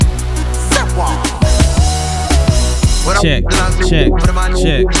Check.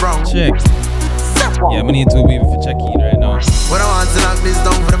 Yeah, we need to be for check in right now. What I want to knock this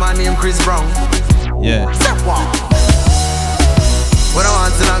down for the man named Chris Brown. Yeah. What I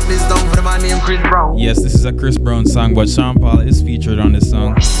want to knock this down for the man named Chris Brown. Yes, this is a Chris Brown song, but Sean Paul is featured on this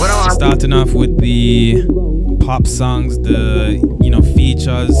song. Starting off with the pop songs, the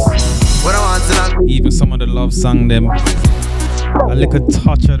features. What I want to knock. Even some of the love song them. A little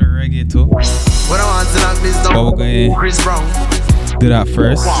touch of the reggae too. What I want to knock this down. But we're gonna Chris Brown. Do that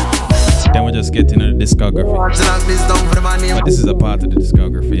first. Then we'll just get into the discography. But this is a part of the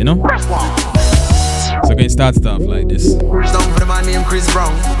discography, you know? So we're going to start stuff like this.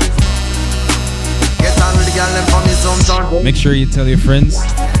 Make sure you tell your friends.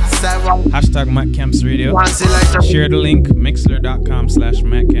 Hashtag MacCampsRadio. Share the link.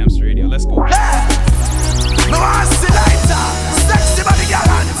 Mixler.com/MacCampsRadio. Let's go.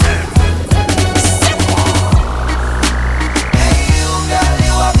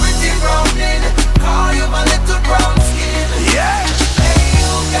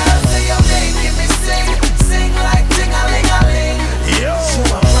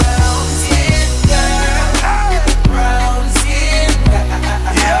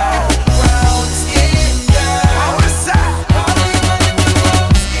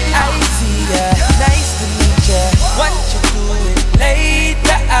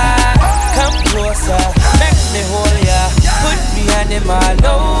 All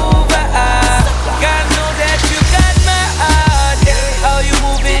over, God know that you got my heart. How you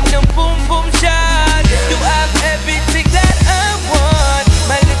moving them boom boom shots? You have everything that I want.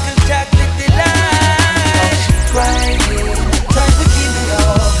 My little chocolate delight. Crying, trying to keep me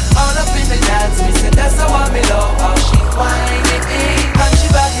all up in the dance. Me say that's how I me love. How she whining, and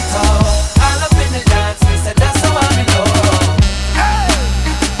she back it up. All up in the dance. Me say that's how I me love.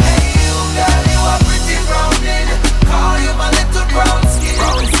 Hey you girl, you are pretty browning. Call you my little brown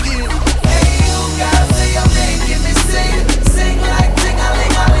skin. Hey you girl, say you're making me sing like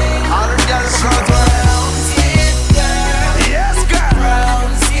ting-a-ling-a-ling. All the girls brown skin girl, yes girl, brown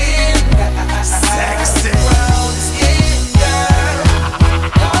skin, sexy brown skin girl.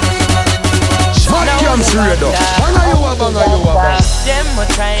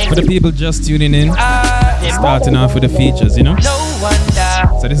 For the people just tuning in, starting off with the features, you know?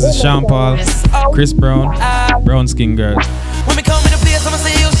 So this is Sean Paul, Chris Brown, Brown Skin Girl. When we come in the place, I'ma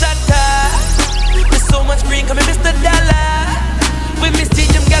say you shut up. There's so much green coming, Mr. Dollar. When me see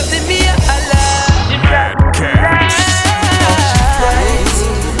them girls in me, I love. Mad Cats.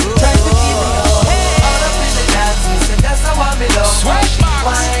 Try to keep me all up in the dance. Me say that's how I me love. She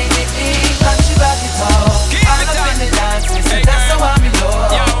whine it in, and she back it up. All up in the dance. Me say that's how I me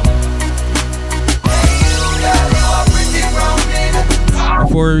love. Hey you girl, you are pretty rounded.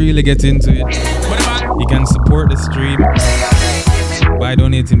 Before we really get into it, you can support the stream by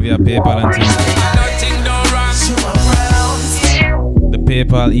donating via PayPal and things. The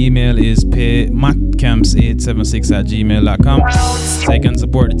PayPal email is maccamps876@gmail.com. So you can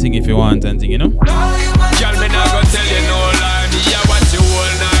support the thing if you want and thing, you know? Girl, me not gonna tell you no lie. Me I watch you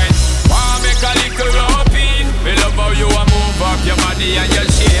all night. Wanna make a little rope. Me love how you a move up your body and your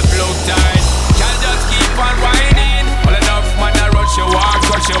shape look tight. Can't just keep on whining. All enough man I rush your walk,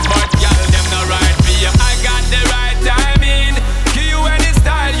 rush your butt. Girl, them not right for you. I got the right timing. Give you any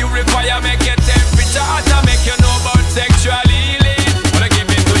style you require. Make your temperature hotter. Make you know about sexual healing. Wanna give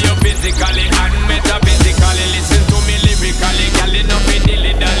it to you physically and metaphysically. Listen to me lyrically. Girl, enough be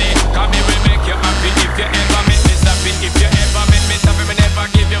dilly-dally. Come here, we make you happy. If you ever make me happy. If you ever make me happy, me never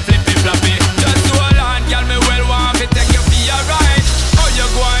give you flippy-floppy. Just hold on, girl, me well want me take you for your ride. Oh, you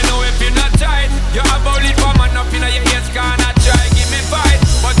go, I know if you're not tight. You have only for man up in your ears, can't try, give me fight.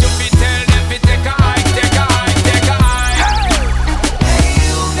 But you fit tell them to take a hike, take a hike, take a hike. Hey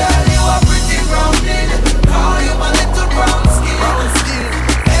you girl, you are pretty rounded. Call you my little brown skin.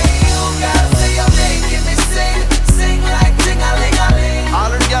 Hey you girl, say you're making me sing like ting-a-ling-a-ling. All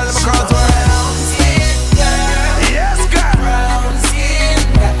the girls in my crowd were brown skin girl, yes girl, brown skin,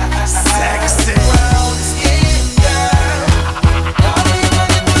 sexy brown skin girl. Call you my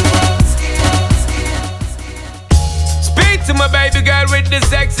little brown skin. Speak to my baby girl with the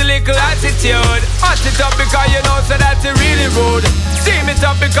sexy little attitude. Hot it up because you know so that's really rude. Steam it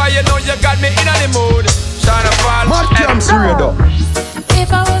up because you know you got me in the mood. Shine a fall.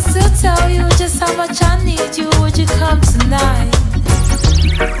 If I was to tell you just how much I need you, would you come tonight?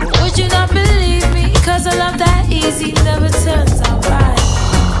 Would you not believe me? Cause a love that easy never turns out right.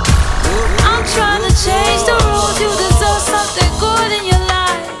 I'm trying to change the rules. You deserve something good in your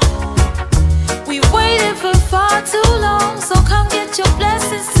life. We waited for far too long, so come get your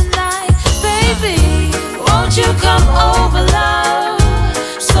blessings tonight. Baby, won't you come over, love,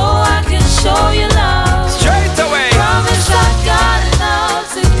 so I can show you love? Straight away. Promise I got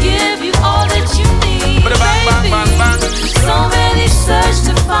enough to give you all that you need, Bang, bang, bang, bang. So many search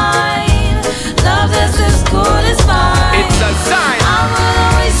to find love that's as good as mine. It's a sign. I wanna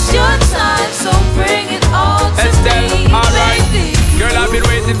waste your time, so bring it all to Estelle, me, alright. baby. Girl, I've been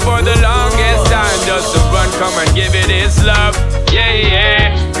waiting for the longest time just to run, come and give it his love. Yeah,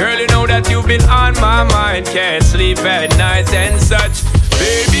 yeah. Girl, you know that you've been on my mind. Can't sleep at night and such.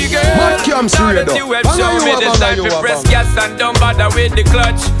 Baby girl, now that you have shown me the time to press gas and don't bother with the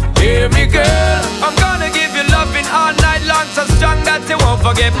clutch. Hear me, girl, I'm gonna give you loving all night long, so strong that you won't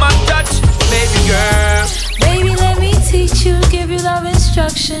forget my touch. Baby girl, Baby, let me teach you, give you love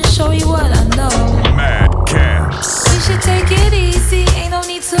instruction, show you what I know. Mad Camps. We should take it easy, ain't no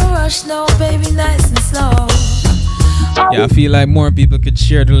need to rush, no, baby, nice and slow. Yeah, I feel like more people could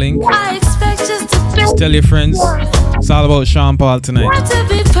share the link. I expect just Tell your friends. It's all about Sean Paul tonight. want to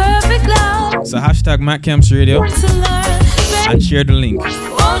be perfect, love. So hashtag MacCamps Radio Want to learn, and share the link.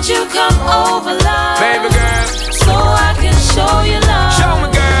 won't you come over, love? Baby girl, So I can show you love. show me,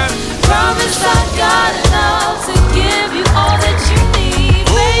 girl. Promise I got enough to give you all that you need,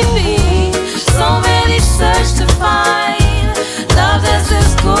 baby. So many search to find love that's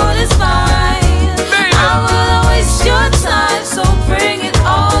as good as mine. Baby. I will waste your time, so bring it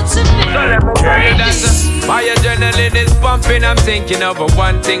all to me. Girl, that's my adrenaline is pumping. I'm thinking of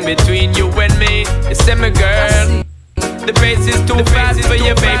one thing between you and me. You see me, girl. The pace is too fast for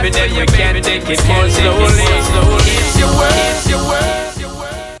you, baby. Then we can't take it more slowly. It's your word, it's your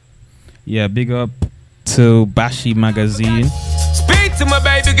word. Yeah, big up to Bashi Magazine. Speak to my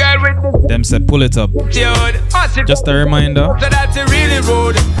baby girl with Them said pull it up. the Just a reminder. so that's a really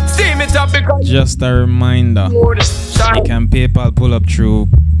rude. Steam it up because Just a reminder. You can PayPal pull up through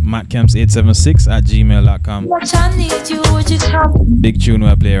mattcamps876@gmail.com. Watch, I need you, would you come? Big tune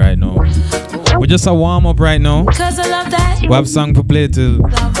we play right now. We're just a warm up right now. Cause I love that. We have song to play till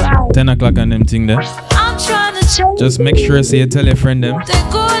 10 o'clock and them thing there. I'm trying to change. Just make sure say you tell your friend them.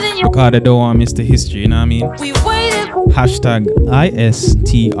 They're good in your Because they don't want to miss the history, you know what I mean? we waited, Hashtag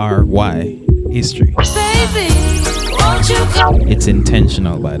ISTRY history. baby. Won't you come It's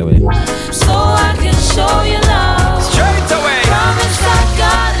intentional, by the way. so I can show you love? straight away. Promise I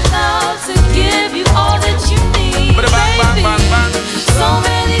got enough to give you all that you need, Bang, bang, baby. bang, bang. So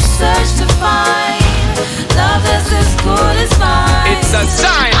many search to find love that's as good as mine. It's a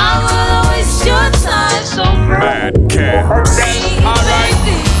sign. I will waste your time, so Mad Camps. Alright.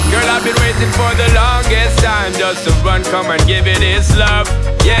 baby. Girl, I've been waiting for the longest time just to run, come and give it his love.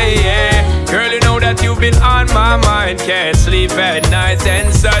 Yeah, yeah. Girl, you know that you've been on my mind. Can't sleep at night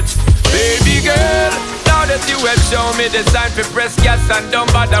and such. Baby girl, now that you have shown me the sign for press gas and don't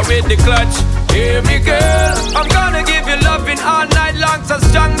bother with the clutch. Hear me, girl, I'm gonna give you loving all night long, so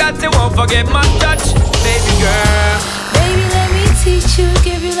strong that you won't forget my touch. Baby girl, Baby, let me teach you,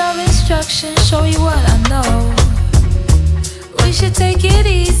 give you love instruction, show you what I know. We should take it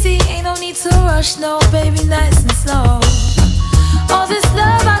easy, ain't no need to rush, no, baby, nice and slow. All this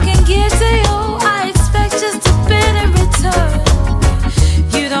love I can give to you, I expect just a bit in return.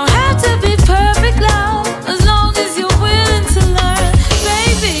 You don't have to be perfect, love, as long as you're willing to learn.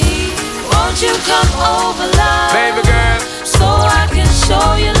 Baby, won't you come over, love? baby girl, So I can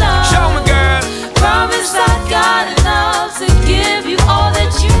show you love. show me, girl. Promise I got enough to give you all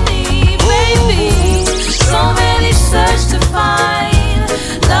that you need, baby. So many search to find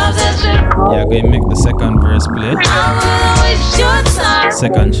love that's been cool. Yeah, go and make the second verse play. I will waste your time.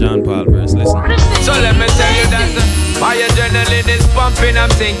 Second Sean Paul verse, listen. So let me tell you that my adrenaline is pumping. I'm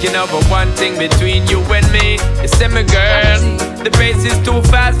thinking of one thing between you and me. You see me, girl. The pace is too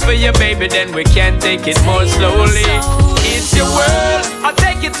fast for you, baby. Then we can't take it more slowly. It's your world. I'll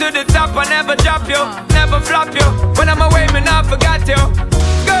take you to the top. I never drop you, never flop you. When I'm away, me not forgot you.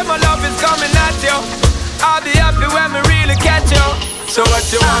 Girl, my love is coming at you. I'll be happy when we really catch you. So what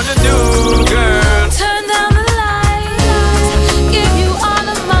you wanna do, girl? Turn down the lights, give you all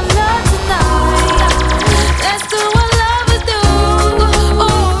of my love tonight. Let's do what lovers do.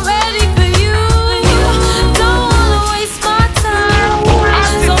 Oh, ready for you. Don't wanna waste my time,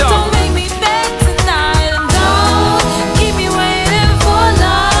 so don't make me beg tonight. And don't keep me waiting for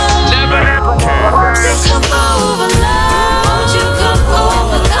love. Never, never. Come over, love. Won't you come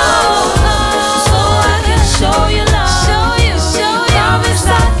over, love? So I can show you love. Promise I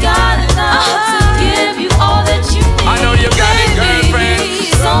got enough.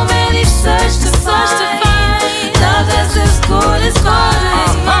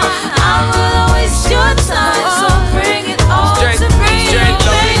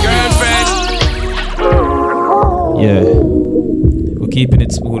 Yeah, we're keeping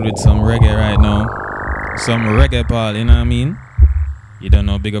it smooth with some reggae right now. Some reggae, Paul, you know what I mean? You don't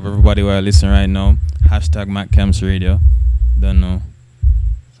know, big up everybody who are listening right now. Hashtag MacCamps Radio. Don't know.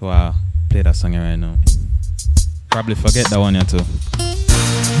 So I'll play that song right now. Probably forget that one here too.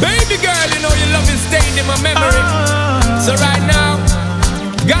 Baby girl, you know your love is stained in my memory. So right now,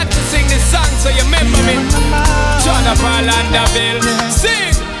 got to sing this song so you remember me. John of Orlandaville, sing.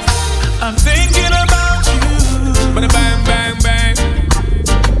 I'm thinking about you. Bang, bang, bang.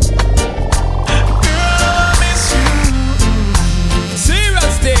 Girl, I miss you.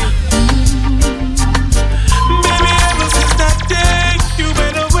 Serious thing. Baby, ever since that day you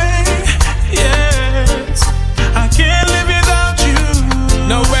went away, yes, I can't live without you.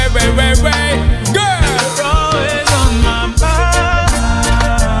 No way. Girl, you're always on my mind.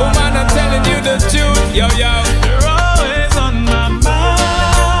 Woman, I'm telling you the truth. Yo. You're always on my mind.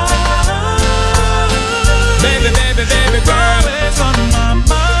 Baby, girl. Always on my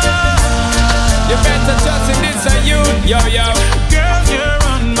mind. You better trust in this and you. Yo. Girl, you're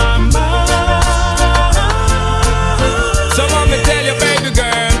on my mind. So let me tell you, baby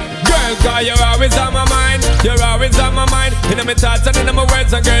girl. Girl, cause you're always on my mind. You're always on my mind. In my thoughts and in my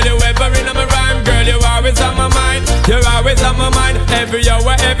words, and girl, you ever in my rhyme. Girl, you're always on my mind. You're always on my mind. Every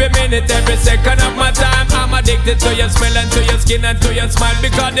hour, every minute, every second of my time. I'm addicted to your smell and to your skin and to your smile.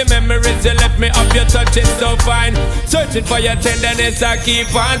 Because the memories you left me of your touch is so fine. Searching for your tenderness, I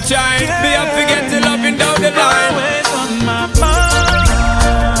keep on trying. Me, I forget to loving down the line. Always on my mind.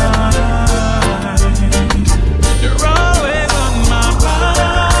 You're always on my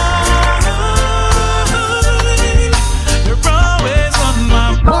mind. You're always on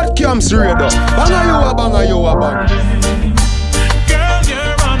my mind. MacCamps Radio. Banga you a bang. Girl,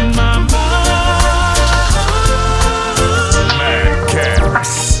 you're on my mind.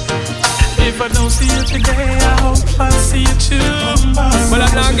 If I don't see you today, I hope I see you too. Well,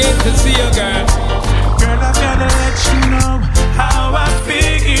 I'm not going to see you, girl. Girl, I gotta let you know how I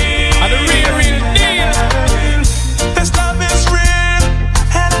feel. I'm the real deal. This love is real,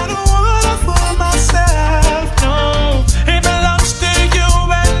 and I don't wanna fool myself. No, it belongs to you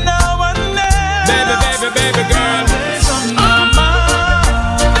and no one else. Baby girl. Always on my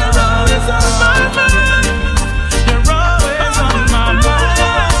mind. You're always on my mind. You're always on my mind.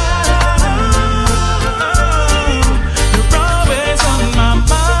 You're always on my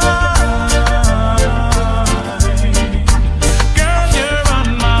mind. Girl, you're on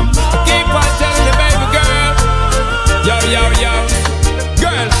my mind. Keep on telling me, baby girl. Yo.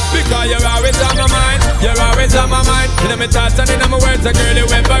 Girl, because you're always on my mind. You're always on my mind. In my thoughts and in my words, a girl, you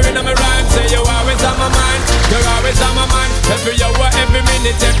ever in my rhyme. Say you're always on my mind. You're always on my mind. Every hour, every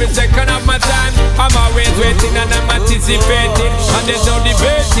minute, every second of my time. I'm always waiting and I'm anticipating. And there's no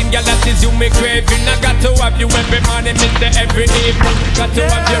debating, girl, that is you me craving. I got to have you every morning, Mr. every evening. Got to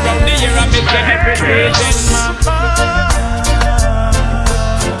have you around the year, Mr. every season.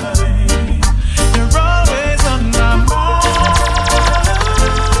 You're always on my mind.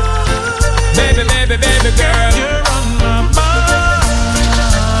 Baby girl. You're on my mind.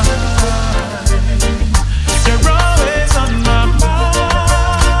 You're always on my mind.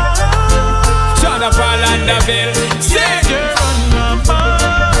 John of Orlandaville, sing. You're on my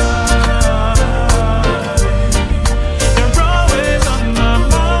mind. You're always on my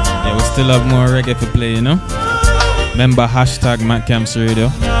mind. Yeah, we still have more reggae to play, you know? Remember hashtag MacCamps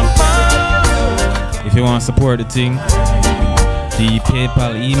Radio. If you want to support the thing, the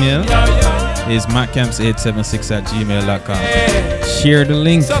PayPal email is maccamps876@gmail.com. Share the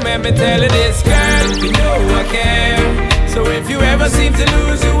link. So let me tell you this, girl, you know I care. So if you ever seem to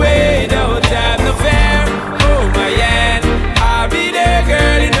lose your way, don't have no fear. Oh my hand, I'll be there,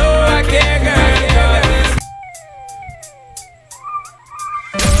 girl, you know I care, girl.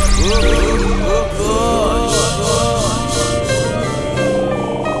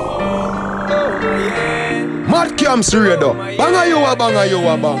 MacCamps Radio. Banga you a banga.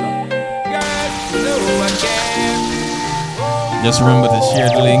 Just remember to share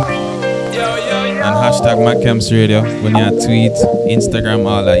the link and hashtag MacCamps Radio when you tweet, Instagram,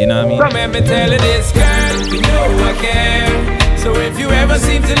 all that, you know what I mean? So let me tell you this, girl, you know I care. So if you ever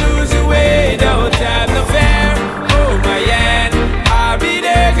seem to lose your way, don't have no fear. Oh my hand, I'll be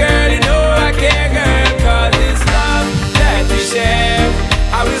there, girl, you know I care, girl. Cause it's love that we share.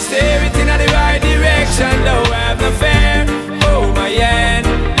 I will steer it in the right direction, don't have no fear. Oh my hand,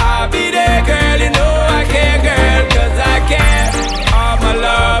 I'll be there, girl, you know I care, girl. Cause I care, all my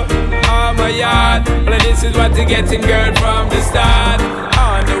love, all my heart. Well, this is what you're getting, girl, from the start.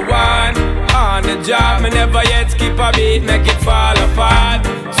 On the one, on the job, me never yet skip a beat, make it fall apart.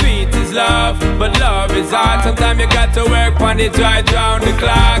 Sweet is love, but love is hard. talk. Sometimes you got to work on it right round the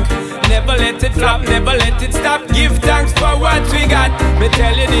clock. Never let it flop, never let it stop. Give thanks for what we got. Me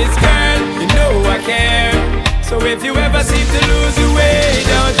tell you this, girl, you know I care. So if you ever seem to lose your way,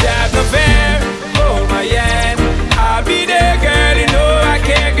 don't have no fear. Hold my hand, I'll be there, girl. You know I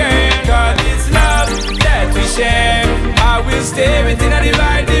care, girl. Cause it's love that we share. I will stay within the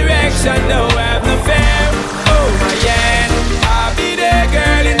right direction. Don't have no fear. Hold my hand, I'll be there,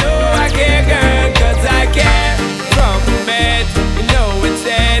 girl. You know I care, girl. Cause I care. From the bed, you know it's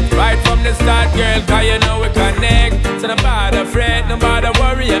said. Right from the start, girl. Cause you know we connect. So no bother fret, no bother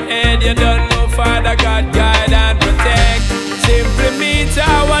worry your head. You don't know Father God, guide and protect. Simply means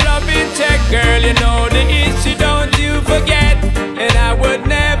our love in check, girl. You know the issue, don't you forget. And I would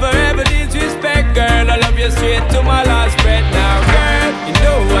never ever disrespect, girl. I love you straight to my last breath. Now, girl, you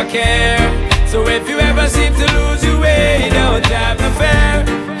know I care. So if you ever seem to lose your way, don't have no fear.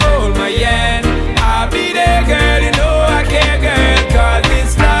 Hold my hand, I'll be there, girl. You know I care, girl. Cause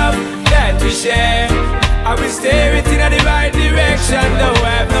it's love that we share. I will steer it in the right direction. Don't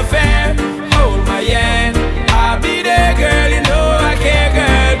have no fear. Hold my hand, I'll be there, girl. You know I care,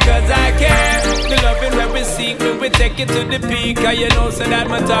 girl. Cause I care. The loving when we seek, when we take it to the peak. Cause you know so that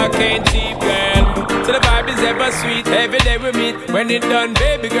my talk ain't cheap, girl. So the vibe is ever sweet. Every day we meet. When it done,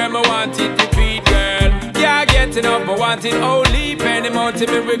 baby girl, I want it to repeat, girl. Yeah, I get enough, I want it only. Penny mountain,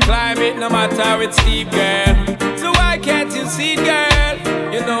 we will climb it, no matter how it's steep, girl. So why can't you see it, girl?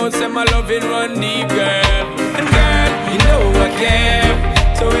 You know, say my loving run deep, girl. And girl, you know I care.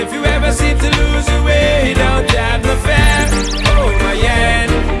 So if you ever seem to lose your way, don't have no fear. Hold my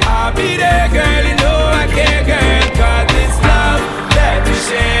hand, I'll be there, girl. You know I care, girl. Cause it's love that we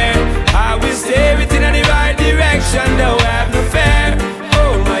share. I will stay within the right direction. Don't have no fear.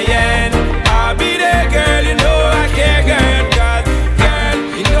 Hold my hand, I'll be there, girl. You know I care, girl. Cause girl,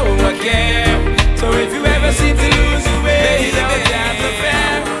 you know I care. So if you ever seem to lose your way, don't have no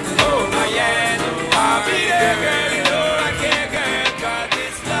fear. Hold my hand, I'll be there, girl. You know I care, girl. Cause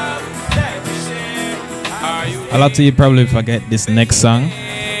it's love that we share. A lot of you probably forget this next song,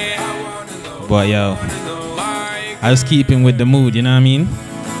 but yo, I was keeping with the mood, you know what I mean?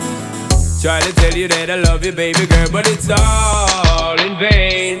 Try to tell you that I love you, baby girl, but it's all in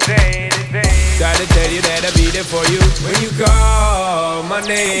vain. Try to tell you that I'll be there for you when you call my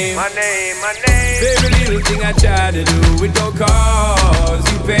name. Every little thing I try to do, it don't cause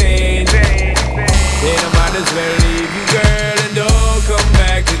you pain. Then I might as well leave you, girl, and don't come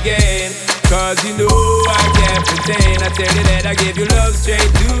back again. Cause you know I can't pretend. I tell you that I give you love straight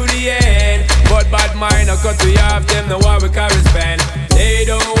to the end. But bad mind, I cut you off, them know why we correspond. They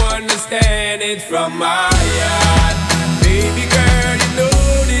don't understand it from my heart. Baby girl, you know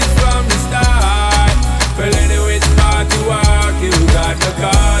this from the start. Well anyway, it's hard to walk. You got the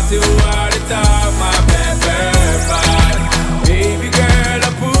car to all the top. My pepper part. Baby girl, I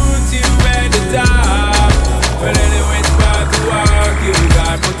put you at the top. Well anyway, it's hard to walk. You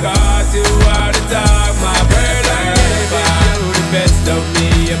got my car to all the top. My pepper part. You the best of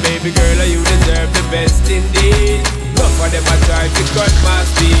me. And baby girl, you deserve the best indeed. Look for them, I try to cut my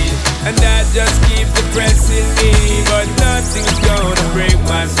speed, and that just keeps depressing me. But nothing's gonna break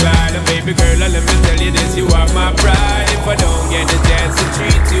my stride. And baby girl, let me tell you this, you are my pride. If I don't get the chance to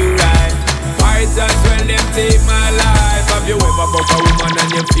treat you right, might as well them take my life. Have you ever broke a woman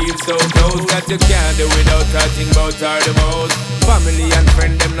and you feel so close that you can't do without touching both her the most? Family and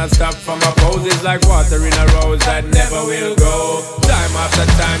friend, them not stop from oppose. It's like water in a rose that never will go. Time after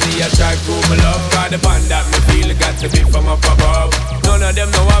time, me a try to cool my love. Cause the bond that me feel got to be from up above. None of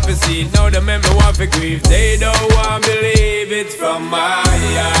them know want to see it, none of them make me want to grieve. They don't want to believe it's from my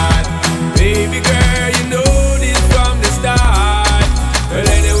heart. Baby girl, you know this from the start. Well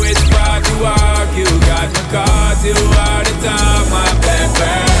anyway, it's far to walk. You got my car to all the time. My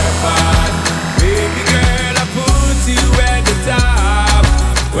pepper part. Baby girl, I put you at the top.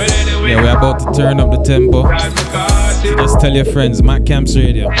 Well anyway, Yeah, we're about to turn up the tempo. So just tell your friends, Matt Camps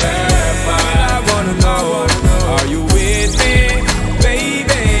Radio. I wanna know, are you with me,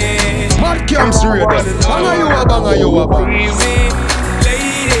 baby? Mad Camps Radio. Banga you a banga you a banga.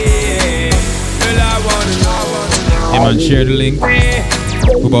 Lady, well I wanna know. Hey man, share the link.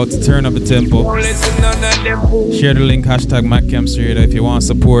 We're about to turn up the tempo. Listen, none of them. Share the link, hashtag MacCamps Radio. If you want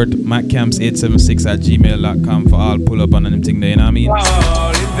support, MacCamps876@gmail.com for all pull up on anything there, you know what I mean?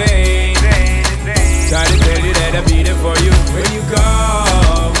 All in vain. Try to tell you that I'll be there for you when you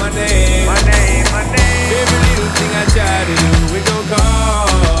call my name. Every little thing I try to do, it don't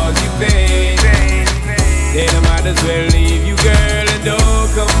cause you pain. Then I might as well leave you, girl, and don't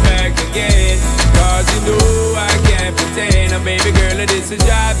come back again. Cause you know I can't pretend. And baby girl, this is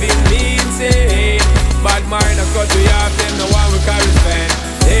driving me insane. Bad bad mind, cause we have them, no one we can spend.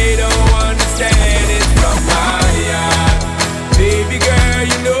 They don't understand it from my heart. Baby girl,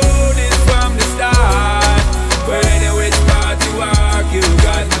 you know this from the start. But anyway, which part you walk, you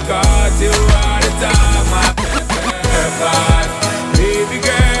got the card, you are the top. My part. Baby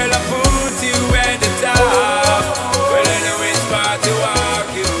girl, I put you at the top. But anyway, which part you walk,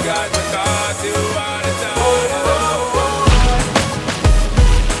 you got the card, you are the top.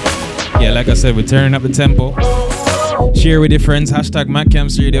 Yeah, like I said, we're turning up the tempo. Share with your friends, hashtag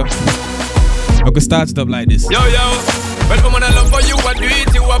MacCamps Radio. We could start it up like this. Yo, well, woman, I love for you, I do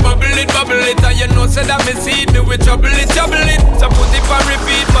it, you a bubble it, and you know, say that me see me with trouble it, so put it and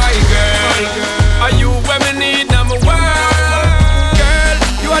repeat, my girl. Are you where me need number one? Girl,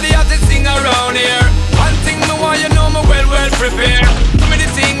 you are the hottest thing around here. One thing me want, you know me well prepared. Give me the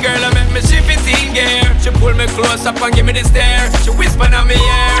thing, girl, I make me shift it in gear. She pull me close up and give me the stare. She whisper in my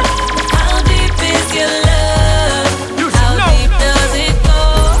ear. How deep is your love? How deep does it go?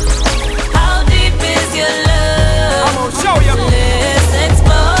 How deep is your love? I'm gonna show you. Let's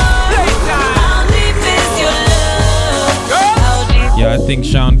explore. How deep is your love? How deep? Yeah, I think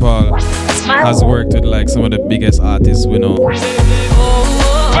Sean Paul has worked with like some of the biggest artists we know.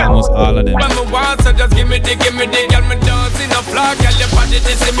 Almost all of them. When me want, so just give me the, girl, me dance in a flock, girl, your body,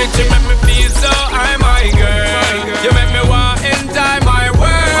 this image, you make me feel so high, my girl. You make me want enter my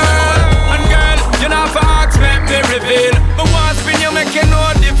world. And girl, you know for ask, make me reveal. But once when you make you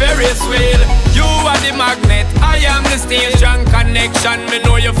know the Ferris wheel. You are the magnet, I am the station. Connection, me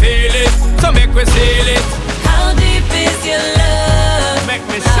know you feel it, so make we seal it. How deep is your love? Make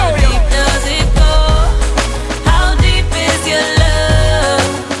me show How you. deep does it go? How deep is your love?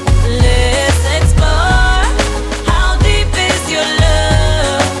 Let's explore. How deep is your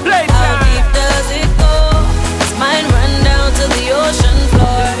love? How deep does it go? Does mine run down to the ocean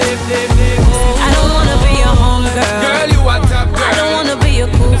floor? I don't wanna be your homegirl. Girl, you are top girl. I don't wanna be your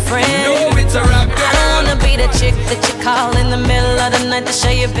cool friend. No, it's a rap girl. I don't wanna be the chick that you call in the middle of the night to show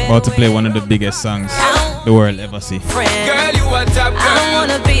your bed. About to play one of the biggest songs the world ever see. Friend. Girl, you are top girl. I don't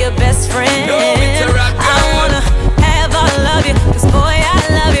wanna be your best friend. No, it's a rap I don't girl. wanna have all of you, 'cause boy, I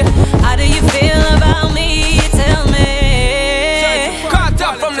love you. How do you feel about me? Tell me. Caught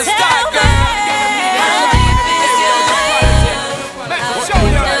up from the Tell start, me. girl. How deep is your love? Make me How show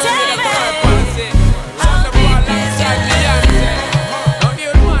deep you. does it go? How How deep is your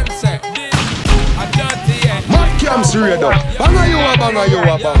MacCamps Radio. Banga you a banga, you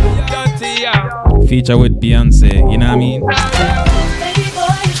a banga. Feature with Beyonce, you know what I mean? Baby boy,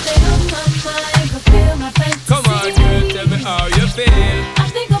 you stay on my mind, fulfill my fantasy. Come on, girl, tell me how you feel. I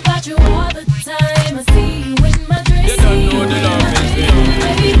think about you all the time. I see you in my dreams. You don't know the love is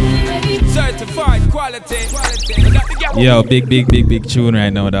Baby, baby. Certified quality. Yo, big tune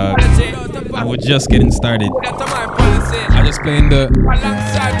right now, dog. And we're just getting started. That's my policy. I just playing the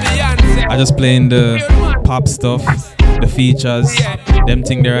Alongside Beyonce. pop stuff, the features, them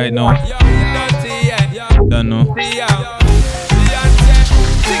thing there right now. Don't know. Baby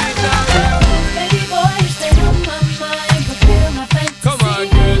boy, you stay on my mind, fulfill my fantasy. Come on,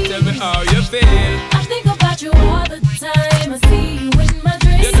 girl, tell me how you feel. I think about you all the time. I see you in my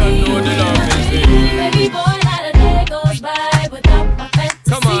dreams. You don't know the love is real. Baby boy, not a day goes by without my fantasy.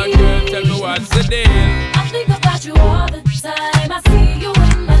 Come on, girl, tell me what's the deal. I think about you all the time. I see you in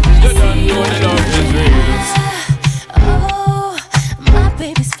my dreams. You don't know the love is real. Oh, my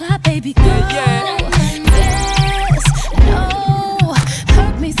baby's fly, baby girl. Yeah. Yes, no,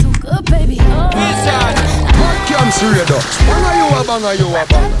 hurt me so good, baby. Oh, MacCamps Radio. Banga you a banga, you a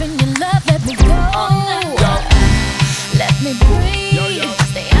banga. up in your love, let me go. Let me breathe.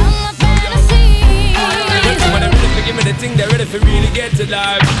 Stay out my fantasy. When they're ready to give me the thing, they're ready for really get to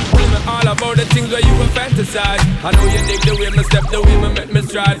life. Tell me all about the things where you will fantasize. I know you dig the way me step, the way me make me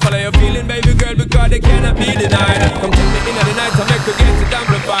stride. Follow your feeling, baby girl, because they cannot be denied. Come take me in at the night to make her get it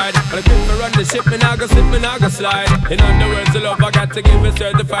amplified. And I quit for run the ship, me now go slip, me now go slide. In other words, the love I got to give it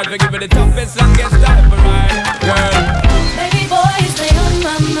certified. For giving the toughest, longest time for ride. Girl, Baby boy, you stay on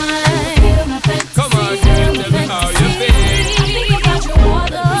my mind. Feel my fantasy. come on, girl, tell me how you feel. I think about you all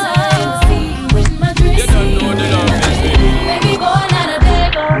the time. I see you in my dreams. You don't know the love is real. Baby boy, not a day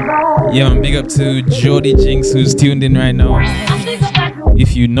goes by. Yeah, man, big up to Jody Jinx who's tuned in right now. I think about you.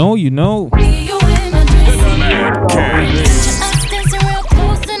 If you know, you know. See you in my dreams. Us dancing real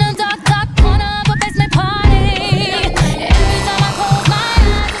close in a dark corner of a basement party. Every time I close my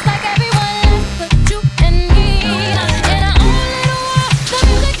eyes, it's like everyone left but you and me. In our own little world, the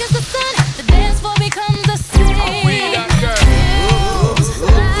music is the sun, the dance floor becomes a city. We that girl. Feels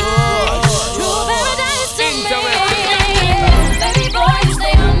like true paradise to me. Baby boy, you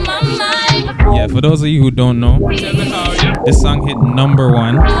stay on my mind. Yeah, for those of you who don't know, this song hit number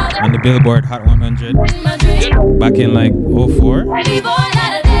 1 on the Billboard Hot 100 back in like 04.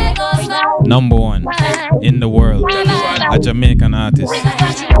 Number 1 in the world, a Jamaican artist.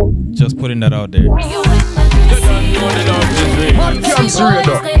 Just putting that out there. Mad Camps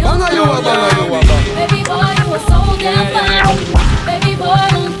Radio. Banga you a banga you a banga. Baby boy, you were so damn fine. Baby boy,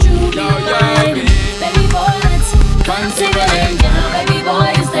 don't you be mine. Baby boy, let's consider it. Baby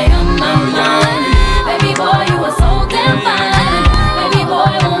boy, you stay on my mind. Baby boy, you were so damn fine. Baby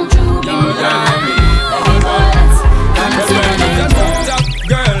boy, won't you be mine? Baby boy, let's consider it.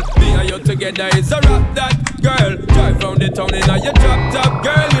 Girl, me and you together is a rap that girl. Drive round the town in a your drop top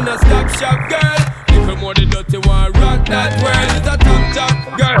girl. You no stop shop girl. Little more the dirty one rock that world is a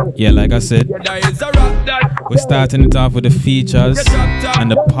top girl. Yeah, like I said, we're starting it off with the features and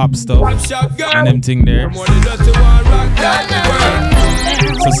the pop stuff and them thing there.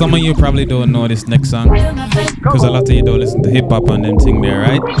 So some of you probably don't know this next song because a lot of you don't listen to hip hop and them thing there,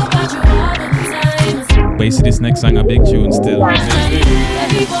 right? But you see this next song a big tune still.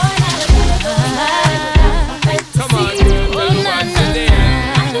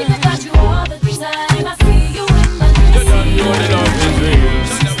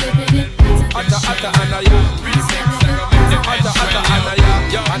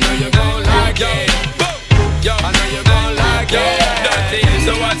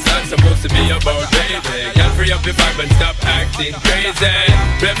 So what's that supposed to be about, baby? Can't free up your vibe and stop acting crazy.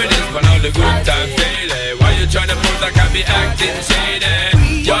 Reminisce on all the good times daily. Why you tryna pose like I be acting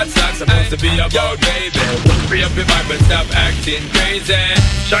shady? What's that supposed to be about, baby? Free up your vibe and stop acting crazy.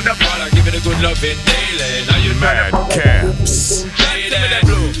 Shut up while I give it a good loving daily. Now you Mad Camps.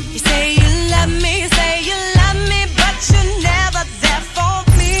 You say you love me, but you're never there for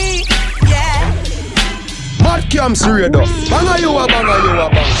me. Yeah. Mad Camps Radio. Banga you a banga you a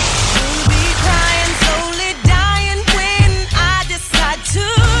banga. You'll be crying, slowly dying when I decide to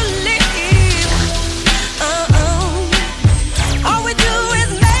leave. All we do is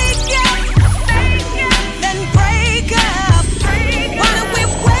make it, then break up. Why don't we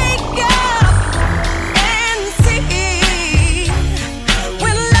wake up and see?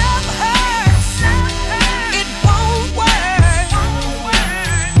 When love hurts, it won't work.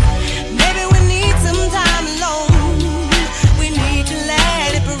 Maybe we need some time alone. We need to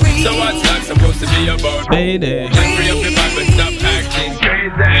let it breathe. So what's that supposed to be about, Baby. Can't free up your vibe and stop acting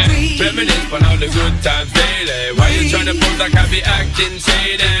crazy. Reminisce on all the good times daily. Why you tryna pose like I be acting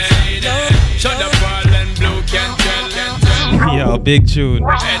shady? Shut up, all and blue can tell. Yo, big tune. Yo.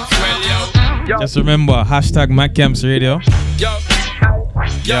 Just remember, hashtag MacCamps Radio. Yo.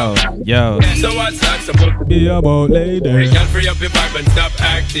 Yo. So what's that supposed to Be about lady. Can't free up your vibe and stop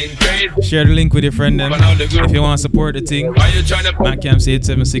acting crazy. Share the link with your friend then. If you want to support the thing, Why you tryna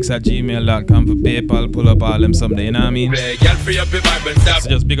MacCamps876@gmail.com for PayPal, pull up all them someday, you know what I mean? Can't free up your vibe and stop. So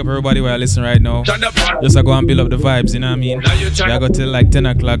just big up everybody where I listen right now. Shut up, Just go and build up the vibes, you know what I mean? Now you tryna- I go till like 10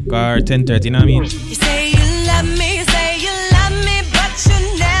 o'clock or 10:30, you know what I mean? You say you love me, but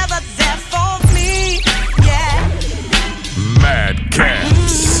you're never there for me. Yeah. Mad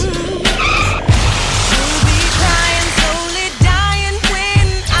Camps. You'll be crying, slowly dying when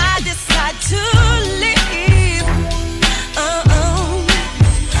I decide to leave.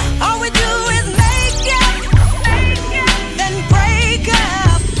 All we do is make it, then break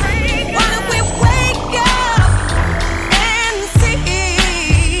up. Why don't we wake up and see?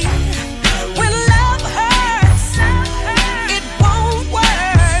 When love hurts, it won't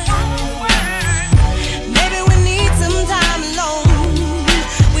work. Maybe we need some time alone.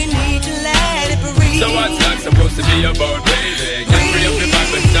 We need to let it breathe. So what's that supposed to be about, baby? Can't free up your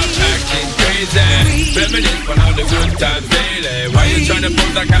vibe and stop acting crazy. Reminisce on all the good times daily. Why you tryna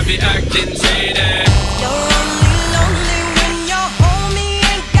pose like I be acting shady? You're only lonely when your homie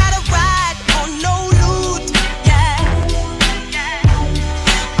ain't got a ride or no loot. Yeah.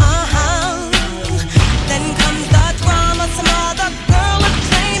 Then comes the drama. Some other girl is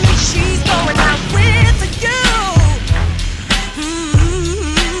claiming she's going out with you.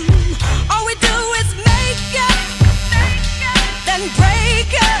 All we do is make up, then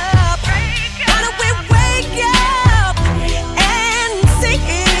break up. Why don't we wake up and see?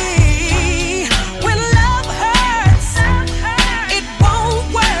 When love hurts, it won't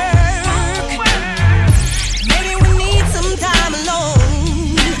work. Maybe we need some time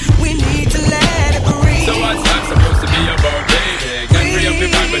alone. We need to let it breathe. So what's that supposed to be about, baby? Can't free up your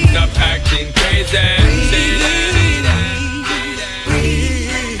vibe and stop acting crazy.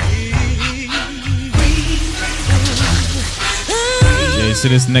 Yeah, you see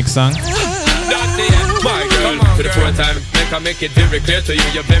this next song? My girl, for the fourth time, make can make it very clear to you.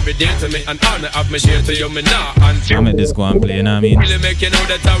 You're very dear to me, and honor of me share to you. Me nah unfair. I made this go and play, you know what I mean? Really make you know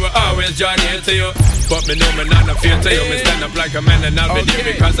that I will always join here to you. But me know me not no fear to you. Me stand up like a man and I'll be there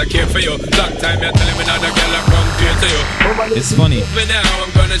because I care for you. Long time you're telling me not a girl I come here to you. It's funny. Me now I'm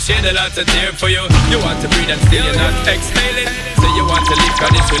gonna shed a lot of tears for you. You want to breathe and still you're not exhaling. Say you want to leave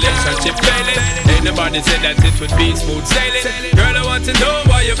cause this relationship failing. Ain't nobody said that it would be smooth sailing. Girl I want to know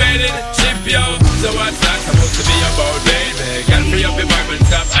why you're bailing. Ship yo, so what's that supposed to be about, baby? Girl free up your vibe and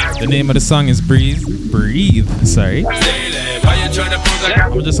stop. The name of the song is Breathe. Breathe, sorry. Why you trying to pose like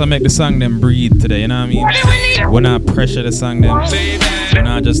I'm just gonna make the song them breathe today, you know what I mean? We're not pressure the song them. We're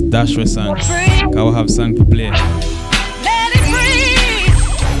not just dash with song. Cause we'll have song to play. Let it breathe.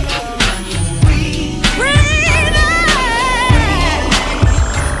 Breathe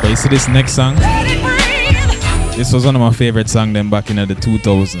But you see this next song? Let it breathe. This was one of my favorite songs them back in the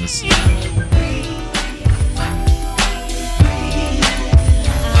 2000s.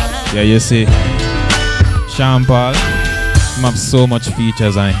 Yeah, you see, Sean Paul, he have so much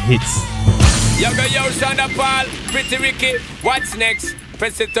features and hits. Yo, go, yo, Sean Paul, Pretty Ricky, what's next?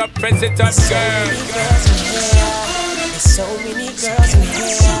 Press it up, girl. There's so many girls in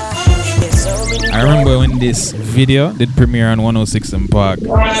here. There's so many. I remember when this video did premiere on 106 in Park. I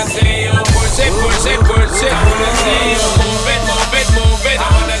wanna see you push it. I wanna see you move it.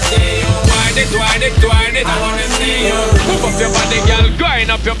 I wanna see you wind it. I wanna see you move up your body, girl, grind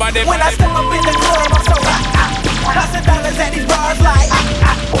up your body. When I step up in the club, I'm so hot. $1,000 at these bars like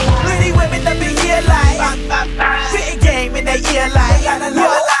pretty women that be here like spitting game in their ear like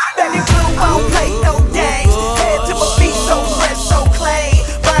baby blue won't play no games. Head to my feet so fresh, so clean.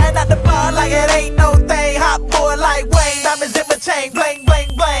 Buying out the bar like it ain't no thing. Hot boy like Wayne, diamonds in my chain, bling bling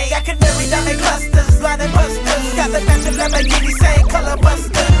bling. Got canary diamond clusters, blinding busters. Got the matching Lamborghini, same color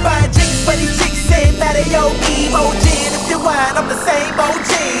buster. Buying jeans for these chicks, saying that they yo emoji. And if you wine, I'm the same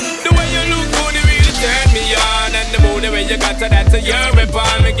OG. The way you look good, it really turn me on. And the mood, the way you got to that, you're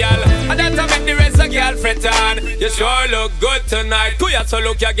upon me, girl. And that's how make the rest of girl fret on. You sure look good tonight. Kuya, so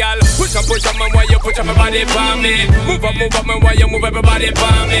look your girl. Push up, man, while you push up my body for me. Move up, man, while you move everybody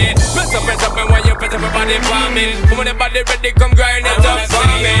for me. Press up, man, while you press up my body for me. When the body ready, come grind it up for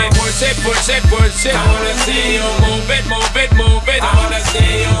me. Push it. I wanna see you move it. I wanna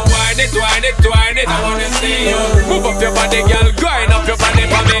see you wind it. I wanna see you move up your body, girl. Grind up your body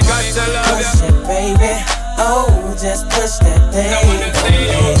for me. Got to love you. Push it, baby. Oh, just push that thing. I wanna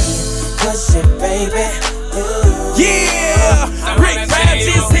see you. Push it, baby. Ooh. Yeah, Rick Rap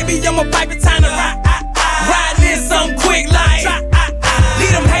just hit me on my pipe, it's time to ride. Riding in some quick light.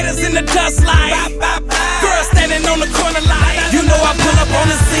 Leave them haters in the dust light. Girl standing on the corner light. You know I pull up on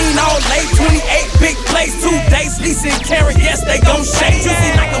the scene all late. 28 big place, 2 days, Lisa and Karen, yes they gon' shake.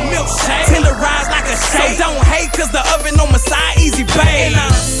 Juicy like a milkshake, tenderized like a shake. So don't hate cause the oven on my side, easy babe. And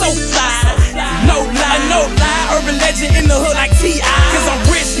I'm so fly, no lie, urban legend in the hood like T.I. Cause I'm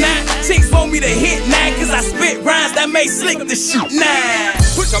rich now, chicks want me to hit now. Cause I spit rhymes that make slick the shit now.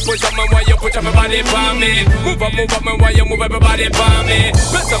 Push up, man, while you push up my body for me. Move up, man, while you move everybody for me.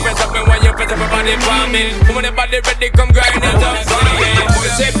 Press up, man, while you press up my body for me. When the body ready, come grind it up for me.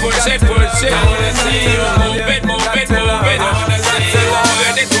 Push it. I wanna see you move it. I wanna see you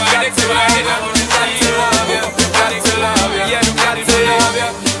wind it. I wanna see you got to love you. Yeah, got to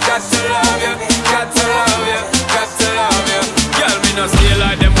love you. Girl, me no stay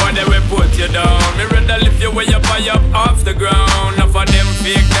like them when they will put you down. Me rather lift you way up high up off the ground. Enough of them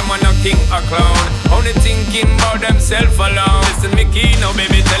fake, them are no king or clown. Only thinking about themself alone. Listen me key now,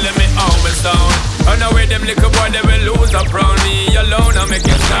 baby, telling me how we sound. Run away them little boy, they will lose up round me alone. I make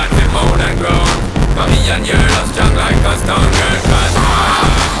it start to moan and groan. But me and you are strong like a stone girl. Cause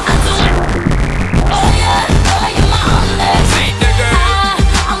You're my only. see the girl.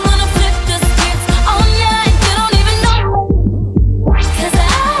 I'm gonna flip the script on ya and you don't even know. Cause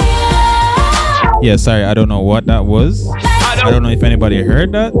Yeah, sorry, I don't know what that was. I don't know if anybody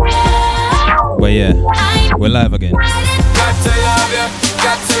heard that. But yeah, we're live again. Got to love you,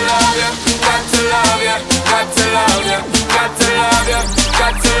 got to love you, got to love you, got to love you, got to love you,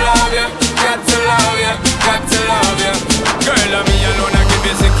 got to love you, got to love you, got to love you. Girl, I'm me alone, I give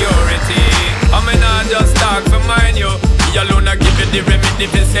you security. I'm not just talk for mine, you. Me alone, I give you the remedy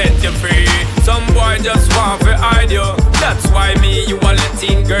to set you free. Some boy just want to hide you. That's why me, you are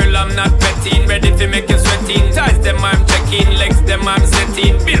letting. Girl, I'm not betting. Ready to make you sweating. Ties them, I'm checking. Legs them, I'm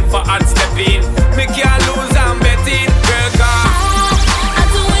setting. Built for hard stepping. Me can't lose, I'm betting. Girl, come. I'd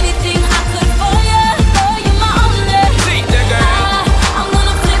do anything I could for you. You're my only. See the girl. I'm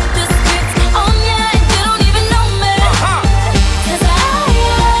gonna flip the script on ya and you don't even know me. Cause I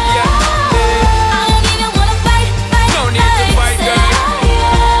don't even wanna fight. No need to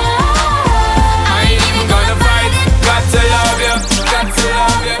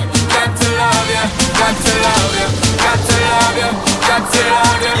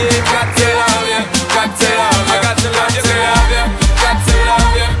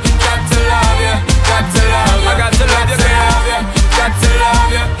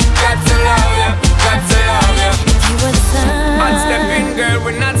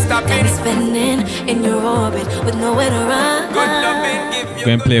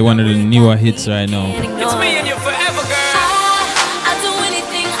Going to play one of the newer hits right now. It's me and you forever, girl. I do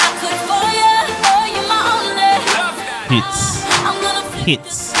anything I could for you. Oh, you're my only. Hits. I'm gonna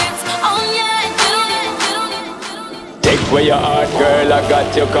Hits. on ya. Take away your heart, girl, I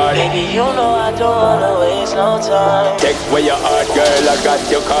got your card. Baby, you know I don't wanna waste no time. Take away your heart, girl, I got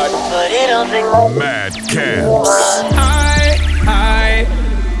your card. But it don't take Mad Camps. I,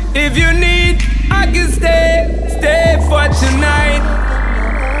 if you need, I can stay for tonight.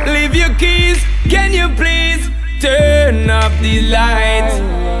 Leave your keys, can you please turn off the lights?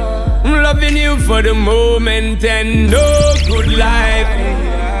 I'm loving you for the moment and no good life.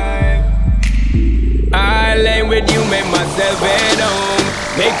 I lay with you, make myself at home.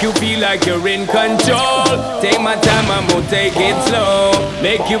 Make you feel like you're in control. Take my time, I'm gonna take it slow.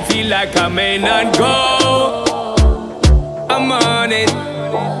 Make you feel like I may not go. I'm on it,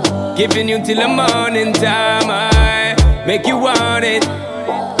 giving you till the morning time. I make you want it.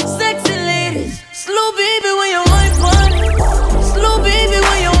 Sexy ladies, slow baby when you wine pon it. Slow baby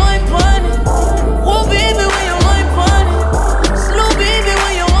when you wine pon it. Whoa baby when you wine pon it. Slow baby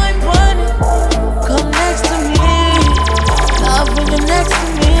when you wine pon it. Come next to me, love when you're next to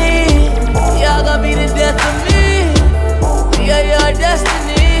me. Y'all gonna be the death of me. Yeah, your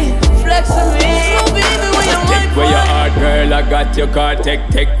destiny, flex with me. Slow baby when you wine Take away your heart, girl, I got your card. Take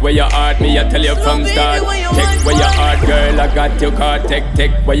away your heart, me I tell you from start. Take away your heart, girl, I got your card.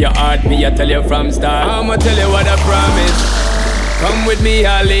 Take away your heart, me I tell you from start. I'ma tell you what I promise. Come with me,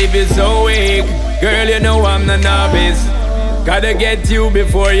 I'll leave you so weak. Girl, you know I'm the novice. Gotta get you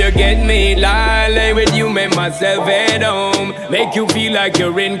before you get me. Lay with you, make myself at home. Make you feel like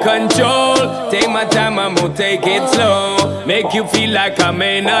you're in control. Take my time, I'm gonna take it slow. Make you feel like I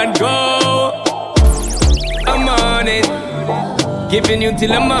may not go. I'm on it, giving you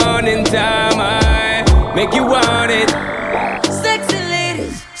till the morning time. I make you want it. Sexy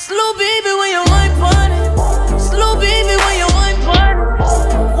ladies, slow baby when you wine pon it. Slow baby when you wine pon it.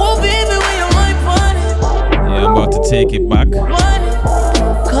 Whoa baby when you wine pon it. Yeah, I'm about to take it back.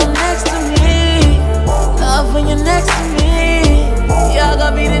 Come next to me, love when you're next to me. Y'all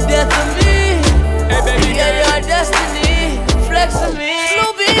gonna be the death of me. Hey baby, yeah, your destiny, flex with me.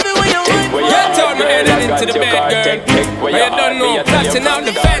 Slow baby when you wine pon it. Yeah, Turn my head into the bed, girl. But you don't know, plotting out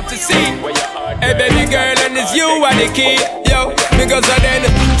the fantasy. Hey baby girl, and it's you are the key. Yo, because I then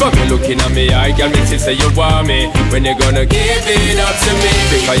fuck you looking at me, I can me say you want me. When you gonna give it up to me?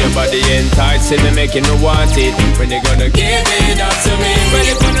 Because your body enticing me, making me want it. When you gonna give it up to me? When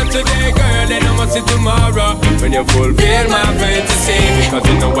it's not today, girl, then I must see tomorrow. When you fulfill my fantasy, because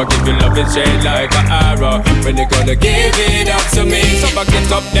you know I give you love straight like an arrow. When you gonna give it up to me? So back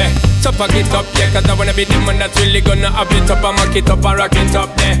it up there, so back it up, yeah. Cause I wanna be the man that's really gonna up it up and mock it up and rock it up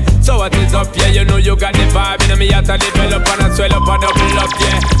there. So what is up, yeah, you know you got the vibe. And me out to develop and I swell up and double up,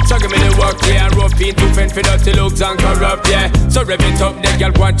 yeah. So give me the work, yeah, and rope in to fend for dirty looks and corrupt, yeah. So rev it up, the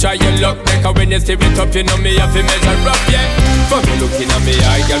girl want try your luck. Because when you steer it up, you know me have to measure up, yeah. Fuck you looking at me,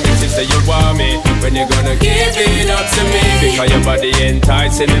 I girl, me say you want me. When you gonna give it up to me? Because your body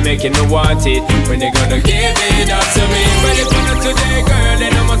enticing me, making me want it. When you gonna give it up to me? When it's not today, girl, then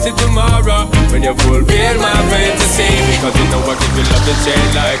I must see tomorrow. When you fulfill my fantasy, because you know I give you love the chain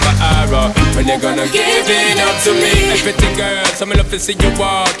like an arrow. When you gonna give it up to me? Hey pretty girl, so me love to see you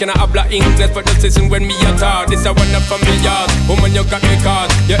walk. Can I habla English but just listen when me a talk? This a one up from me yard. Woman you got me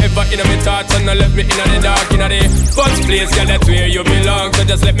caught. You ever in my thoughts and I left me in the dark. In the first place, girl, that's where you belong. So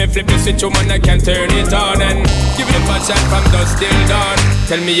just let me flip the switch, woman, I can turn it on. And give it a passion from dusk till dawn.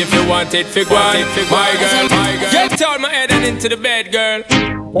 Tell me if you want it, fig one, my girl, my girl. Get turn my head and into the bed, girl.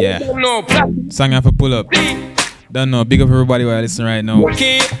 Yeah. No, Song have to pull up. Don't know. Big up everybody while I listen right now.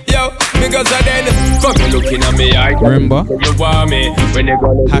 okay, yo, because I then fuck you looking at me, I Remember, you want me when you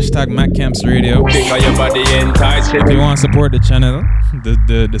gonna hashtag Maccamps Radio. because your body enticing If you want to support the channel,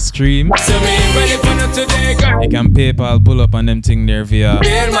 the stream, to me when you put it today, girl. you can PayPal pull up on them thing there via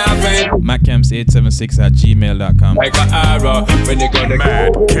Feel my pain maccamps876@gmail.com. like an arrow when you gonna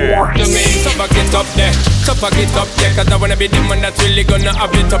Mad to Camps. me. So back it up there, so back it up, yeah. Cause I wanna be the man that's really gonna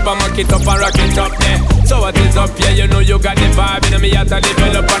have it up and mock it up and rock it up there. So what is up, yeah, you know you got the vibe. And me out to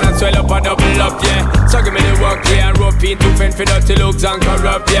develop and I swell up and double up, yeah. So give me the work, yeah, and rope in to fend for dirty looks and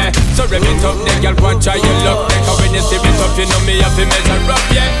corrupt, yeah. So rev it up, the girl want try your luck. Cause when you steer it up, you know me have to measure up,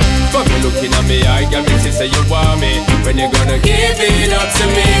 yeah. Fuck you looking at me, I girl, me say you want me. When you gonna give it up to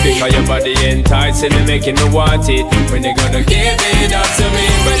me? Because your body enticing me, making me want it. When you gonna give it up to me?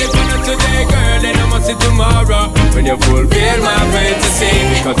 When you gonna today, girl, then I must see tomorrow. When you you fulfill my fantasy.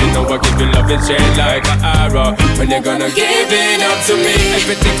 Because you know I give you love and straight like an arrow. When you're gonna give it up to me.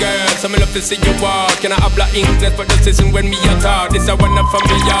 Everything girl, so me love to see you walk. Can I habla English for the season when me a talk? This I want up from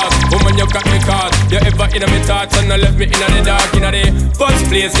me yard. Woman you got me caught. You ever in my thoughts and I left me in the dark. In the first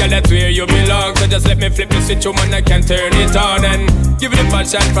place, girl, that's where you belong. So just let me flip the switch, woman, I can turn it on. And give it a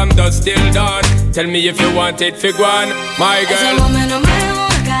passion from dusk till dawn. Tell me if you want it, fig one, my girl. As a woman on my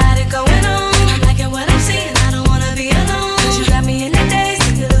own, I got it going on. I'm liking what I'm seeing, I don't wanna be alone. Cause you got me in the days,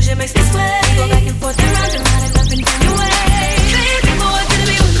 the illusion makes me sway. Go back and forth and round and round and up and down your way. Baby boy, could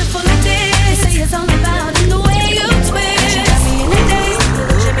be wonderful like this. They say it's all about in the way you twist. You got me in the days, the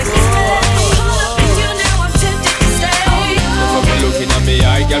illusion makes me sway. All up in you now, I'm tempted to stay. Look at looking at me,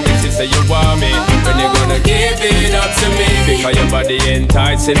 I got me to say you want me. When you gonna give it up to me? Because your body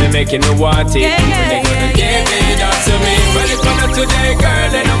enticing me, making me want it. When you gonna give it up to me? Well, it's not today, girl,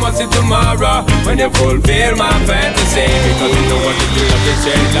 then I must see tomorrow. When you fulfill my fantasy. Because you know what to do, love you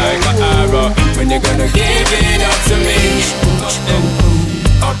straight like an arrow. When you gonna give it up to me?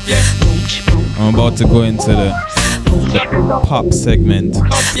 Up, yeah. I'm about to go into the pop segment.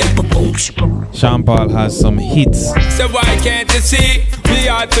 Sean Paul has some hits. So why can't you see we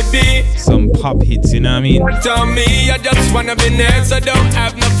ought to be some pop hits, you know what I mean? Tell me I just wanna be next, so don't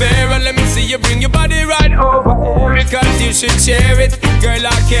have no fear. And let me see you bring your body right over. Because you should share it, girl,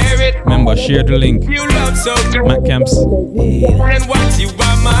 I care it. Remember, share the link. You love so good. Matt Camps. And once you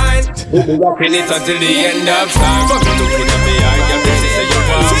are mine, pin it until the end of time. Fuck you looking at me, I got this, say you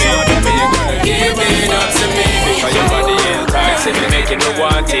want me. When you gonna give it up to me? Because your body enticing me, making me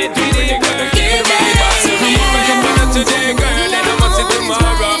want it. When you gonna give it up to me? When you gonna today, girl, then I must see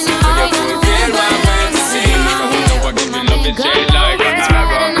tomorrow. When you fulfill my fantasy. Because you know I give you love and shade like an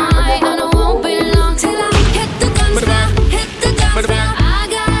arrow.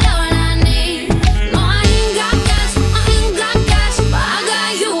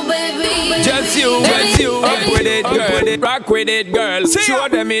 Rock with it, girl. Show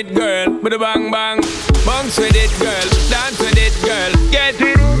them it, girl. With a bang bang. Bounce with it, girl. Dance with it, girl. Get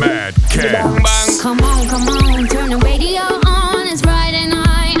it. Mad Cat. Bang bang. Come on, turn the radio on. It's Friday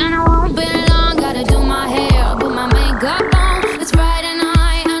night and I won't be long. Gotta do my hair, put my makeup on. It's Friday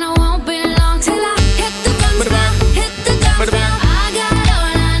night and I won't be long till I hit the guns down, hit the guns down. I got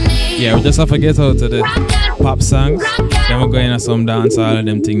all I need. Yeah, we just have to get out to the pop songs. Then we're going to some dance, all of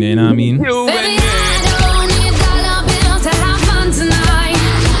them things, you know what I mean? You and me.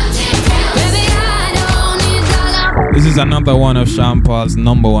 This is another one of Sean Paul's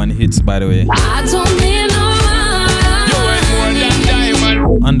 #1 hits, by the way. I don't need no You ain't more than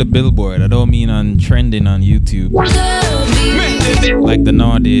diamond. On the Billboard, I don't mean on trending on YouTube. Like the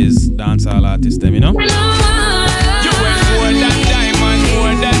nowadays dancehall artists, them, you know? You ain't more than diamond,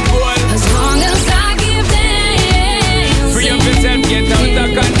 more than gold. As long as I give them. Free up yourself, get out of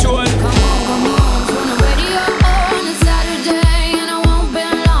control. Come on, turn the radio on. It's Saturday and I won't be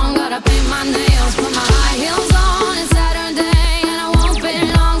long. Gotta paint my nails, put my high heels on. It's Saturday and I won't be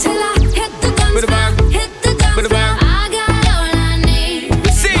long till I hit the guns down, hit the guns down. I got all I need.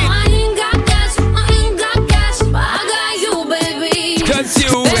 See? No, I ain't got cash, but I got you, baby. Cause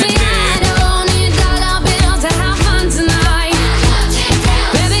you and Baby, me. I don't need dollar bills to have fun tonight.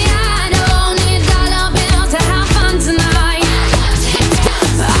 Baby, I don't need dollar bills to have fun tonight.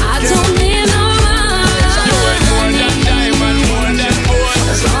 I don't need no You ain't more money. than diamond, more than gold.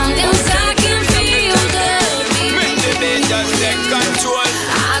 As long as I can feel good. Make the day just take control.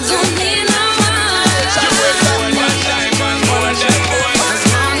 I don't need no You ain't more than diamond, more than gold.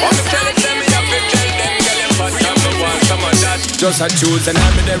 Just a choose and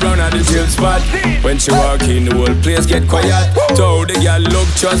I'm in the round at the chill spot. When she walk in, the whole place get quiet. So the girl look,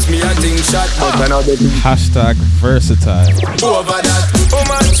 trust me, I think shot. But I know they #versatile. over that. Oh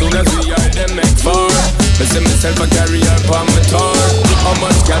man, soon as we are them make four. I see myself a carrier on my tour. How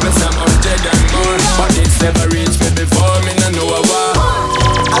much can I some 100 and more? But it's never reached me before, me no know a war.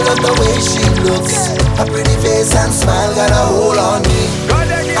 I love the way she looks. Her pretty face and smile got a hold on me.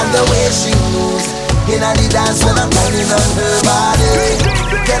 And the way she moves in the dance when I'm grinding on her body.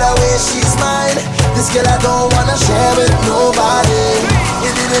 Get away, she's mine. This girl I don't wanna share with nobody.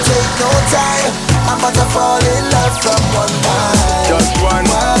 It didn't take no time. I'm about to fall in love from one night. Just one,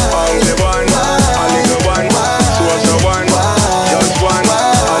 only one, a little one, towards the one. Just one,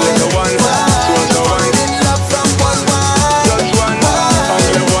 a little one, towards the one. In love from one night. Just one,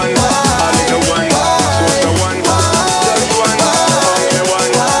 only one, a little one, towards the one. Just one, only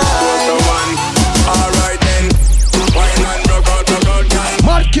one, towards the one. Alright then, wine and rock out, girl.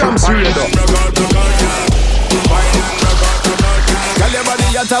 Mad Camps Wine Radio. and rock out, girl. Wine and rock out, girl. Tell your body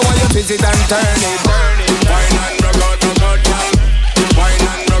out, I want you twist it and turn it. Wine and rock out. rock out, girl. Wine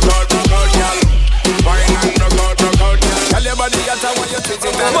and rock out, girl. Wine and rock out, girl. Tell your body that I want you to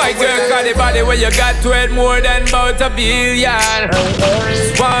sit down. My girl, got the body where you got to it more than about a billion.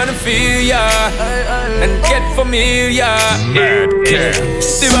 Just wanna feel ya and get familiar.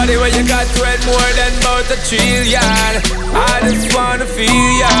 The body where you got to it more than about a trillion. I just wanna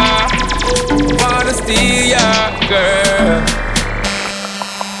feel ya, wanna steal ya, girl.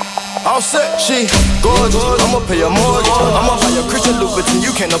 All set, she gorgeous. I'ma pay a mortgage. I'ma buy a Christian Louboutin,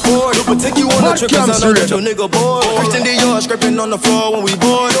 you can't afford it. But take you on a trip, cause I know that your nigga bored. Christian Dior scraping on the floor when we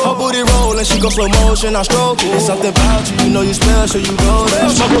board. Her booty rollin', she go slow motion, I stroke it. It's something about you, you know you special, you go there.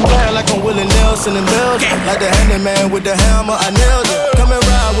 Smoking bad like I'm Willie Nelson in Belgium. Like the handyman with the hammer, I nailed it. Come and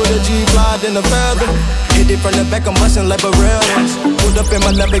ride with a G-Fly and a feather. Hit it from the back, I'm bustin' like Barreras. Pulled up in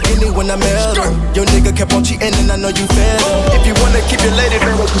my Lamborghini when I met her. Your nigga kept on cheating and I know you fed her. If you wanna keep your lady,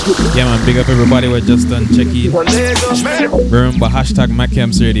 man, yeah, man, big up everybody. We're just done checking. Remember, hashtag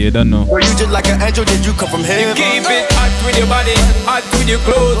MacCamps Radio, you don't know. Were you just like an angel? Did you come from heaven? You keep it hot with your body, hot with your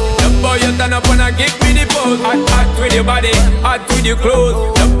clothes. The boy you turn up and I give me the pose. Hot with your body, hot with your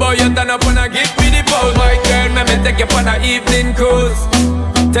clothes. The boy you turn up and I give me the pose. My girl, let me take you for the evening cruise.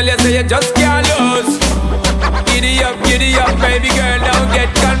 Tell you say you just can't lose. Giddy up, baby girl, don't get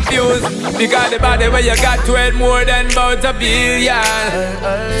confused. Because the body where you got to it more than about a billion.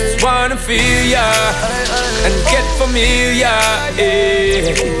 Just wanna feel ya and get familiar,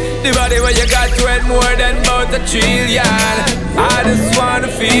 yeah. The body where you got to it more than about a trillion. I just wanna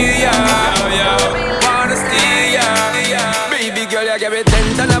feel ya, wanna steal ya. Baby girl, you give me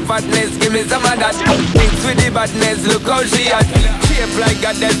 10 ton of fatness, give me some of that. Mix with the badness, look how she at. Shape like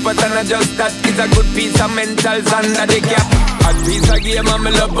a death, but I'm not just that. It's a good piece of mentals under the cap. A piece of game, I'm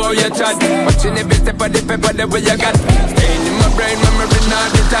in love how you chat. Watching every step of the paper, the way you got. Staying in my brain, memory not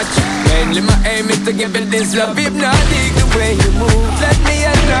detached. Mainly my aim is to give it this love. Hypnotic the way you move, let me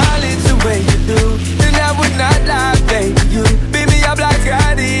acknowledge the way you do. Then I would not lie, baby, you be me a black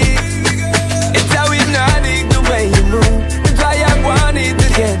addict. It's how hypnotic the way you move. That's why I wanted to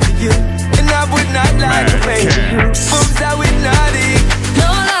get to you. And I would not lie the way you do. Moves how hypnotic. No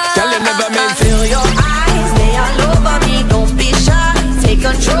lie. Tell you never meant Feel your eyes, they all over me. Don't be shy, take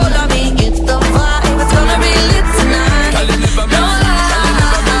control of me. Get the vibe, it's gonna be lit tonight. Tell you never No meant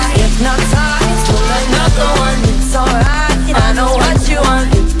lie. Hypnotized, pull another one. It's alright, I know what you want.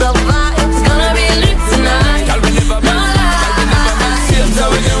 It's the vibe, it's gonna be lit tonight. Tell me never No meant lie. Seems how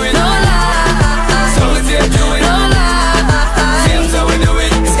we do it. No lie. So we say do it. No lie. Seems how we do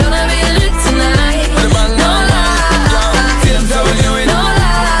it. It's gonna be lit tonight. Put a bang No on. lie. Seems how we do it. No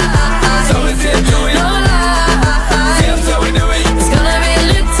lie. So we say do it. No lie. Seems how we do it. It's gonna be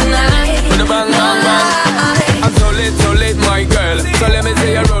lit tonight. Put a bang No on. lie. I'm so lit, my girl. So let me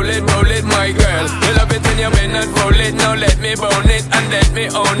say you roll it, my girl. You love it when you bend and roll it. Now let me bone it and let me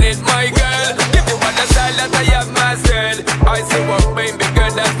own it, my girl. Give you one the style that I have mastered. I say what, baby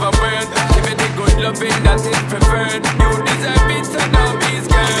girl, that's my word. Give it the good loving that is preferred. You deserve it, so now be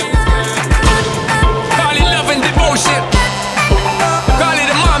scared. Call it love and devotion. Call it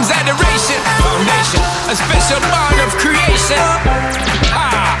a mom's adoration. Foundation, a special bond of creation.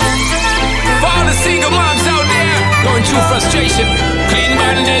 For all the single moms out there going through frustration, Clean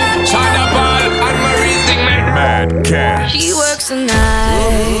Bandit, China Ball, and Marie Singman. Mad Cash. She works the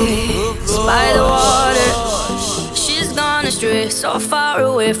nights by the water. She's gone astray, so far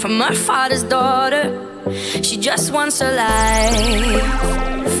away from her father's daughter. She just wants her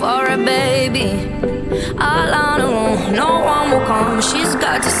life for a baby. All on her own, no one will come. She's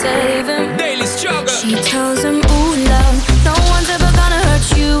got to save him. Daily struggle. She tells him, ooh, love, no one's ever gonna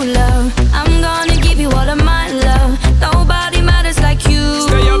hurt you, love. I'm gonna give you all of my love. Nobody matters like you.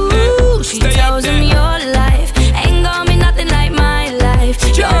 Stay up there. She Stay tells up him there. your life ain't gonna be nothing like my life.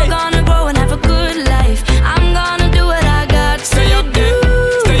 You're gonna grow and have a good life. I'm gonna do what I got to Stay up there.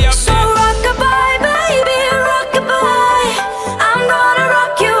 do. Stay up So there. rock-a-bye, baby, rock-a-bye. I'm gonna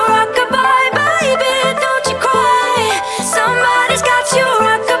rock you, rock-a-bye, baby, don't you cry. Somebody's got you,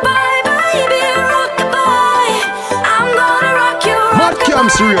 rock-a-bye, baby, rock-a-bye. I'm gonna rock you,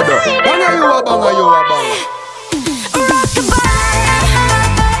 MacCamps Radio. Banga you a banga, you a banga.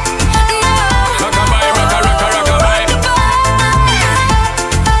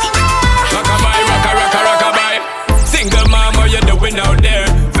 Rockabye, rockabye. Rockabye. Single mom, what you doing out there?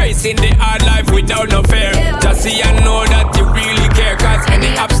 Facing the hard life without no fear. Just see and know that you really care. Cause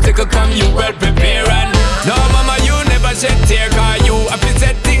any obstacle come, you well prepare. And no mama, you never shed tear. Cause you have to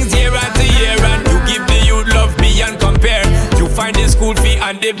set things year after year. And you give the youth love beyond compare. You find the school fee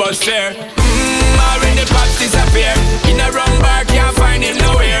and the bus fare. Already pops disappear. In a wrong bar, can't find it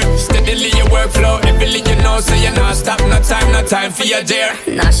nowhere. Steadily your workflow, everything you know, so you not stop time for your dear.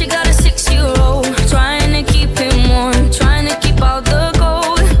 Now she got a 6-year-old, trying to keep him warm, trying to keep out the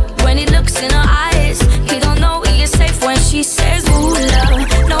gold. When he looks in her eyes, he don't know he is safe when she says, ooh, love,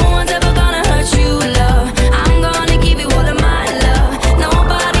 no one's ever gonna hurt you, love. I'm gonna give you all of my love.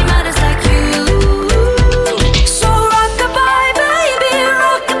 Nobody matters like you. So rock-a-bye, baby,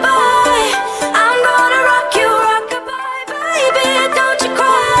 rock-a-bye. I'm gonna rock you, rock-a-bye, baby, don't you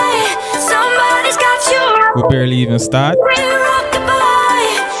cry. Somebody's got you. We barely even start.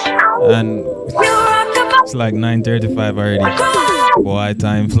 And it's like 9:35 already. Boy,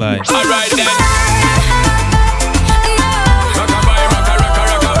 time flies. Alright then. Rock-a-bye,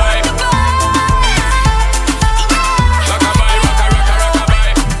 rock-a-bye. Rock-a-bye,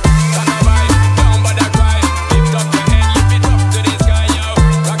 rock-a-bye. Rock-a-bye, down by the cry. Lift up your head, lift it up to the sky, yo.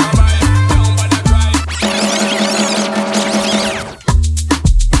 Rock-a-bye, down by the cry.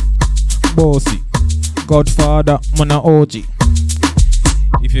 Bossy, Godfather, Mona OG.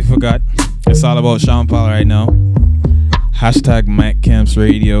 If you forgot, it's all about Sean Paul right now. Hashtag Mac Camps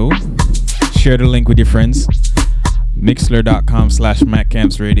Radio. Share the link with your friends. Mixler.com/Mac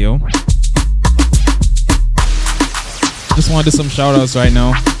Camps Radio. Just want to do some shout outs right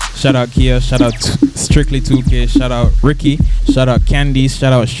now. Shout out Kia, shout out Strictly 2K, shout out Ricky, shout out Candice,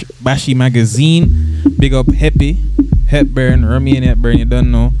 shout out Bashi Magazine. Big up Hepburn, Remy and Hepburn, you don't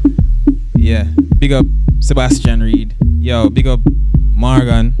know. Yeah, big up Sebastian Reed. Yo, big up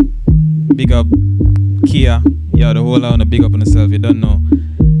Morgan. Big up Kia. Yo, the whole lot on the big up on yourself, you don't know.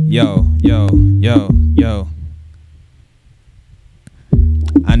 Yo.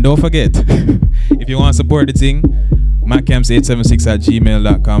 And don't forget, if you want to support the thing,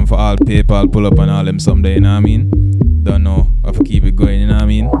 MacCamps876@gmail.com for all PayPal, pull up on all them someday, you know what I mean? Don't know how to keep it going, you know what I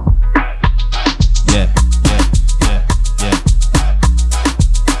mean? Yeah.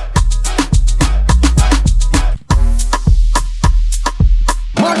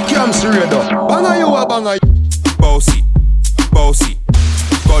 Camps Radio. Banga you a banga. Bossy,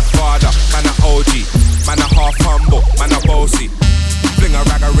 Godfather, man a OG, man a half humble, man a bossy. Fling a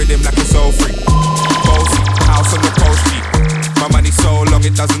rag a rhythm like it's all free. Bossy, house on the coast G. My money so long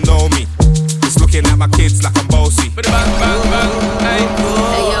it doesn't know me. It's looking at my kids like I'm bossy. Hey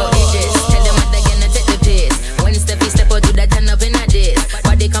yo, Idris, tell them what they're gonna take the piss. When Steffi step out to that turn up in a diss.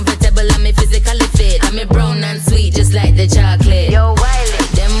 Body comfortable, I'm physically fit. I'm brown and sweet just like the chocolate. Yo, Wiley,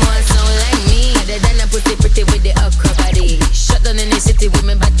 them ones sound like me. Other than a pussy pretty with the upper body. Shut down in the city with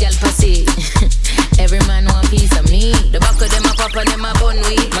me bad girl pussy. Every man want piece of me. The back of them a pop and them a bun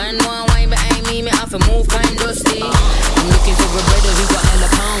weed. Man want wine behind me have to move kind dusty. I'm looking for a brother who got hella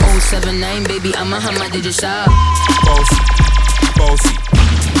pound. 079 baby, I'm a hammer, did you shop? Bossy,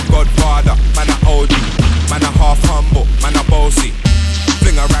 Godfather, man a OG, man a half humble, man a bossy.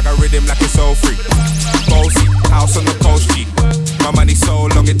 Fling a rag a rhythm like it's all free. Bossy, house on the coast G. My money so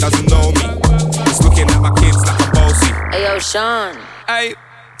long it doesn't know me. It's looking at my kids like I'm bossy. Hey yo, Sean. Hey,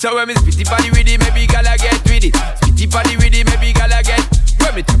 so when me spitty body with it, maybe gala get with it. Spitty body with it, maybe gala get.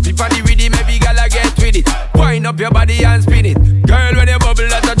 When me tappy body with it, maybe gala get with it. Wind up your body and spin it. Girl, when you bubble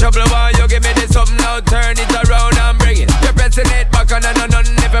that's a trouble. Why you give me this something now? Turn it around and bring it. You're pressing it back on and on.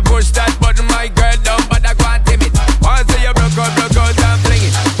 If you push that button, my girl down, but I can't tame it. Once you broke out and fling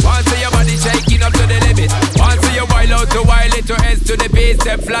it. Once your body shaking up to the limit. Once you wild out to wild it to S to the base.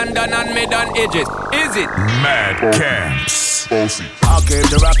 Step London and mid on edges. Is it? Mad Camps. Bossy. I came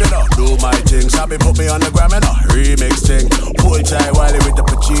to rap it up, do my thing. Sabi put me on the gram and a remix thing. Pull tight Wiley with the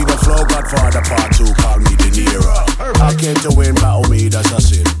Pacino flow. Godfather part 2, call me De Niro. I came to win, battle me, that's a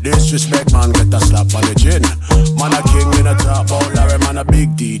sin. Disrespect, man, get a slap on the chin. Man a king in a top, oh Larry, man a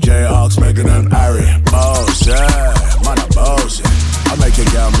big DJ, Ox, Megan and Harry. Boss, yeah, man a boss, I make a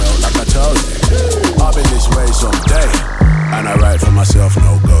girl melt like a toasty. I'll be this way someday, and I write for myself,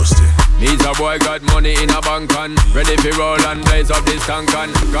 no ghosting. Me's a boy got money in a bank on. Ready for roll and blaze up this tank on.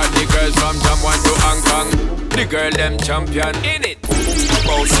 Got the girls from Jamwan to Hong Kong. The girl them champion in it.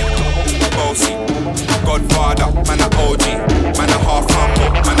 Bossy, Godfather, man a OG, man a half humble,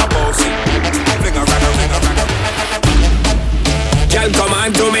 man a bossy. Fling a rag. Girl, come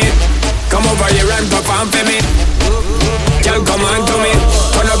on to me. Come over here and perform for me. Girl, come on to me.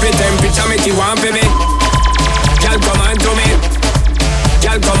 Turn up your temperature, make you want for me. Girl, come on to me.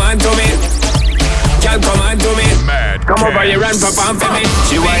 Girl, come on to me. Girl, come on to me. Mad Come over here and perform for me.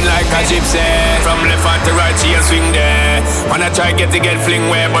 She whine like a gypsy. From left hand to right, she a swing there. Wanna try get fling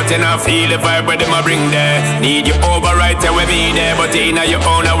where, but you not feel the vibe where them a bring there. Need you over right there with me there, but in your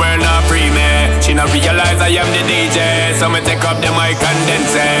own world not free me. She not realize I am the DJ, so me take up the mic and then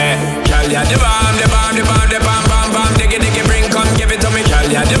say, girl, ya the bomb, diggy, bring, come give it to me. Girl,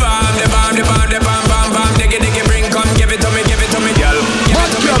 ya the bomb, diggy, bring, come give it to me, give it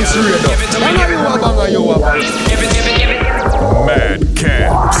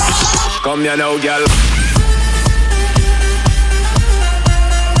Come here now, girl.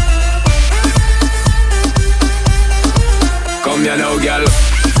 Come here now, girl.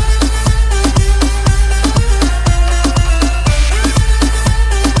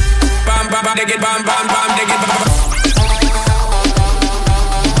 Bam, bam, bam, dig it, bam, bam, bam, dig it, bam.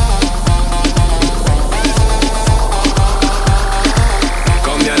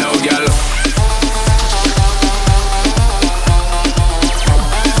 Come here now, girl.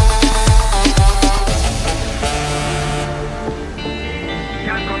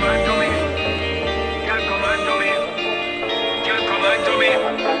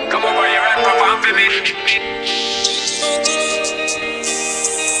 Come over here and perform for me.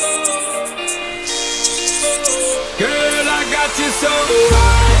 Girl, I got you so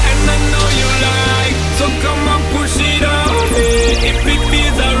high, and I know you like. So come on, push it on me. If it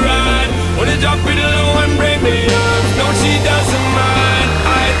feels alright, wanna drop it low and bring me up. No, she doesn't mind.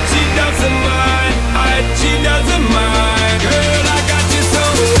 She doesn't mind. She doesn't mind. Girl, I got you so.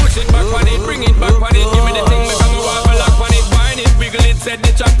 Push it back on it, bring it back on it. Give me the thing, make me wobble lock on it, wine it, wiggle it, set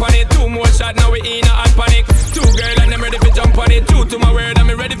the track on it. 2 more shots, now we in a hot panic. 2 girl and I'm ready for jump on it. True to my word, I'm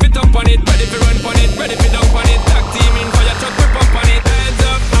ready for thump on it. Ready for run on it, ready for dunk on it. Tag team in fire truck, we pump on it. Hands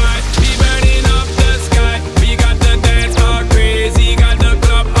up high, we burning up the sky. We got the dance all crazy, got the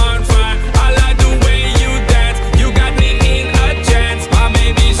club on fire. I like the way you dance, you got me in a trance. My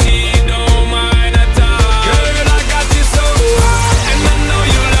baby, she don't mind at all. Girl, I got you so high, and I know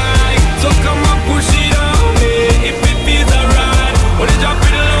you like. So come on, push it on me. If it feels alright, wanna drop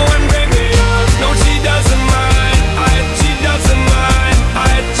it low and bring me up. No, she doesn't mind. She doesn't mind.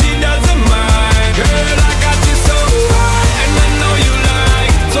 She doesn't mind. Girl, I got you so high, and I know you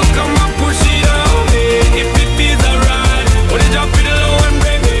like. So come on, push it on me. If it feels alright, wanna drop it low and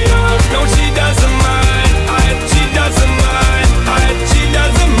bring me up. No, she doesn't mind. She doesn't mind. She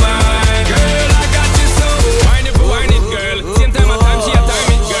doesn't mind. Girl, I got you so. Wine it for wine it, girl. Same time I time she a time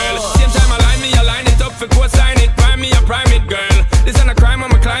it, girl. Same time I line me, I line it up for co-sign it. Prime me, I prime it, girl. This ain't a crime,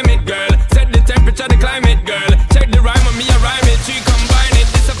 I'm a climate, girl. Set the temperature, the climate, girl. Check the rhyme on me, I rhyme it. She combine it,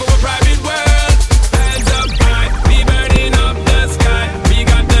 this up for a private world. Hands up high, we burning up the sky. We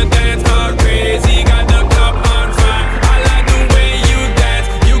got the dance all crazy, got the club on fire. I like the way you dance,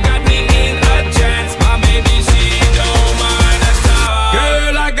 you got me in a trance. My baby, she don't mind at all.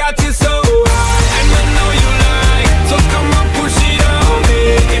 Girl, I got you so high, and I know you like. So come on, push it on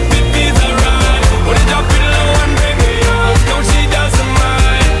me. If it feels alright, wanna drop it low and bring me up. No, she doesn't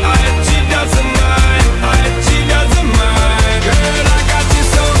mind. She doesn't mind. She doesn't mind. Girl, I got you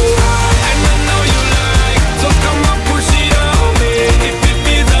so high, and I know you like. So come on, push it on me. If it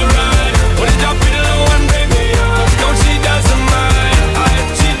feels alright, wanna drop it low and bring me up. No, she doesn't mind.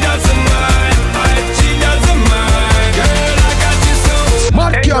 She doesn't mind. She doesn't mind. Girl, I got you so.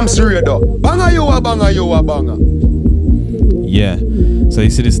 Mad Camps Radio. Banga you a banga, you a banga. Yeah. So you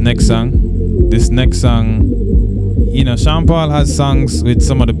see this next song? This next song, you know, Sean Paul has songs with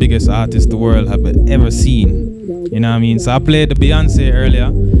some of the biggest artists the world have ever seen. You know what I mean? So I played the Beyonce earlier,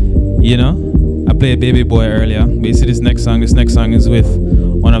 you know? I played Baby Boy earlier. But you see this next song is with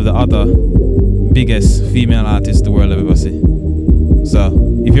one of the other biggest female artists the world have ever seen. So,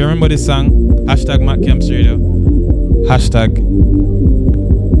 if you remember this song, hashtag Matt Camps Radio, hashtag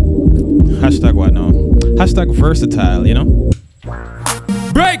what now? Hashtag versatile, you know?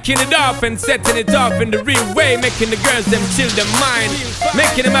 Breaking it off and setting it off in the real way, making the girls them chill their mind,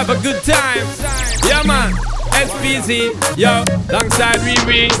 making them have a good time. Yeah man, SPZ, yo, alongside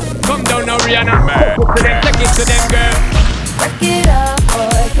Riri. Come down now Rihanna, take it to them girl. Break it up,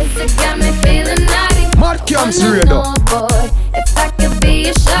 boy, 'cause it got me feeling naughty. Mad Camps Radio. Boy, if I could be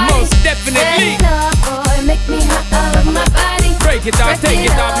a shawty. Most definitely. Set it up, boy, make me hot all over my body. Break it off, take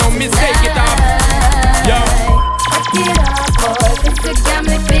it off, no mistake it off. Yo. Break it up, boy, 'cause it got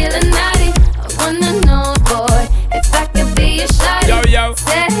me feeling naughty. I wanna know, boy, if I could be a shawty. Yo, yo.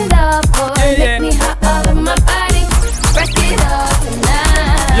 Set it up, boy, Yeah, make me hot all over my body. Break it up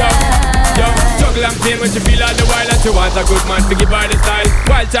tonight. Yo, yo, juggle and pain when she feel like the wild and she wants a good man to give her the style.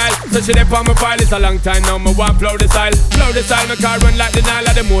 Wild child, so she dip on my file. It's a long time now, me want flow the style. Flow the style, my car run like the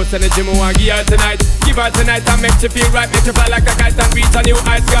Nile. The most energy me want give her tonight. Give her tonight and make she feel right. Make she fly like a kite and reach a new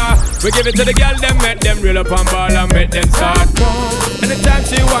height scar. We give it to the girl, them make them reel up on ball and make them start. Anytime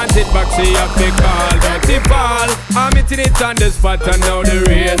she wants it back, she have to call. Dirty ball, I'm hitting it on the spot and now the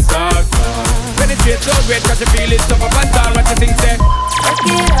race starts. Penetrate so great, cause you feel it tough up and down. What you think, say?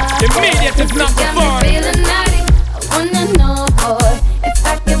 Immediate, if not before. Feeling naughty. I wanna know, boy, if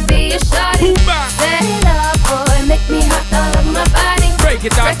I could be a shawty. Set it up, boy, make me hot all over my body. Break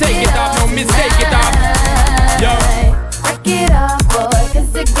it off, take it off, no mistake it off. Yo. Break it up, boy,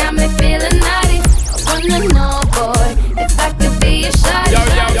 'cause it got me feeling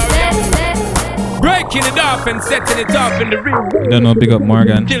breaking it off and setting it up in the ring. You don't know, big up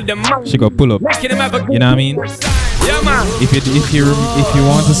Morgan. Kill them, She go pull up. making them have a You know what I mean? yeah, man. If you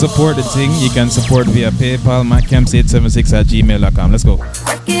want to support the thing, you can support via PayPal, maccamps876@gmail.com. Let's go. Work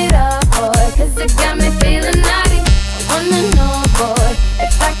it up, boy, 'cause it got me feeling naughty. I wanna know, boy,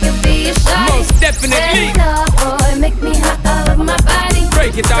 if I could be a shawty. Most definitely. Set it up, boy, make me hot all over my body.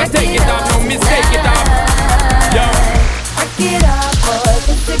 Break it off, take it off, no mistake it off. Yo. Work it up, boy,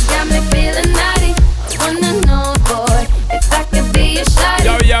 'cause it got me feeling naughty. I wanna know, boy, if I could be a shawty.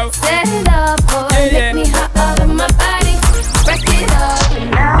 Yo, yo. Set it up, boy, Yeah, yeah. make me hot all over my body. Work it up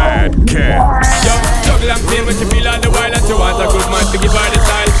now. Mad Camps. Yo, juggle and play, but you feel on the wild and you want a good man to give her the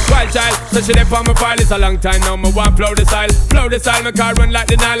style. Wild child, so she there on my file. It's a long time now, me want flow the style. Flow the style, my car run like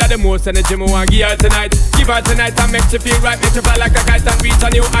the Nile. The most energy me want give her tonight. Give her tonight and make you feel right. Make you fly like a kite and reach a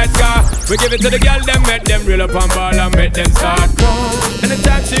new height scar. We give it to the girl, them make them reel up and ball and make them start.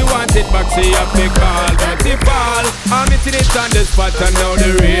 Anytime she wants it back, she have to call. Don't she fall? I'm hitting it on the spot and now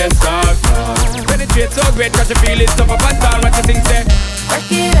the race starts. Penetrate so great, cause you feel it tough up and tall. What you think, say?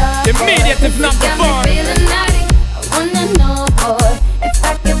 Work it up, Immediate, boy, if not 'cause it got before. me feeling naughty. I wanna know, boy, if I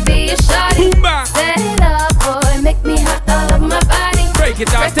could be a shawty. Boomba. Set it up, boy, make me hot all over my body. Break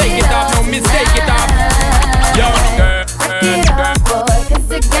it off, take it off, no mistake it off. Yo, girl, Work it up, boy,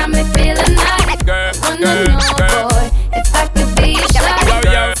 'cause it got me feeling naughty. girl, I wanna girl, know, girl. boy, if I could be a shawty. Yo,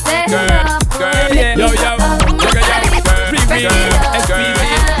 yo, Set it girl, up, boy, girl, make yo, me yo, hot all over my yo, body. yo, girl, Break girl, it up, SPG,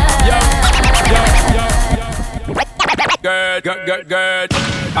 yo, yo, girl, girl, girl, girl.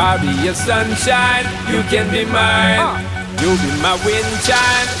 I'll be your sunshine, you can be mine. You'll be my wind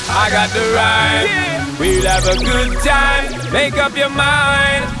chime, I got the rhyme. We'll have a good time, make up your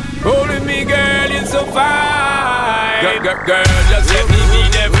mind. Roll with me, girl, you're so fine. Girl, girl, girl, just let me be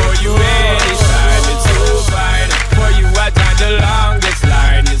there for you anytime. It's so fine. For you, I time the longest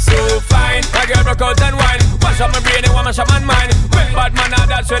line. It's so fine. My girl broke out and wine. Mash up my brain and mash up my mind. When bad man, now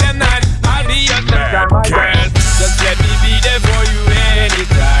that's where them nine. I'll be your sunshine, my girl. Just let me be there for you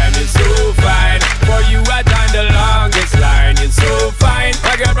anytime. It's so fine. For you, I time the longest line. It's so fine.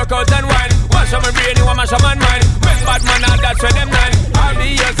 My girl broke out and wine. Mash up my brain and mash up my mind. When bad man, now that's where them nine. I'll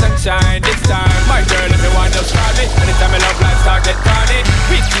be your sunshine this time. My girl, if you want, just try me. Anytime I love life, start get funny.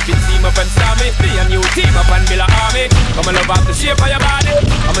 We keep it team up and stormy. Me and you team up and build a army. Come and love off the shape of your body.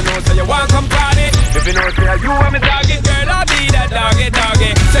 I'm a know so you want come party. If you know say you want me target, girl, I'll be that doggy,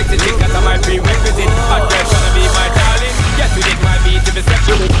 doggy. Sexy chick, that's my prerequisite. Hot girl tryna be my darling. Yes, we did my beat to be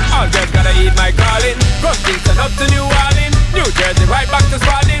sexual. All girls gotta eat my calling. From Kingston up to New Orleans, New Jersey right back to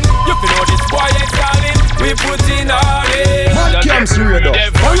Spalding. You feel know this boy ain't stalling. We put in all in. Mad Camps Radio.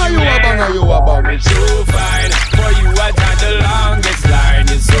 Banga you a bang. It's so fine. For you, I got the longest line.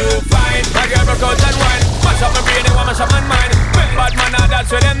 It's so fine. My girl broke out and wine. Mash up my brain and mash up my mind. When bad man, now that's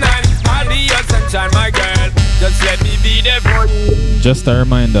where them nine. I'll be your sunshine, my girl. Just let me be there for you. Just a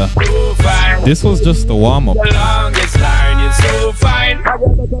reminder, So fine. this was just the warm up. The longest line is so fine.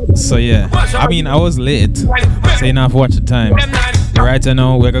 So yeah, I mean I was late, so you know I've watched the time. Right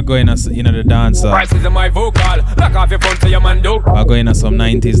now we're gonna go in the dance. Prices of my vocal. Lock off your phone to your man do. We're going to some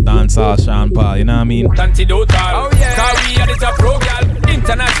 90s dancehall, Sean Paul. You know what I mean? Antidotal. Oh yeah. Cause we are this a pro girl.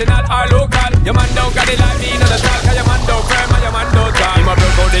 International or local. Your man don't got it like me. No the talk. Cause your man don't firm and your man don't talk. Him a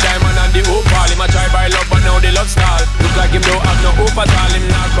broke out the diamond and the opal. Him a try by love but now the love style. Look like him don't have no hope at all. Him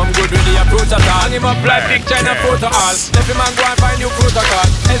not come good with the approach at all. And him a fly picture in a photo all. Let him man go and find new protocol.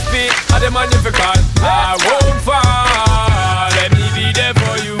 SP are the man you fi call. I won't fall. Let me be there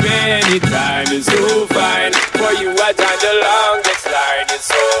for you anytime. It's so fine. For you I time the longest line. It's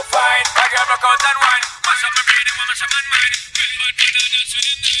so fine. My girl broke out and wine. Mash up my brain and mash up my mind.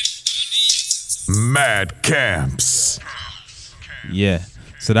 Mad Camps. Yeah.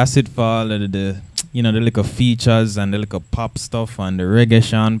 So that's it for all of the little features and the little pop stuff and the reggae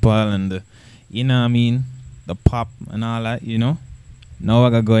Sean Paul and the, you know what I mean, the pop and all that, you know. Now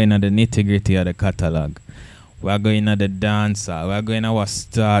we're going to the nitty gritty of the catalog. We're going to the dancer. We're going to our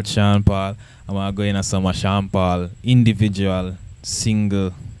start Sean Paul, and we're going to some of Sean Paul individual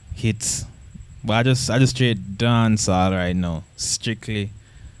single hits. But I just straight dance all right now. Strictly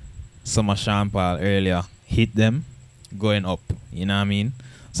some of Sean Paul earlier hit them going up. You know what I mean?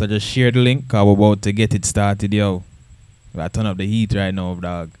 So just share the link, cause we're about to get it started, yo. I turn up the heat right now,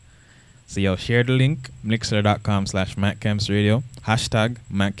 dog. So yo, share the link, mixer.com/MacCampsRadio,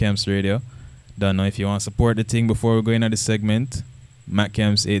 #MacCampsRadio. Don't know if you want to support the thing before we go into the segment.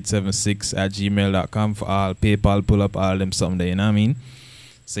 MacCamps876@gmail.com for all PayPal, pull up all them something there, you know what I mean?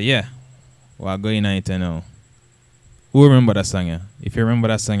 So yeah, we're going on it now. Who remember that song, yeah? If you remember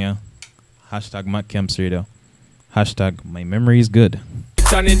that song, yeah, #MacCampsRadio, #my memory is good.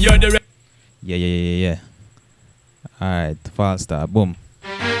 Yeah. Alright, false start. Boom.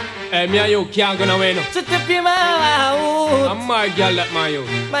 Hey, me and you can't go nowhere no. So tip your mouth. I'm my girl that my you.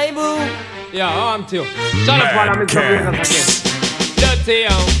 My boo. Yeah, I'm too. Shut up, while I'm in again. Dirty,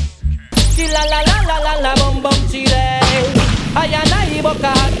 yo. She la la la la la la bum bum chile. I and I book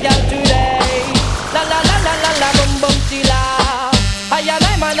a hot girl today. La la la la la la bum bum chila. I and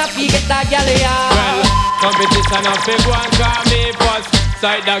I man a get that girl here. Well, competition of big one call me first.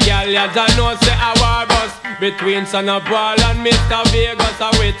 Side the girl, yeah, I know say a war bus. Between Son of Paul and Mr. Vegas, a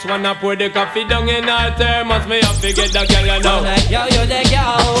which one I put the coffee down in her thermos. Me have to get the girl, you know. Yo, you the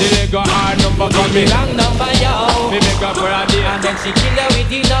girl. She they got hard number for me. Wrong number, yo. Me make up for a day. And then she kill her with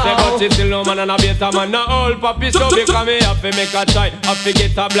it now. Say but she still no man and a better man. No old puppy so because me have to make a try. Have to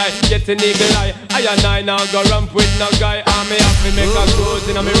get a blind, get an eagle eye. I and I now go ramp with no guy. And me have to make a cruise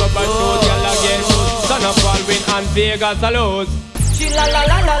in a me rubber shoes. Girl again, Son of Paul win and Vegas a lose. She la la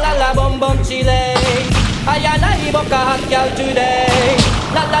la la la la bum bum chile. I and I book a hot girl today.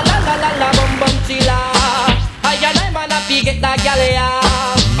 La la la la la la bum bum chila. I and I man a get that girl here.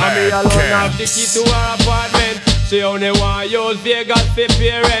 And me alone have the key to her apartment. She only want use Vegas for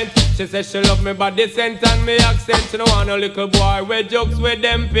parent. She says she love me body scent and me accent. She don't want no little boy with jokes with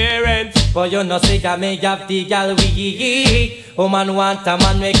them parents. But you know say that me have the girl we eat. Woman want a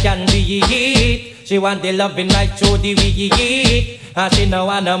man we can be. She want the loving right through the we. And she know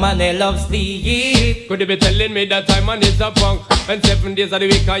want a man that loves sleep. Could you be telling me that I'm on is a punk? And 7 days of the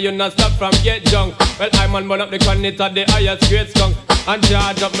week and you not stop from get drunk. Well, I'm on burn up the connect at the highest grade skunk. And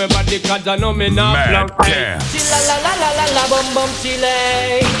charge up my body cause I know me not Mad plunk. Camps. She la la la la la la bum bum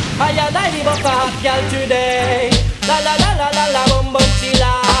chile. I and I book a hot girl today. La la la la la la bum bum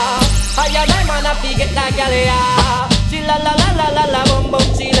chila. I and I man a get that girl here. She la la la la la la bum bum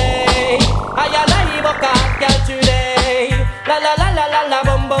chile. I and I book a hot girl today. La la la la la la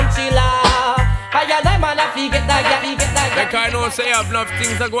bum bum chila. I and I man a get that girl, get that girl. Like I know say I've enough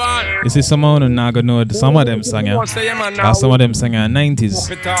things to go on. You see, someone who not gonna know some of them songs. Cause some of them songs are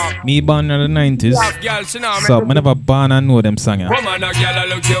 90s. Me born in the 90s. So I never born and know them songs. Woman a girl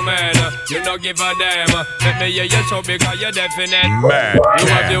look you man. You no give a damn. Let me hear you so because you're definite. Mad You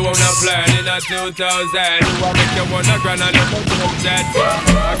have the Camps. one a plan in a 2000. Make you wanna grand and look dead.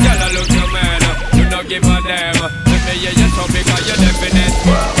 A girl look you man. You no give a damn. Let me hear you so because you're definite.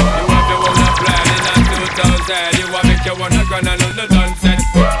 You have the one a plan in a 2000. You want make you wanna grand and look done set.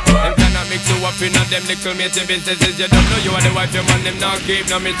 Them cannot mix you up in a them little matey businesses. You don't know you are the wife, your man them not keep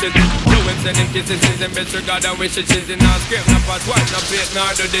no misses. You ain't sending kisses, in best regard and wishes. She's in our script, no pass watch, no plate, no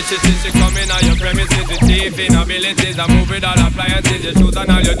do dishes. She come in on your premises with TV abilities. I move with all appliances, your shoes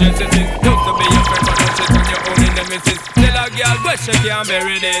and all your dresses. Used to be your friend, but now she's on your own in the missus. Tell a girl, but she can't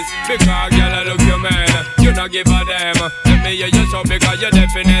bury this. Because girl, I look you man, you not give a damn. Let me hear you so because you're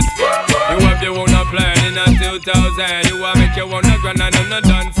definite. You have your own plan in a 2000. You want make your own grand and I'm not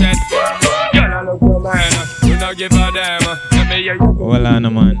done set. Girl, I look you man, you not give a damn. Let me hear you Well on,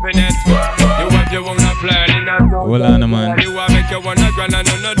 man. definite. You have your own plan in a 2000. Well on, man. You want make your own grand and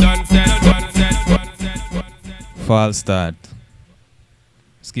I'm not done set. False start.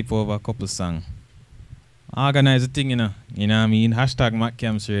 Skip over a couple songs. Organize the thing, you know. You know what I mean? Hashtag Matt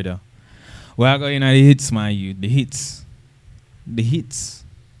Camps Radio. We're going to the hits, my youth. The hits. The hits.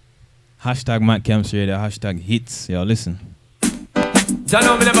 Hashtag Matt Camps Radio. Hashtag hits. Yo, listen. So I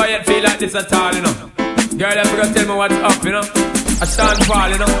know me never yet feel like this at all, you know. Girl, I forgot to tell me what's up, you know. I stand fall,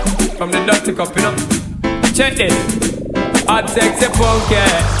 you know. From the dirty cup, you know. Check this. Hot sexy punky,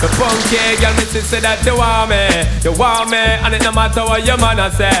 the punky girl, me say that you want me, and it no matter what your man a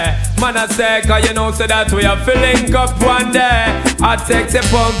say, cause you know say that we are filling up one day. Hot sexy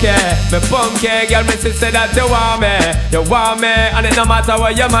punky, me punky girl, me say that you want me, and it no matter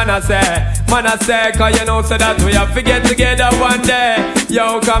what your man a say, cause you know say that we are get together one day.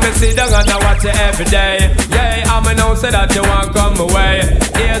 Yo, come and sit down and I watch you every day. Yeah, I'ma know say that you want come away.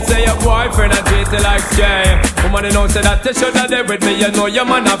 Here say your boyfriend a treat you like Jay. Woman, you know say that you should have there with me. You know your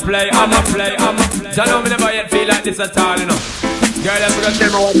man a play, I'ma play. You know me never yet feel like this at all, you know. Girl, I forgot to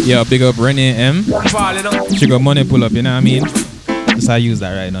tell me what Yo, big up Renee M. fall, you know. She got money pull up, you know what I mean? Just I use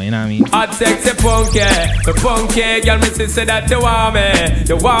that right now, you know what I mean? Hot sexy punky, the punky girl, me say that you want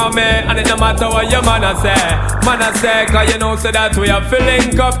me, and it no matter what your man a say, cause you know say that we are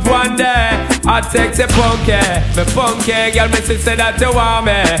filling up one day. Hot sexy punky, the punky girl, me say that you want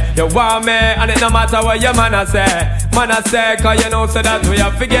me, and it no matter what your man a say, Man, I say, cause you know, so that we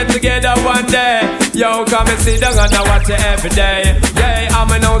have to get together one day. Yo, come and sit down and I watch you every day. Yeah,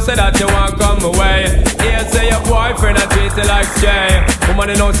 I'ma know, so that you won't come away. Here, say your boyfriend, I treat you like Jay. Woman,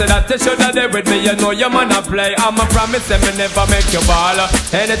 you know, so that you should have there with me. You know, your man, I play. I'ma promise them, me never make you ball.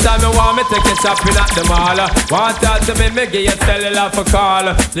 Anytime you want me, take you shopping at the mall. Want that to me, give you cellular for call.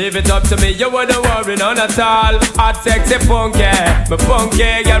 Leave it up to me, you wouldn't worry none at all. Hot, sexy, funky, but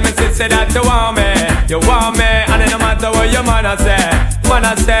funky, girl, me say that you want me. You want me, and it no matter what your man I say. Man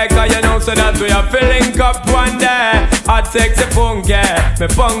I say, cause you know so that we are filling up one day. Hot, sexy, funky, me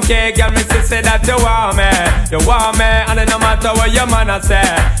funky, girl, me say that you want me. You want me, and it no matter what your man I say.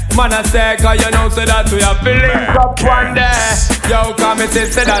 Man I say, cause you know so that we are filling up one day. Yo, come me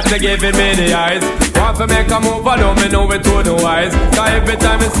say that you giving me the eyes. Want to make a move, I don't me know it to the wise. Cause every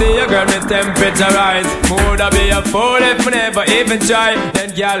time I see you, girl, me temperature rise. Would I be a fool if me never even try?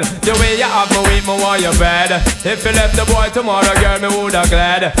 Then girl, the way you have me weak, me want you bad. If you left the boy tomorrow, girl, me woulda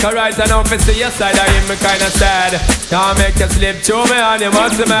glad. Cause right now, if I see your side, I hear me kinda sad. Can't make you slip through me and you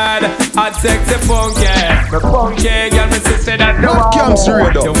must be mad. Hot, sexy, funky, me funky, girl, me say that you want me.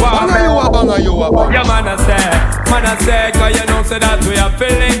 You want me. Yeah, man, I say, cause you know so that we are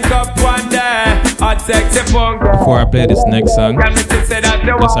filling up one day. Hot, sexy, funky. Before I play this next song,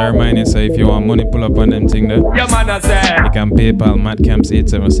 just a reminder, so if you want money, pull up on them thing there. Yeah, man, I say. You can PayPal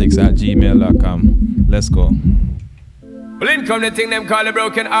madcamps876@gmail.com. Let's go. Well, in come the thing them call a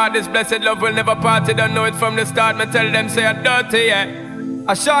broken heart. This blessed love will never part. They don't know it from the start. Me tell them say I'm dirty, yeah.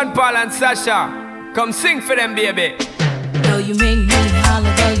 A Sean Paul and Sasha, come sing for them, baby. Though you make me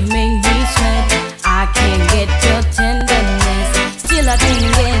holler, though you make me sweat, I can't get your tenderness. Still I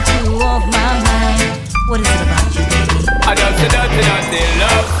can't get you off my mind. What is it about you, baby? I don't say dirty, dirty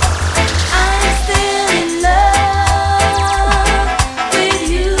love. I'm still in love with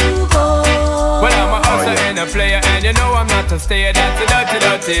you, boy. Well, I'm a hustler and a player, and you know I'm not a stayer. That's a dirty,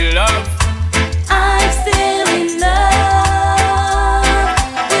 dirty love. I'm still in love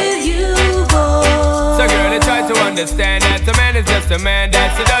with you, boy. So girl, I try to understand that a man is just a man.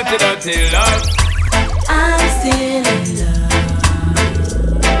 That's a dirty, dirty love. I'm still in love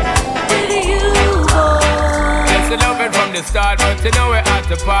with you, boy. That's the loving from the start, but you know we're at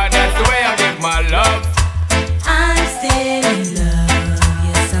the part. That's the way I give my love. I'm still in love.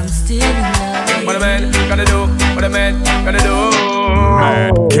 Yes, I'm still in love with What a man gonna do? What a man gonna do?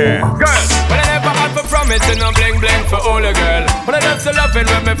 Mad Camps. Girl, when I never had for promise and no bling bling for all a girl. When I just so loving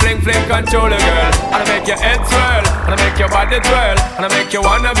when me fling fling control a girl. And I make your head swirl, and I make your body twirl, and I make you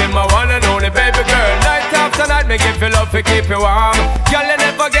wanna be my one and only baby girl. Night after night, me give you love to keep you warm. Girl, you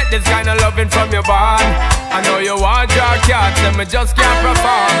never get this kind of loving from your bond. I know you want your cat, and me just can't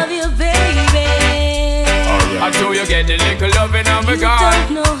perform. I love you, baby. I know you get the little loving of me You gone.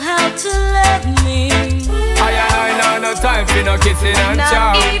 don't know how to love me. I know no time for no kissing and Not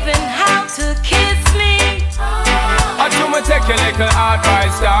chow. even how to kiss me. I do me take your little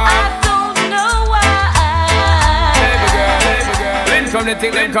advice down. I don't know why. Baby girl. Lynn come the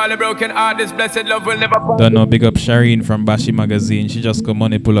thing them call a broken heart. This blessed love will never fall. Don't know, big up Shireen from Bashi Magazine. She just come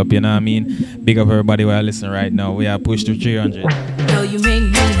money pull up, you know what I mean? Big up everybody while I listen right now. We are pushed to 300. Though you make me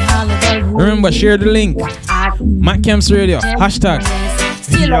holler, though you Remember, share the link. Matt Camps Radio. Hashtag.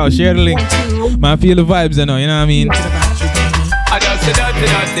 Yo, share the link. Man, feel the vibes, you know what I mean? I just say dirty,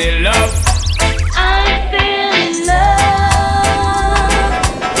 dirty love. I'm still in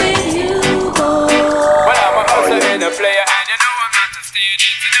love with you, boy. Well, I'm a hustler and a player, and you know I'm not a stayer.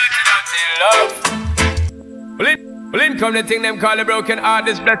 Dirty, dirty love. Well, in come the thing them call a broken heart.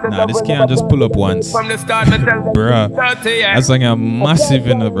 This blessed Nah, love this will can't never just pull up once. from the start, me tell them Bruh, dirty, yeah. that song is massive,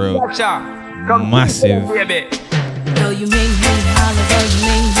 you know, bro. Sasha, come Massive. baby. Though you make me holler, though you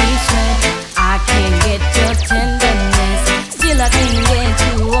make me sweat, I can't get your tenderness. Still I can't get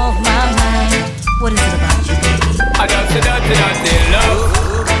you off my mind. What is it about you, baby? I just say dirty, dirty love.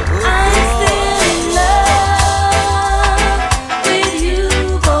 I'm still in love with you,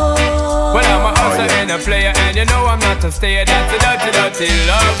 boy. Well, I'm a hustler and a player, and you know I'm not a stayer. That's a dirty, dirty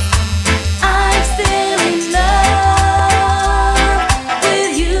love. I'm still in love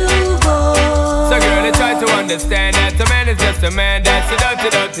with you, boy. So girl, I try to understand that a man is just a man. That's a dirty,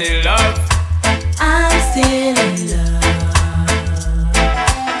 dirty love. I'm still in love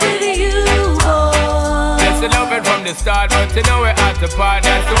with you, boy. That's the loving from the start, but you know we're at the part.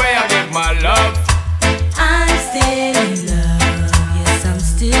 That's the way I give my love. I'm still in love. Yes, I'm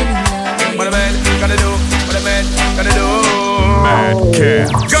still in love. What a man gonna do? What a man gonna do? Mad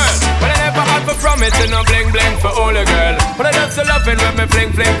Camps. Girl, when I never had for promise and no bling bling for all a girl. But I just love it when me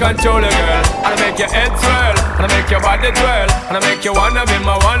fling control a girl. And I make your head swirl, and I make your body twirl, and I make you wanna be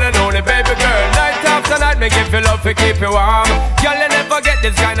my one and only baby girl. Night after night, me give you love to keep you warm. Girl, you never get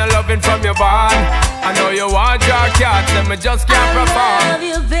this kind of loving from your bond. I know you want your cat, and me just can't perform. I love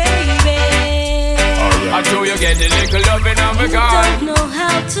you, baby. I know you get the little loving of me gone. You don't know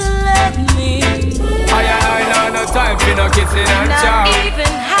how to love me. I know no time for no kissing and chow. Not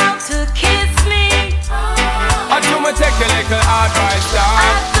even how to kiss me. I do me take a little advice down.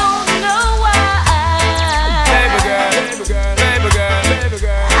 I don't know why. Baby girl, baby girl, baby girl, baby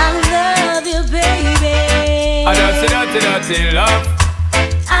girl. I love you, baby. I don't see dirty love.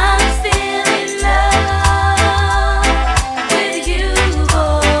 I'm still in love with you,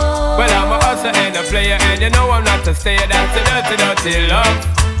 boy. Well, I'm a hustler and a player, and you know I'm not a stayer. That's a dirty love.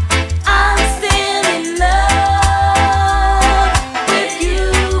 I'm still in love with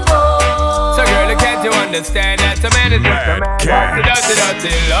you, boy. So girl, can't you understand that a man is just a man? That's a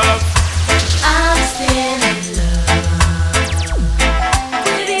dirty love. I'm still in love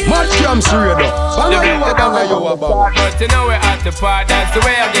with you, Mad Camps Radio. Banga you a banga. But you know we're at the part. That's the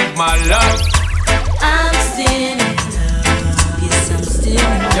way I give my love. I'm still in love. Yes, I'm still in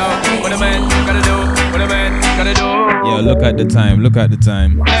love. Yo, what a man gotta do? What a man gotta do? Yo, look at the time. Look at the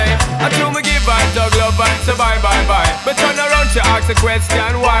time. Hey, I do me give I dog love and say bye. But turn around she ask a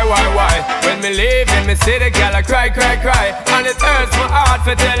question why? When me leave in me city, girl I cry. And it hurts my heart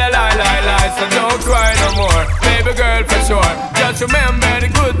for tell a lie. So don't cry no more, baby girl for sure. Just remember the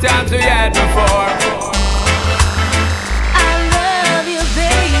good times we had before. I love you,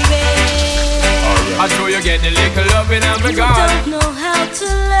 baby. I know you get the little loving and me You gone. don't know how to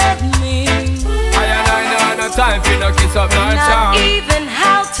love me. I know no time for no kiss up no Not charm. even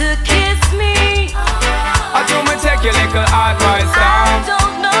how to kiss me. I do me take your little advice I down.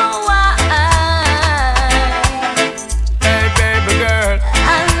 don't know why. Hey baby girl,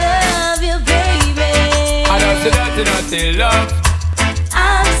 I love you, baby. I don't see dirty love.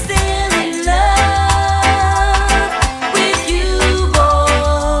 I'm still in love with you,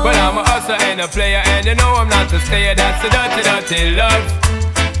 boy. Well, I'm a hustler and a player, and you know I'm not a stayer. That's the dirty love.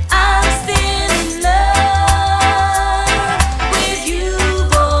 I'm still in love with you,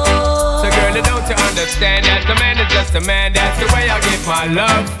 boy. So girl, don't you understand that the man is just a man? That's the way I give my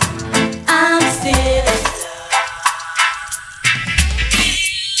love. I'm still in love.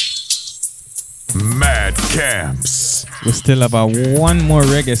 Mad Camps. We still have one more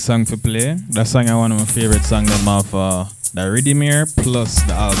reggae song to play. That song is one of my favorite songs them off the Rhythm Here plus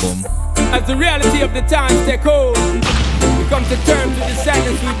the album. As the reality of the times take hold, we come to terms with the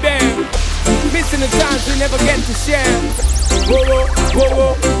sadness we bear. Missing the times we never get to share. Whoa.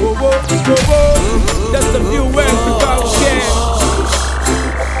 Just a few words we can't share.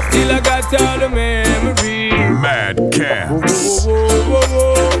 Still I got all the memories. Mad Camps.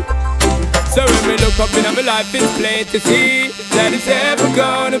 Whoa. So when me look up in my life, it's plain to see that it's ever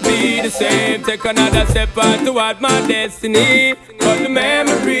gonna be the same. Take another step on toward my destiny, but the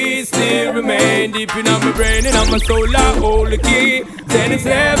memories still remain deep in my brain and on my soul. I hold the key. Then it's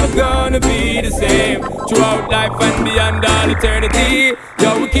never gonna be the same throughout life and beyond all eternity.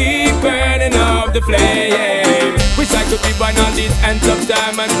 Yo, we keep burning up the flame. Wish I could be born on these ends of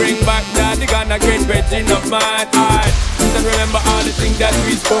time and bring back that the gun, a great virgin of mine. And remember all the things that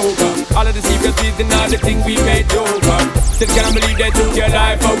we spoke of, all of the secret reasons, all the things we made over. Still can't believe they took your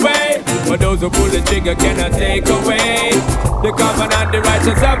life away, but those who pull the trigger cannot take away the covenant, the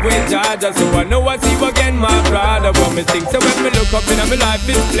righteous have win charge. So I know I see again my brother. What me think, so when me look up in my life,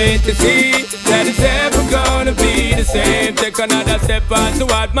 it's plain to see that it's ever gonna be the same. Take another step on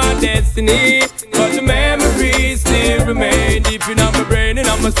toward my destiny, but the memories still remain deep in my brain and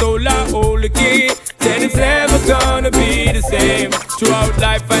on my soul. I hold the key. Then it's never gonna be the same throughout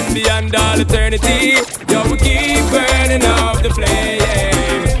life and beyond all eternity. Yo, we keep burning up the flame.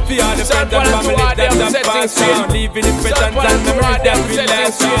 For all the friends and families that have passed on, leaving impressions and memories that we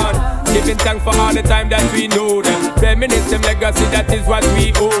left on. Giving thanks for all the time that we know them. Reminisce them legacy, that is what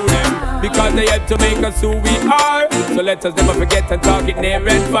we owe them. Because they had to make us who we are. So let us never forget and talk it near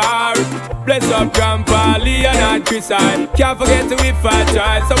and far. Bless up Grandpa, Leon and Chris, I can't forget to if I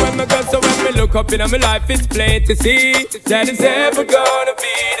try. So when me look up in my life, it's plain to see that it's ever gonna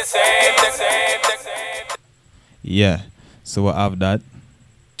be the same. Yeah, so we'll have that.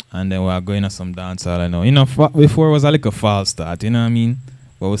 And then we're going to some dancehall, I know. You know, before it was a little false start, you know what I mean?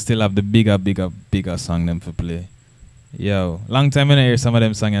 But we still have the bigger song them to play. Yo, long time I don't hear some of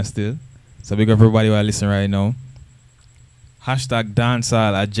them songs still. So big up everybody who are listening right now. Hashtag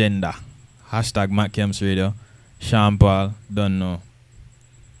dancehall agenda. Hashtag Matt Kemps Radio. Sean Paul, don't know.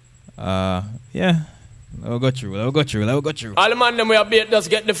 Yeah. Let go through. All the man them we have bait just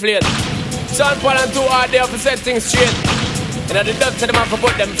get the flate. Sean Paul and 2 hard there for set things straight. And at the dust to the man for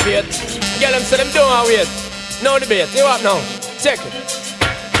put them feet. Get them so them don't wait. No debate, you up now? Check it.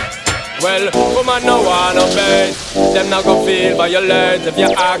 Well, woman no wanna bait. Them not gon' feel violate. If you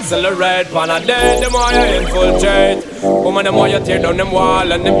accelerate, pan a day, the more you infiltrate. Woman, the more you tear down them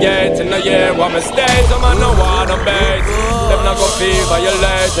wall and them gates. In a year, what mistake, woman no wanna bait. Them not gon' feel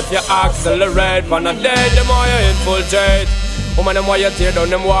violate. If you accelerate, pan a day, the more you infiltrate. Woman, them why you tear down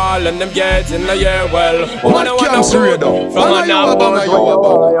them wall and them gates in the year. Well, woman, them wanna go from a number.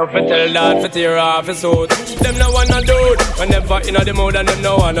 You fi tell that fi tear off his suit. Them no wanna do it. Whenever in the mood and them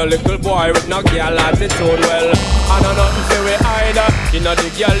no want a little boy with no girl attitude. Well, I know nothing fi we either. You know the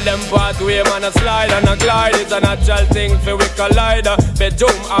girl them pathway man a slide and a glide. It's a natural thing fi we collide.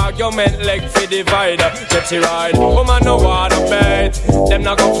 Bedroom argument leg fi divider. Get she ride. Woman no wanna bait. Them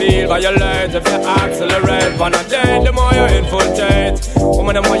not gon' feel violate if you accelerate. On a day the more you infiltrate.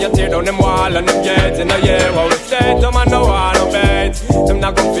 Woman, them want you tear down them wall and them gates in the year where we stay. Them man no wanna bait. Them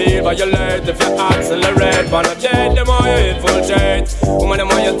not gon' feel violate if you accelerate. On a day the more you infiltrate. Woman, them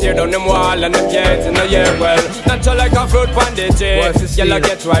want you tear down them wall and them gates in the year. Well, natural like a fruit pandage. Yellow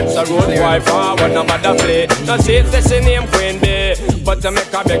get right, so road boy forward, no matter play. No she say she name Queen Bee, but to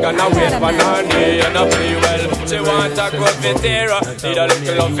make a beg and a wait for her knee and a play well. She want a good vetera, need a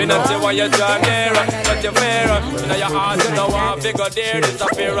little loving and she want you draw nearer. But you fairer, you know your heart you know want bigger there.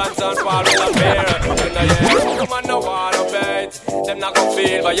 Disappearance and fall with a fear. You know yeah, woman no wanna bait. Them not gon'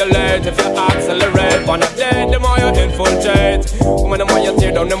 feel violate if you accelerate. On a day the more you infiltrate. Woman the more you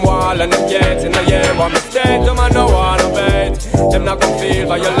tear down them wall and them gates in the year one mistake. Them man no wanna bait. Them not gon' feel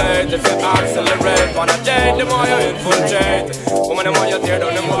violate if you accelerate. On a day the more you infiltrate. Woman the more you tear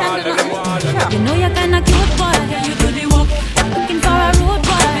down them wall and them wall. You know you're kinda cute boy, yeah, you do the work. Looking for a road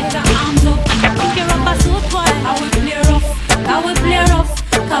boy, better arms up. Pick your rubber suit boy, I will play rough.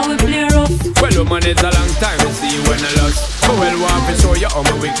 Well, woman, it's a long time to see you when I lost. But well, want to show you how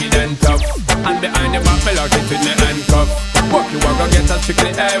my wicked and tough. And behind your back, me lock it with me handcuff. What you are gonna get a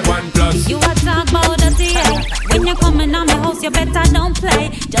strictly A1+. You are talk about dirty, yeah. When you coming on my house, you better don't play.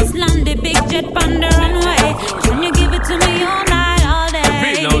 Just land the big jet on the runway. When you give it to me all night, all day.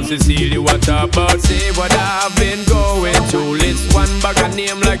 Real now, Cecilia, what about? Say what I've been going through. List one bag of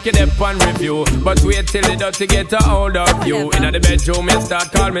name like you dep on review. But wait till the dirty get a hold of you. In the bedroom, you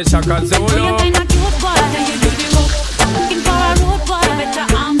start call me Shaka Zulu. You're kinda cute boy, yeah, you do the work. Looking for a road boy, better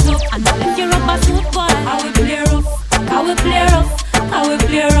arms up. And if you're up a suit boy, I will play rough.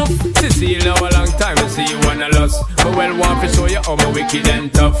 Cecile, now a long time to see you wanna lost. But well, want to show you how my wicked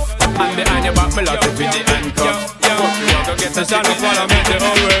and tough. And behind your back, me lock it with the handcuff. You go get a shot of follow me the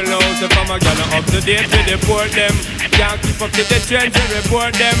whole world knows. If I'm a gal up to date, we deport them. Can't keep up to the trends, we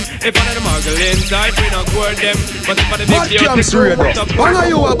report them. If I'm the muggle inside, we not court them. But if I'm the big deal, we support them. Banga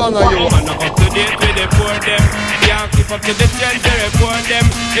you. I'm not up to date, we deport them. Can't keep up to the trends, we report them.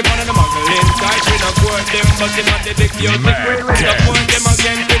 If I'm the muggle inside, we not court them. But if I'm the big deal, we support them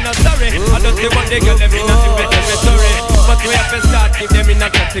again. We not sorry. I don't see what they get them in a territory. But we have to start keep them in a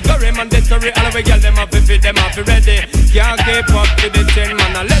category. Mandatory, all of we get them up if them up ready. Can't keep up to the trend,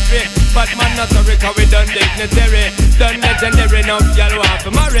 man, I left it. But man, not sorry, cause we done dignitary. Done legendary, now y'all want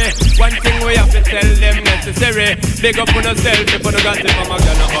to marry. One thing we have to tell them necessary. Big up on yourself, if you got it from a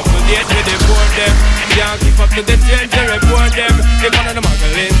gun up to date, we deport them. Can't keep up to the trend, we report them. If one of the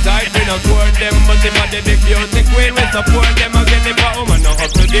muggle inside, we not court them. But if I the big beauty queen, we support them. Again, if a woman not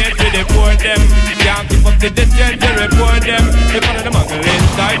up to date, we deport them. Can't keep up to the trend, we report them. If one of the muggle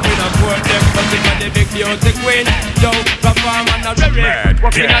inside, we not court them. But if I the big beauty queen, yo, perform and a rary.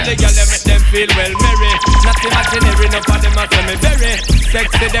 Walking on the girl, make them feel well merry. Not imaginary, enough of them a tell me very.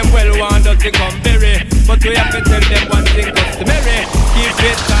 Sexy them well want us to come very. But we have to tell them one thing customary. Keep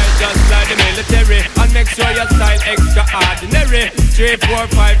it tight just like the military. And make sure your style extraordinary. 3, 4,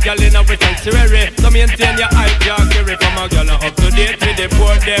 5 gal in a with sanctuary. So maintain your height, your carry from a gal up to date. We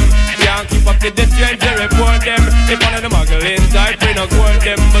deport them. Can't keep up to the trend, we report them. If one of the muggle inside, we not court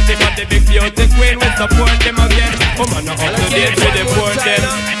them. But if one the big beauty queen, we support them again. Woman not up to date, we deport them.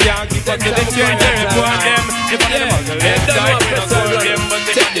 Can't keep up to the trend, we report them. If one of the muggle inside, we not court them. But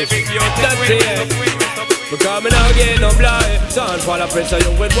if one the big beauty queen, we support them. Because me now get no blind. Sound fall a pressure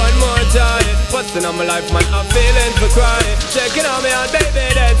you with one more time. Bustin' on my life, man, I'm feeling for crying. Checking on me out,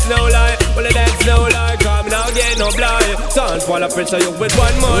 baby, that's no lie. Well, that's no lie, cause me now get no blind. Sound fall a pressure you with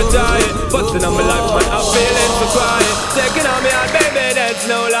one more time. Bustin' on my life, man, I'm feeling for crying. Checking on me out, baby, that's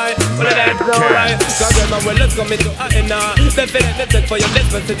no lie. That's no lie. Cause when my will is coming to Aina, definitely take for your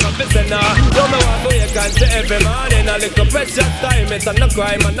business, it's a listener. Don't know what you can say every morning. A little precious time, it's a no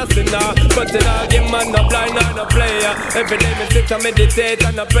crime and no sinner. But it all give man no blind and no player. Every day me sit and meditate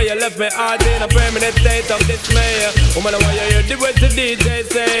and I pray. You left me heart in a permanent state of dismay. Woman, why you hear the words the DJ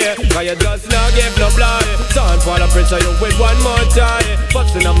say? Cause you just now give no blind. Don't fall a pressure you with one more try.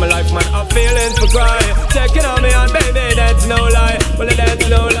 Busting on my life, man, I'm feeling for cry. Checking on me and baby, that's no lie. Well, that's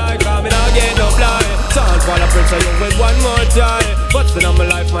no lie, cause me not get no blind. Don't fall a pressure you with one more try. Busting on my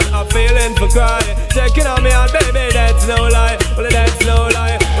life, man, I'm feeling for cry. Checking on me and baby, that's no lie. Well, that's no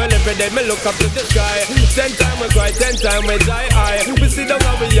lie. Well, every day me look up to the sky. 10 times we cry, 10 times we die. We sit down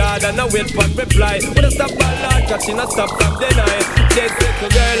on we yard and I wait for reply. When I stop a lot, cause she not stop from deny. This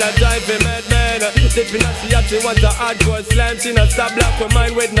little girl a drive me mad man. Dipping at she wants a hardcore slam. She not stop block her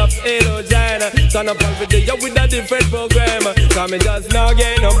mind with enough illusion. Turn up all video with a different program. Cause me just now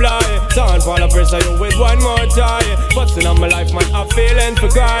get no blind. Don't fall a pressure you with one more try. Busting on my life, man, I'm feeling for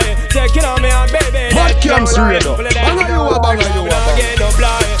cry. Checking on me and baby, Hot Camps Radio. Banga you a banga you a banga. Get no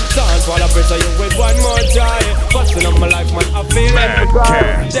blind. Don't fall a pressure you with one more try. Busting on my life, man, I'm feeling for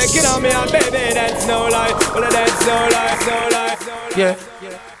cry. Checking on me and baby, that's no lie. Well, that's no lie, no lie. Yeah,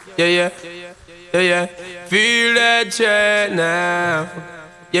 yeah, yeah, yeah, yeah. Feel that shit now.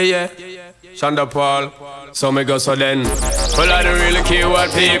 Yeah, yeah. Shonda Paul. So me go so then. Well, I don't really care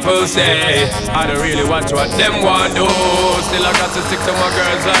what people say. I don't really watch what them want do. Still I got to stick to my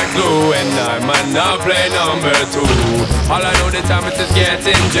girls like glue. And I might not play number 2. All I know the time it is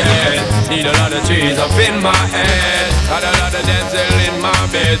getting jet. Need a lot of trees up in my head. Got a lot of dancing in my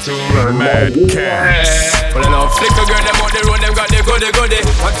bed to run Mad Camps. Well, I know flicker girl, them on the road, them got the goody.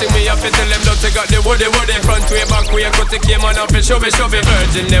 One thing me have to tell them, don't take out the woody. Front way, back way, cut the came on up and shove it.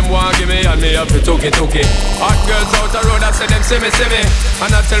 Virgin, them want give me and me have to took it. Hot girls out the road, I say them see me.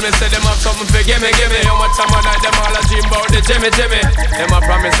 And I tell me, say them have something for give me. How much time I like them all a dream about the Jimmy. Them a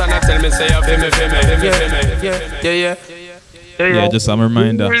promise and I tell me, say you feel me. Yeah, just some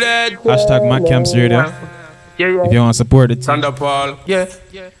reminder. Hashtag MacCamps Radio. If you want to support the team.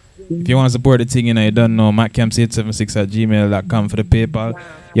 If you want to support the thing, you know, you don't know, maccamps876@gmail.com for the PayPal.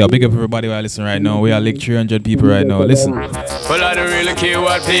 Yo, big up everybody who are listening right now. We are like 300 people right now. Listen. Well, I don't really care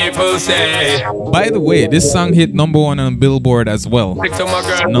what people say. By the way, this song hit #1 on Billboard as well.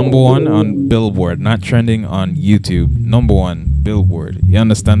 #1 on Billboard, not trending on YouTube. #1 Billboard. You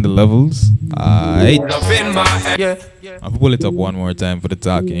understand the levels? I'll pull it up one more time for the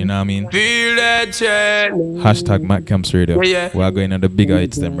talking, you know what I mean? Hashtag MacCamps Radio. We are going on the big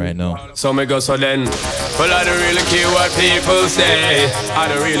heights them right now. So me go so then. Well, I don't really care what people say. I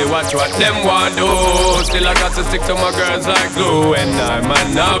don't really watch what them want do. Still I got to stick to my girls like glue. And I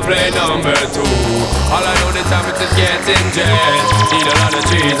might not play number 2. All I know the time it is getting jet. Need a lot of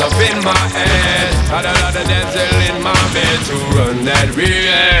trees up in my head. Got a lot of dancing in my bed to run that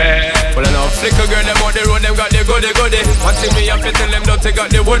real. Well, I know flicker girl, them on the road, them got the goody. One thing me have to tell them, don't take out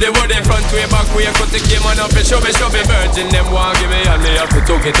the woody. Front way, back way, cut the came on up and shove it. Virgin, them want give me and me have to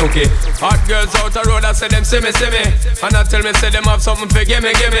took it. Hot girls out the road, I say them see me. And I tell me, say them have something for give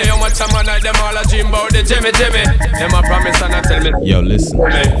me. How much time I like them all a dream about the Jimmy. Them a promise and I tell me. Yo, listen.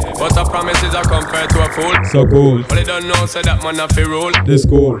 But a promise is a compared to a fool. So cool. But they don't know, say that man have to rule. This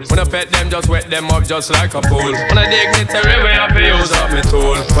cool. When I pet them, just wet them up just like a pool. When I dignitary way, I have to use up my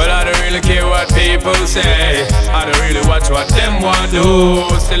tool. Well, I don't really care what people say. I don't really watch what them want do.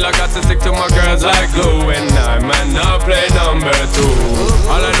 Still I got to stick to my girls like glue. And I might not play number 2.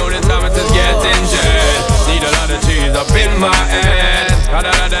 All I know the time it is getting jet. Need a lot of trees up in my head. Got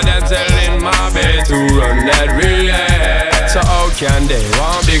a lot of dancing in my bed to run that relay. So how can they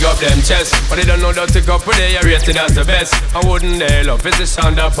want big up them chest? But they don't know how to go for they are rated as the best. I wouldn't they love it's the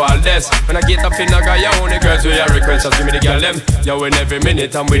sound of all this. When I get up in I got your only girls with your request, just give me the girl them. Yo, in every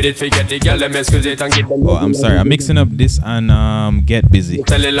minute I'm with it, forget the girl them, excuse it and get them. Oh, I'm sorry, I'm mixing up this and Get Busy.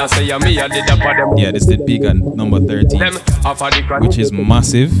 Tell the last say me, I did that for them. Yeah, this did peak at number 13, which is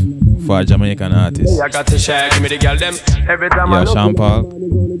massive for a Jamaican artist. I got to share, give me the girl them. Every time yeah, Sean Paul,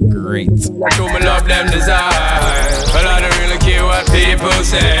 great. I do me love them design. But I don't really care what people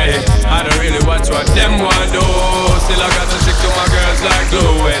say. I don't really watch what them want do. Still I got to stick to my girls like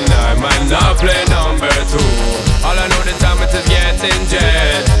glue. And I might not play number 2. All I know the time it is getting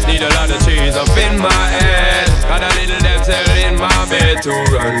jet. Need a lot of trees up in my head. Got a little damsel in my bed to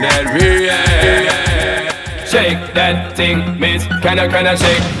run that real. Shake. that thing, miss. Can I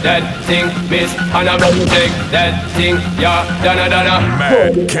shake that thing, miss? And I'm gonna shake that thing, yeah. Donna.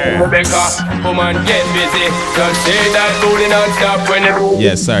 Rebecca, woman, get busy. Just shake that booty non-stop when it.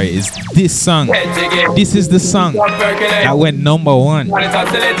 Yeah, sorry, it's this song. This is the song that went number 1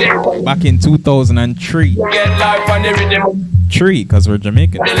 back in 2003. Get life on the rhythm. 3, because we're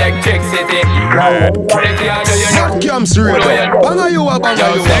Jamaican. Electricity. Mad Camps Radio. Banga you up.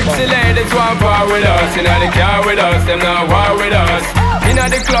 Sexy ladies want power with us. In the car with us, them not war with us. In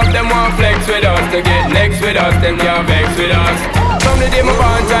the club, them want flex with us. To get next with us, them can't vex with us. From the day my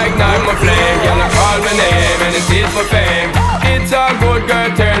bond, I ignite my flame. Girl, I call my name and it is for fame. It's a good girl,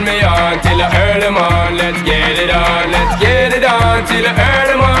 turn me on till I earn them on. Let's get it on, till I earn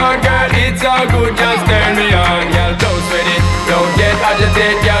them on. Girl, it's all good, just turn me on. Girl, don't sweat it, don't get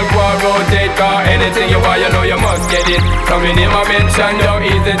agitated. Girl, go and rotate, cause anything you want, you know you must get it. Coming in my mention, don't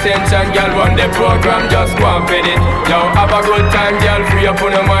ease the tension. Girl, run the program, just go and fit it. Yo, have a good time, girl, free up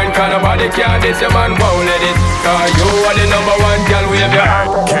on your mind. Cause nobody can this, your man won't let it. Cause you are the number 1, girl, wave your hand.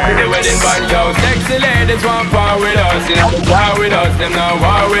 The wedding band, yo, sexy ladies want power with us. You know, war with us, them not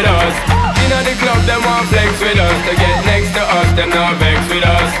war with us. In the club, them want flex with us. To get next to us, them not vex with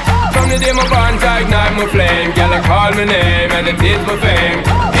us. From the day my bond, I ignite my flame. Girl, I call my name and it is my fame.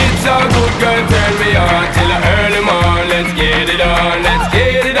 It's all good, girl, turn me on till I earn them on. Let's get it on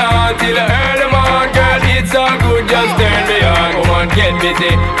till I earn them on. Girl, it's all good, just turn me on. Come on, get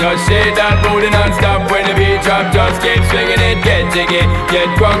busy, just shake that booty non-stop. When the beat drop, just keep swinging it, get jiggy. Get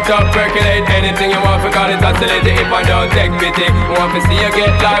drunk up, percolate anything you want for call it oscillating. If I don't take pity, I want to see you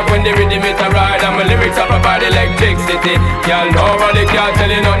get live when the rhythm is a ride. And my lyrics are provide electricity. Girl, nobody can tell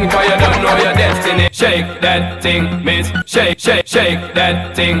you nothing cause you don't know your destiny. Shake that thing, miss. Shake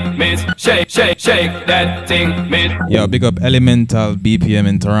that thing, miss. Shake that thing, miss. Yo, big up Elemental BPM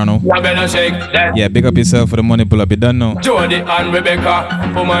in Toronto. You better shake that. Yeah, big up yourself for the money pull up, you don't know. Jody and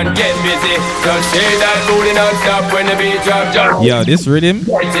Rebecca, woman, get busy. Just shake that booty non-stop when the beat drop. Just yo, this rhythm,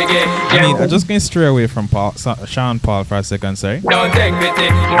 I mean, I just can't stray away from Sean Paul for a second, sorry. Don't take pity.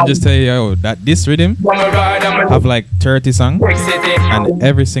 I'll just tell you, yo, that this rhythm have like 30 songs, and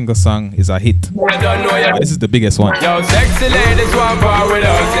every single song is a hit. But this is the biggest one. Yo, sexy ladies want power with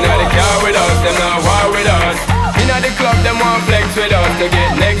us. In the car with us, them not war with us. In the club, them want flex with us. To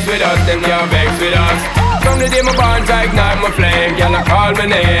get next with us, them can't vex with us. From the day my bond, I ignite my flame. Girl, I call my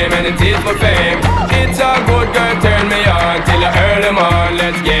name and it is for fame. It's all good, girl, turn me on till I earn them on.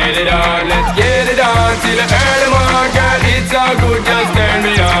 Let's get it on till I earn them on. Girl, it's all good, just turn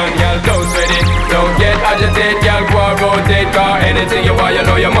me on. Girl, don't sweat it, don't get agitated. Girl, go and rotate, cause anything you want, you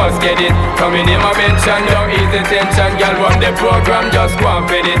know you must get it. Coming in my mention, don't ease the tension. Girl, run the program, just go and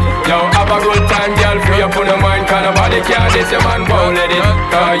fit it. Yo, have a good time, girl, free up on your mind. Cause nobody can this, your man won't let it.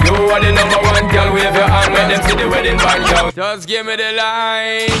 Cause you are the number 1, girl, wave your hand when them see the wedding band, yo. Just give me the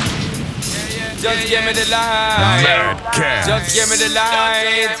light. Just give me the light. Just give me the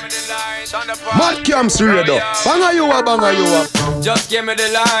light. Mad Camps Radio. Banga you up. Just give me the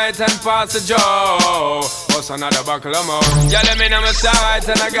light and pass the joe. What's another buckle of more? Yeah, let me know my sights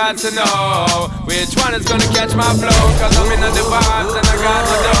and I got to know which one is gonna catch my flow. Cause I'm in the vibes and I got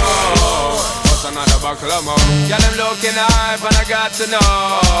to know. Another buckle of more. Yeah, them looking hype and I got to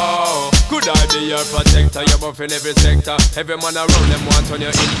know. Could I be your protector? You're buff in every sector. Every man around them want on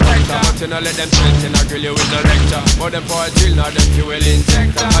your inspector. But you know let them threaten, I grill you with the lecture. More than for a drill, not them fuel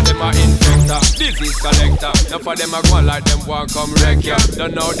injector. And them are infector, disease collector. Now for them I go like them want come wreck ya.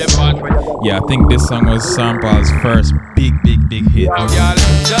 Don't know the part. Yeah, I think this song was Sean Paul's first big hit. Oh, girl,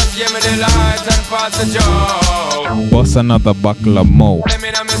 just give me the light and pass the joe. Bust another buckle of mo. Let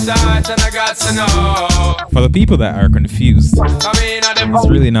me know my sights and I got to know. For the people that are confused, it's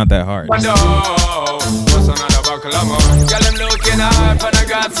really not that hard. What's another buckle of more? Girl, them looking hype and I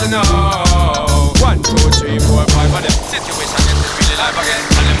got to know. 1, 2, 3, 4, 5 of them situation gets really live again.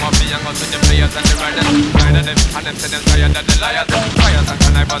 Tell them off the young to the players and the riders. Kind of them, and them say them tired of the liars. Fires and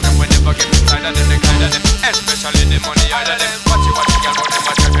connivers them when they forget inside of them, they kind of them. Especially the money out of them. Watch it, girl, but them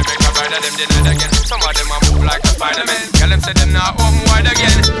a try to make a ride of them, they dead again. Some of them a move like a Spider-Man. Girl, them say them not home wide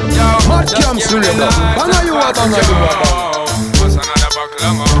again. Yo, Mad Camps Radio. Banga you up. What's another buckle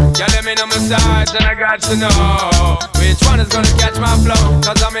of more? Girl, let me know my sides and I got to know which one is gonna catch my flow.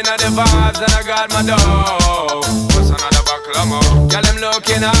 Cause I'm in the vibes and I got my dough. What's another buckle of more? Girl, I'm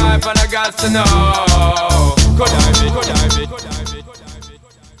looking hype and I got to know. Could I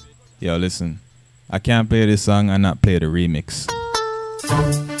be? Yo, listen, I can't play this song and not play the remix.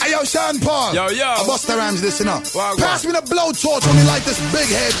 Ayo, Yo, Sean Paul. Yo. I bust the rhymes this, you know. Pass Wow. me the blowtorch when me light this big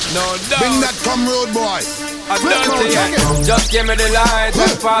head. No doubt. Bring that come road boy. I don't see just give me the light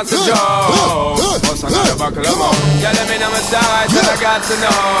and pass the joe. What's another buckle of more? Yeah, let me know my side, and I got to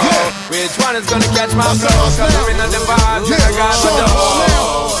know which one is gonna catch my flow. Cause we're in the vibes, and I got to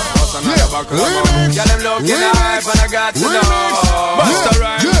know. What's another buckle of more? Yeah, them looking hype, and I got to know. Bust a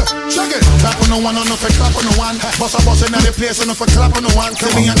rhyme. Check it. Clap on the one, no for clap on the one. Bust in the place, no for clap on the one.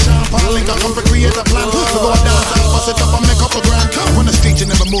 See me and Sean Paul link, I come to create a plan. To go down, bust it up and make up a grand. On the street, you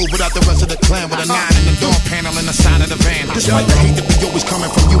never move without the rest of the clan. With a 9 in the door panel and the side of the van. Despite the hate that be always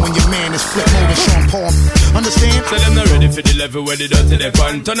coming from you and your man, it's flip mode and Sean Paul. Understand? So them not ready for the level where they dirty they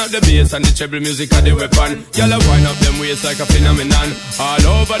pan. Turn up the bass and the treble music are the weapon. Y'all wind up them waist like a phenomenon.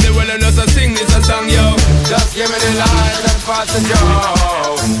 All over the world and us a sing this a song, yo. Just give me the light and pass the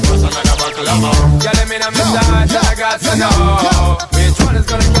joe. What's another buckle of more? Yeah, let me know my side, and I got to know which one is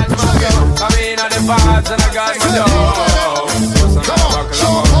gonna catch my go. I mean, on the vibes, and I got to know. What's another buckle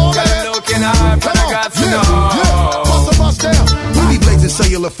of more? Yeah, they looking hype, and I got to know. Bust down. We be blazing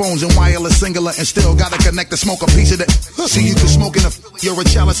cellular phones and wireless singular and still gotta connect to smoke a piece of that. So you can smoke in you're a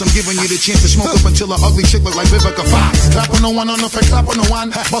chalice, I'm giving you the chance to smoke up until an ugly chick look like Vivica Fox. Clap on the one, on the for clap on the one.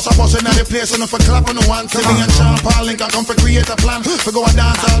 Bust in the place, on the for clap on the one. See me and Sean Paul link, I come for create a plan. For go and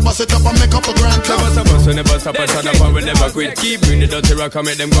dance, I'll bust it up and make up a grand. Bust when they bust up and turn up and we never quit. Keep bring the dirty rock and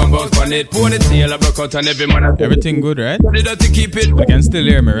make them gun bounce on it. Pour the tail, I broke out and every man. Everything good, right? The dirty keep it. You can still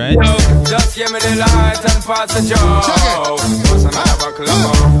hear me, right? Yo, just give me the light and pass the joe. What's another buckle of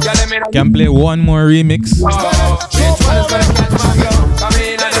more? Yeah, let me know. Can play one more remix. Which one is gonna catch my go? I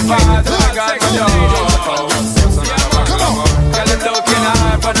mean, at the vibes, I got to know. What's another buckle of more? Yeah, them looking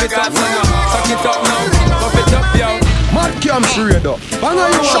hype, but I got to know. Suck it up now, puff it up, yo. Mad Camps Radio.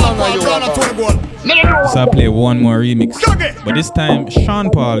 So I play one more remix. But this time, Sean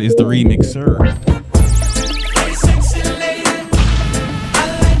Paul is the remixer.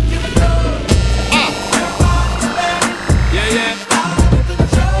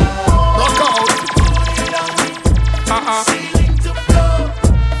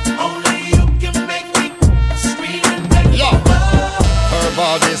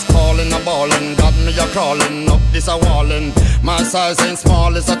 Body's calling, a ballin', got me a crawling up this a wallin'. My size ain't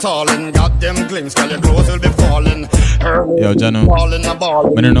small, it's a tallin'. Got them glimpse, girl, your clothes will be falling. Yo, Jano,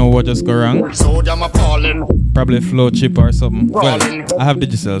 I don't know what just go wrong. So damn appalling. Probably flow chip or something. Well, I have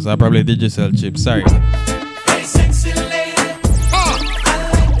digital, so I probably digital chip. Sorry. Hey, sexy lady. I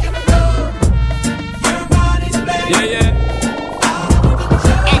like your flow. Your body's baby. Yeah.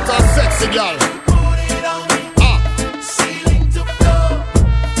 That's a sexy girl.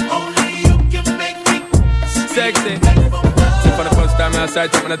 Sexy. See, for the first time I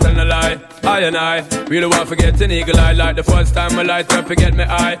sight up and I tell no lie. I and I really want to forget an eagle eye. Like the first time I light up, forget me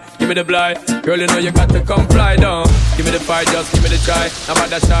eye. Give me the blind. Girl, you know you got to comply down. Give me the fight, just give me the try. I'm about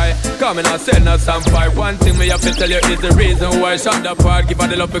that shy. Come and I'll send us some fight. One thing me have to tell you is the reason why I shot that part. Give her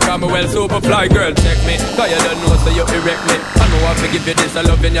the love because I'm well super fly. Girl, check me. Cause you don't know, so you erect me. I know I have to give you this, I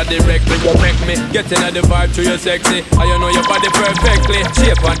love you directly. You make me getting at the vibe through your sexy. And you know your body perfectly.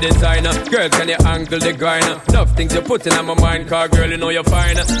 Shape and designer. Girl, can you angle the grinder? Enough things you put in my mind. Cause girl, you know you're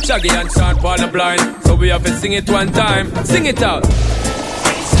fine. Shaggy and Sean Paul are blind. So we have to sing it one time. Sing it out.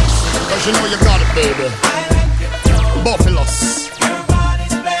 Cause you know you got it, baby. Buffaloes.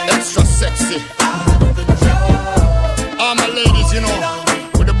 Extra sexy. All my ladies, you know,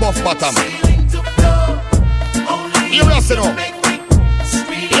 with the buff bottom. You rest it up.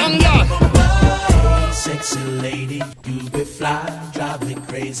 Young girl. Sexy lady, you be fly, drive me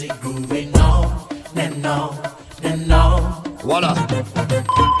crazy, grooving on, and on, and on. Voila.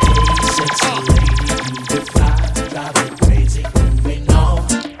 Sexy lady, you be fly, drive me crazy, grooving on.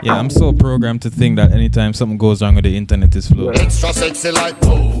 Yeah, I'm so programmed to think that anytime something goes wrong with the internet is flow. Extra sexy like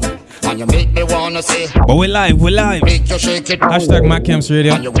whoa. And you make me wanna say, but we live. Make you shake it. Hashtag MacCamps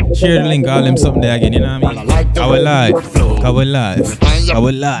Radio. Share the link, all them something there again, you know what I mean? I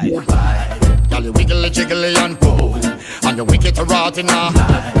will live. Girl, you wiggly, jiggly and pull. And you wicked to rot in her.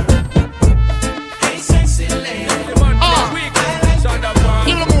 Hey, sexy lady.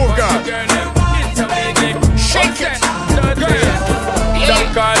 Give me move, girl. Shake it.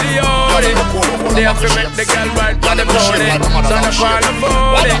 They have to make the girl right on the pony. Son of all the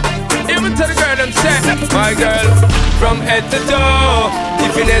body. Even to the girl them say, my girl, from head to toe.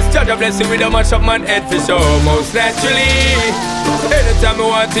 If you next judge a blessing with a mash up man head for show. Most naturally, anytime I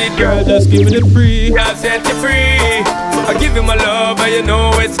want it, girl, just give me the free. I'll set you free. I give you my love and you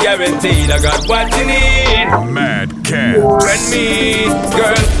know it's guaranteed. I got what you need. Mad Camps. Friend me,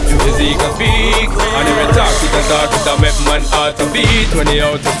 girl, physique and speak. And every talk you can talk, it'll make man heart a beat when he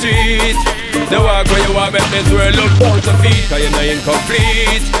out the street. The walk where you walk, make this world look out of feet, cause you're not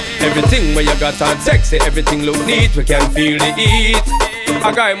incomplete. Everything where you got on sexy, everything look neat, we can feel the heat. A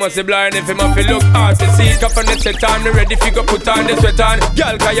guy must be blind if he must be look hard to see. Cup on the set on, me ready fi go put on the sweat on.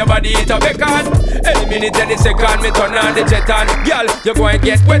 Girl, cause your body it a bacon. Any minute, any second, me turn on the jet on. Girl, you go and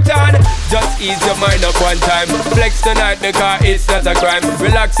get wet on. Just ease your mind up one time. Flex tonight because it's not a crime.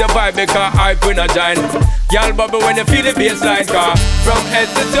 Relax your vibe because hype will not join. Girl, bubble when you feel the bassline, car from head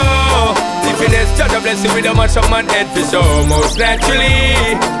to toe. Difference, judge a bless you with a much of man head for show. Most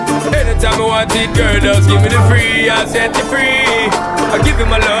naturally, anytime I want it, girl, just give me the free. I'll set you free. I give you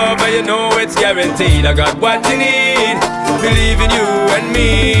my love and you know it's guaranteed. I got what you need. Believe in you and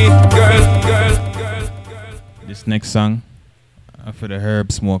me, girl. This next song for the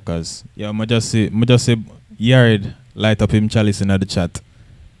herb smokers. Yeah, I just say Yard light up him chalice in the chat.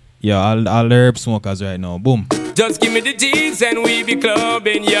 Yeah, all the herb smokers right now. Boom. Just give me the G's and we be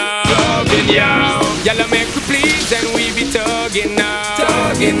clubbing, yo. Clubbing, yo. Y'all make me please and we be tugging now.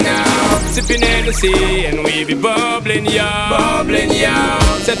 Tugging now. Sipping Hennessy and we be bubbling, yo. Bubbling, yo.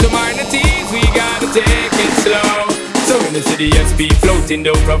 Set to minor teas, we gotta take it slow. So in the city, SP floating,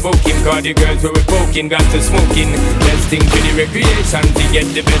 don't provoking. Cause the girls where we poking, got to smoking. Best thing for the recreation, to get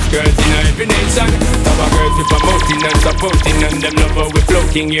the best girls in every nation. Top of girls we promoting and supporting, and them love how we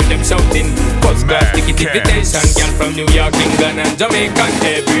floating, hear them shouting. Post class ticket invitation, girl from New York, England and Jamaica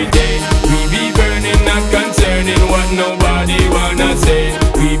every day. We be burning, not concerning what nobody wanna say.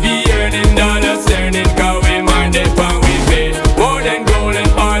 We be earning dollars, earning, cause we mind it when we pay. More than gold and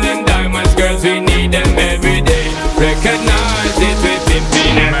oil and diamonds, girls we need them every day. Recognize it with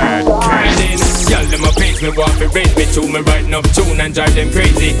pimping and grinding. Y'all them a pace me, want to raise me to me right enough tune and drive them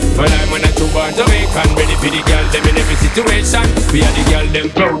crazy. But I'm on a two-born Jamaican, ready for the girl them in every situation. We are the girl them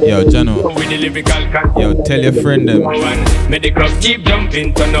proud. Yo, Jano. With the lyrical content. Yo, tell your friend them. Make the club keep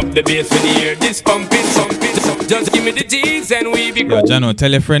jumping, turn up the bass when you hear this pumping, thumping. So just give me the G's and we be. Yo, Jano,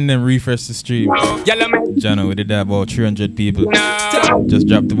 tell your friend them refresh the stream. Jano, we did that about 300 people. Just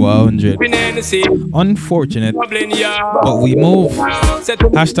dropped about 100. Unfortunate, but we move.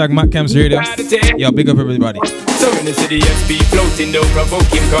 Hashtag MacCamps Radio. Yo, big up everybody. So in the city, SP floating, don't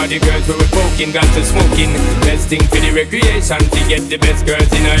provoking. Cause the girls where we poking, got to smoking. Best thing for the recreation, to get the best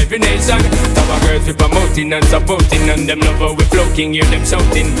girls in every nation. Top of girls we promoting and supporting, and them love how we floating, hear them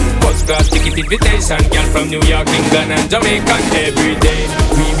shouting. First class ticket invitation, girl from New York, England and Jamaica every day.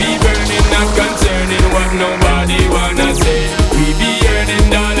 We be burning, not concerning what nobody wanna say. We be earning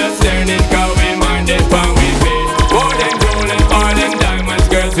dollars, earning, cause we mind it when we pay. More than gold and oil and diamonds,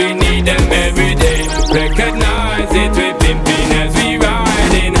 girls we need them every day. Recognize it, we pimping as we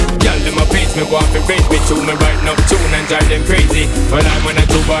riding. Y'all them a pace me, want to raise me to me right enough tune and drive them crazy. But I'm on a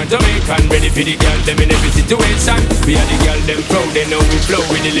two-born Jamaican, ready for the girl them in every situation. We are the girl them proud, they know we flow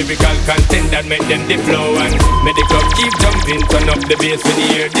with the lyrical content that make them the flow. And make the club keep jumping, turn up the bass when you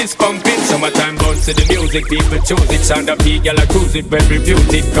hear this pumping. Summertime bounce to the music, people choose it. Sound of the girl I cruise it, well reviewed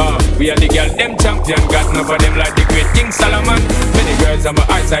it. Cause we are the girl them champion, got enough of them like the great King Solomon. Many girls on my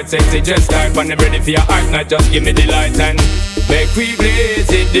eyesight sexy just like when they ready for your art, not just give me the light and make we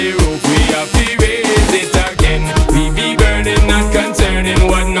blaze it, the roof we have to raise it again. We be burning, not concerning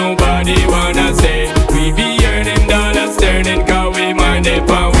what nobody wanna say. We be earning dollars, turning, cause we mind it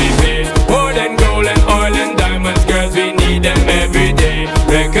when we pay. More than gold and oil and diamonds, girls we need them every day.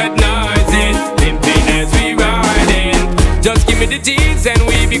 Recognize it, pimping as we riding. Just give me the G's and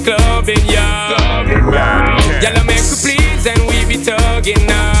we be clubbing, yeah. Y'all make me please and we be tugging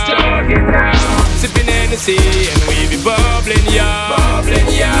now. Sipping Hennessy and we be bubbling, yeah. Bubbling,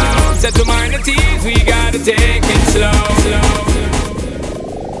 yeah. Set to minor teas, we gotta take it slow.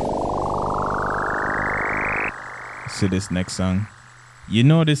 See this next song. You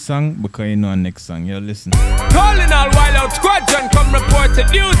know this song because you know the next song. Yo, listen. Calling all wild out squadron, come report to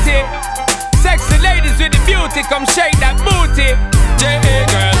duty. Sexy ladies with the beauty, come shake that booty. J.A.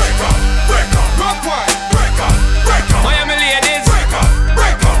 girls, break up, rock wide, break up, Miami ladies, break up,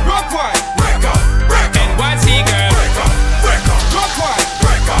 rock wide, break up, NYC girls, break up, rock wide,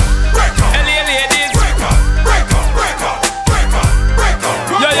 break up, LA ladies, break up.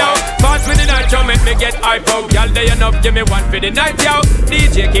 Yo, pass me the nitro, make me get hype out. Y'all day enough, give me one for the night, yo.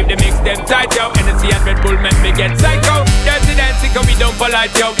 DJ keep the mix them tight, yo. Hennessy and Red Bull make me get psycho. Dirty dancing, cause we don't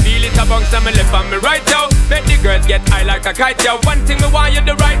polite, yo. Feel it amongst on me left and me right, yo. Make the girls get high like a kite, yo. One thing me want you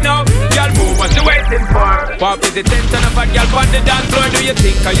to right now. Y'all move, what you waiting for? Pop is the tent and a fat y'all on the dance floor. Do you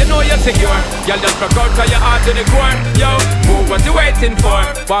think, cause you know you're secure? Y'all just rock out cause your heart to the core. Yo, move, what you waiting for?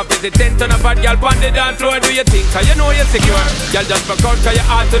 Pop is the tent and a fat y'all on the dance floor. Do you think, cause you know you're secure? Y'all just rock out cause your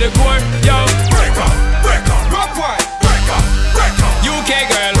heart to the core. Yo, break up, rock UK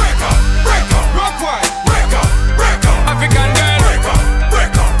girl, rock wine, African girl,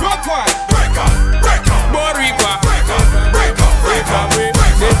 rock wine, Boricua,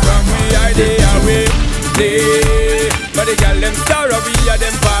 from we idea away. But the girl them star we are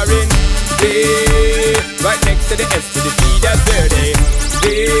them foreign. Right next to the S to the T, that's where they.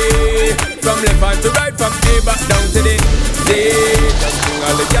 From left hand to right, from A back down to the D. Just bring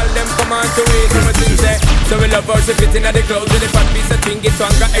all the girl them come on to it, everything say. So we love how she fit in at the clothes with the fat piece of thing, get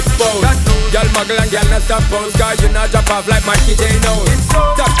one got exposed. Girl muggle and girl not stop pose, cause you not drop off like Mikey J knows.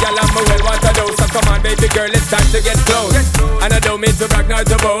 Top girl and my well want a dose, so come on baby girl, it's time to get close. And I don't mean to brag nor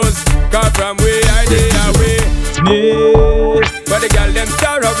to boast, cause from we idea away. But the girl them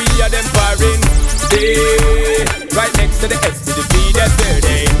star we are them foreign. Right next to the S to the B, that's where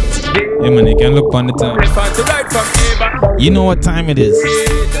they. Yeah man, you can look on the time. You know what time it is.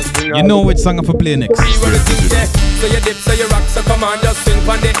 You know which song I for play next. So you dip, so you rock, so come on, just swing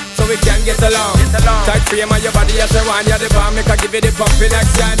on it, so we can get along. Tight frame on your body as a one, you're the bomb, make I give you the pumping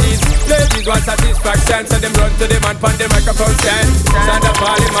action. These ladies want satisfaction, so them run to the man on the microphone stand. Stand up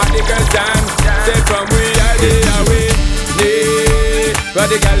all him at the girls dance. Say from we are the away. But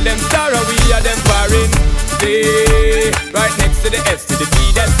the girl them star we are them foreign. Right next to the S to the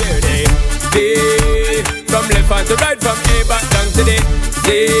B, that's where they. From left hand to right, from A back down to the Z.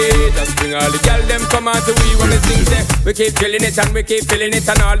 Just bring all the girl them come on to we when we sing say. We keep killing it and we keep feeling it,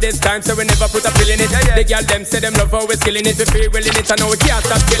 and all this time so we never put a pill in it. The girl them say them love how we killing it, we free willing it, and now we can't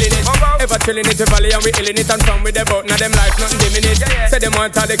stop killing it. Ever chilling it, we volley and we illing it, and from with the boat, now them life nothing dimming it. Say them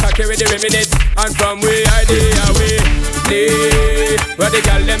want all the cocky with the rimming it, and from we idea we. Where the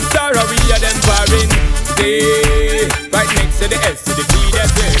girl them star we are them foreign. Right next to the S to the B,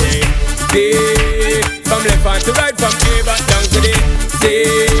 that's where they. From left hand to right, from A back down to the Z.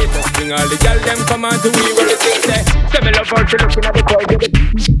 Just bring all the girl them come on to we when we sing say. Say me love how she looking at the crowd with it.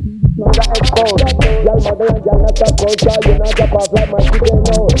 Now the exposed. Girl mother and girl not stop close, cause you not drop off like my DJ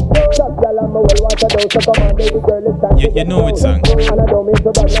knows. Top girl and my well want a dose, so come on baby girl, it's time. You know which song. And I don't mean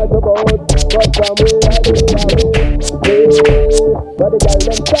to bad like to boast, but from we are the but the girl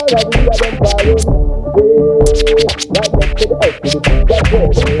them star we are them foreign. Right next to the S to the B, that's where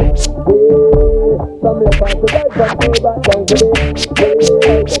they. From left hand to right, from A back down to the Z.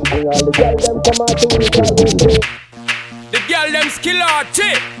 All the girl them come out to we shall. The girl them skill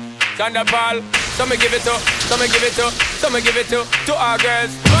arty. Thunderball, some me give it to, some me give it to, some me give it to our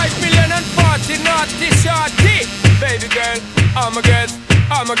girls. 5 million and 40 naughty shorty. Baby girl, all my girls,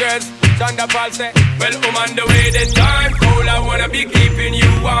 all my girls. Thunderball say, well, on the way the time cold, I wanna be keeping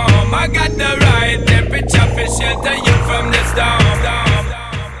you warm. I got the right temperature for shelter you from the storm.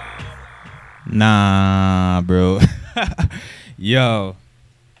 Nah, bro. Yo,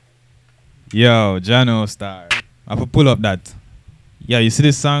 Jano Star. I have to pull up that. Yeah, you see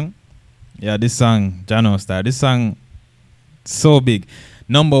this song? Yeah, this song, Jano Star. This song, so big.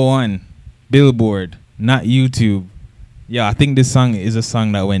 #1, Billboard, not YouTube. Yeah, I think this song is a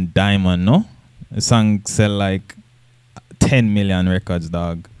song that went diamond, no? The song sell like 10 million records,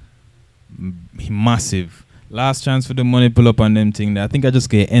 dog. Massive. Last chance for the money pull up on them thing. I think I just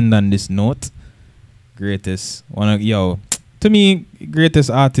can end on this note. Greatest. To me, greatest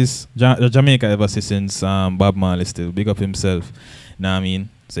artist Jamaica ever see since Bob Marley still. Big up himself. Know what I mean?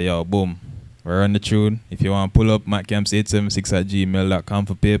 So boom. We're on the tune. If you want to pull up, mattcamps876@gmail.com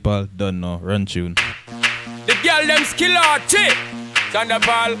for PayPal. Done now. Run tune. The girl them skill arty.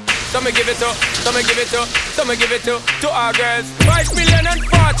 Thunderball, some me give it to, some me give it to, some me give it to our girls. 5 million and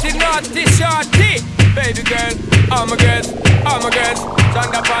 40 naughty shorty. Baby girl, all my girls, all my girls.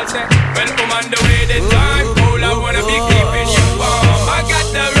 Thunderball say, well, I'm on the way the time cold, I wanna be keeping you warm. I got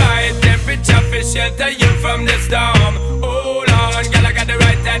the right temperature for shelter you from the storm. Hold on, girl, I got the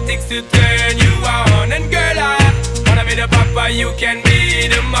right tactics to turn you on. And girl, I wanna be the papa, you can be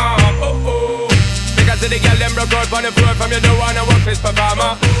the mom. Oh. Because the girl them broke out on the floor. From you don't wanna work this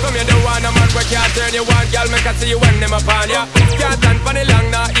performer. From you don't wanna man where can't turn you on. Girl make I see you when them upon ya. Can't stand for the long,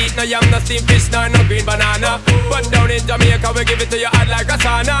 nah eat no yam, no steamed fish, no green banana. But down in Jamaica we give it to you hot like a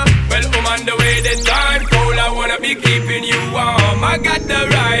sauna. Well, I'm on the way the time cold, I wanna be keeping you warm. I got the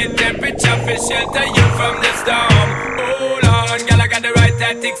right temperature for shelter you from the storm. Hold on, girl, I got the right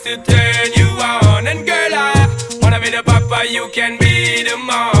tactics to turn you on. And girl, I wanna be the papa, you can be the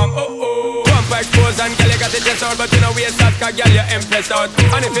mom. Expose and girl, you got the chest out, but you know we start, cause girl, you impressed out.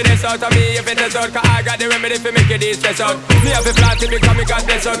 And if it is out of me, if it is out, cause I got the remedy for make it stress out. Me have to flat it because me got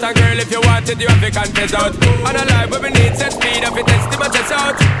this out. And girl, if you want it, you have to confess out. And a life where we need set speed, if it test my chest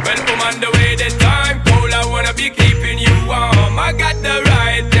out. Well, I'm on the way, the time cold, I wanna be keeping you warm. I got the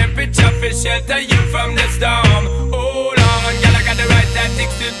right temperature for shelter you from the storm. Hold on, girl, I got the right time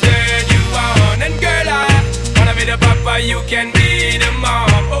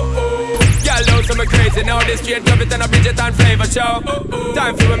crazy now. This straight up it and a Bridget and flavor show.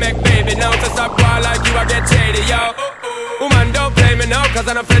 Time for we make baby now. To stop war like you, I get shady, yo. Woman, don't play me now, cause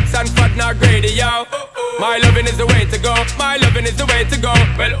I'm a fits and fat, not greedy, yo. My loving is the way to go, my loving is the way to go.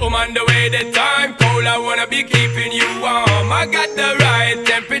 Well, woman, the way the time cold, I wanna be keeping you warm. I got the right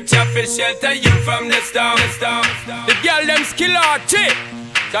temperature for shelter you from the storm. The girl, them skill art, chick.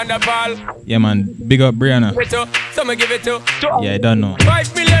 Yeah, man, big up Brianna. Some give it to. Yeah, I don't know.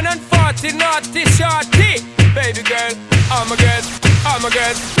 5 million and 40 naughty shorty. Baby girl, I'm a girl, I'm a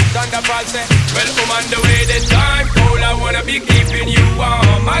girl. Thunderfall say, well, woman, the way the time cold, I wanna be keeping you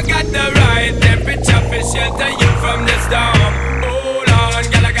warm. I got the right temperature for shelter you from the storm. Hold on,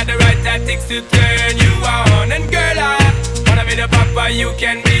 girl, I got the right tactics to turn you on. And girl, I wanna be the papa, you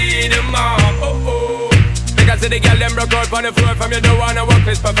can be the mom. Because the girl them broke out on the floor. From you don't wanna work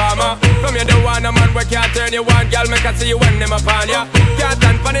with performer. From you don't want a man where can't turn you on. Girl, make I see you when them upon ya. Can't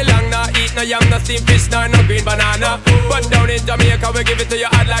stand for the long, nah eat no yam, no steamed fish, no green banana. But down in Jamaica we give it to you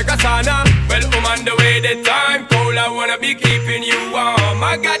hot like a sauna. Well, woman, the way the time cold, I wanna be keeping you warm.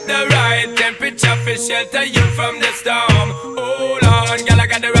 I got the right temperature for shelter you from the storm. Hold on, girl, I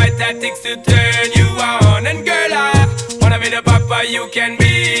got the right tactics to turn you on. And girl, I wanna be the papa, you can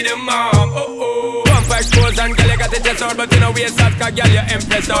be the mom. Expose and girl, you got it just out, but you know we out, cause girl, you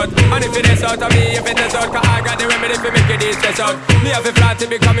impress out. And if it is out of me, if it is out, cause I got the remedy for make it stress out. Me have a flat to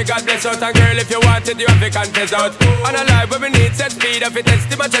become me God bless out. And girl, if you want it, you have to confess out. And a life where we need set speed, if it is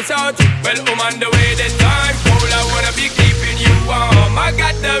too much out. Well, woman, the way the time cold, I wanna be keeping you warm. I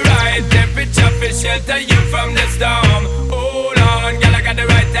got the right temperature for shelter you from the storm. Hold on, girl, I got the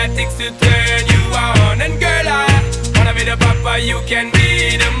right tactics to turn you on. And girl, I wanna be the papa, you can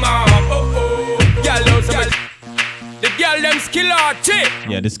be the mom. The girl them skill art,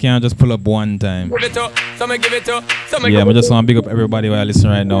 yeah, this can't just pull up one time. Give it to, some give it to, some yeah, I just want to big up everybody while I listen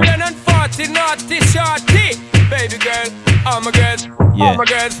right now. 40 naughty shorty. Baby girl, I'm a girl, yeah. I'm a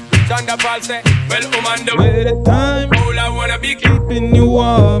girl. Thunderfall say, well, woman, the way the time all I wanna be keeping you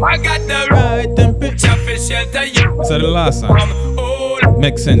warm. I got the right temperature for shelter you. So the last song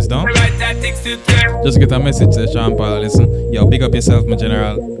makes sense, don't? Just get a message to Sean Paul, listen. Yo, big up yourself, my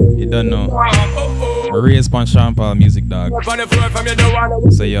general. You don't know. Raise on Sean Paul music, dog.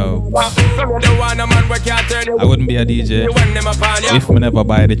 So yo, I wouldn't be a DJ if I never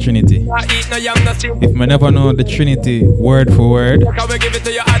buy the Trinity. If I never know the Trinity word for word,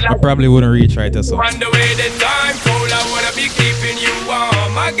 I probably wouldn't reach right or so. On the way the time cold, I wanna be keeping you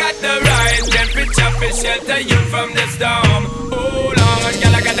warm. I got the right temperature for shelter you from the storm. Hold on,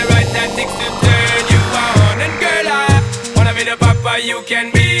 girl, I got the right tactics to turn you on. And girl, I wanna be the papa, you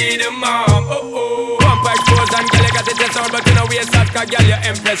can be the mom. Expose and girl, you got it just out, but you know we are soft, cause girl, you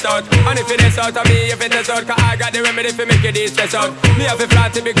impress out. And if it is out of me, if it is out, cause I got the remedy for make it stress out. Me have a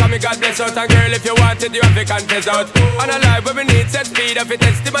flat to become me God bless out. And girl, if you want it, you have to confess out. And a life where we need set speed, if it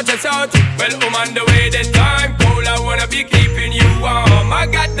is too much out. Well, woman, the way the time cold, I wanna be keeping you warm. I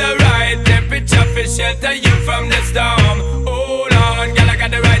got the right temperature for shelter you from the storm. Hold on, girl, I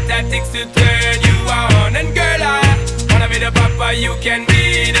got the right tactics to turn you on. And girl, I wanna be the papa, you can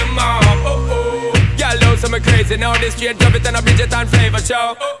be the mom. Girl, those some crazy now. This straight drop it and a Bridget and flavor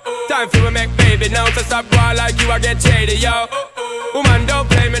show. Time for we make baby now. To stop war like you, I get shady, yo. Woman, don't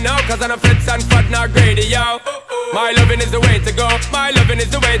play me now, cause I'm a fits and fat, not greedy, yo. My loving is the way to go, my loving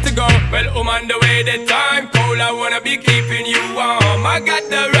is the way to go. Well, woman, the way the time cold, I wanna be keeping you warm. I got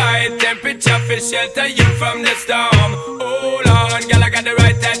the right temperature for shelter you from the storm. Hold on, girl, I got the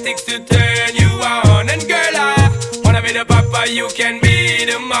right tactics to turn you on. And girl, I wanna be the papa, you can be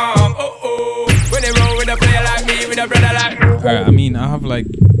the mom. When they roll with a player like me, with a brother like me. Alright, I mean, I have like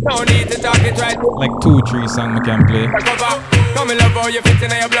no need to talk it right. Like 2-3 songs I can play. Come in love how you fit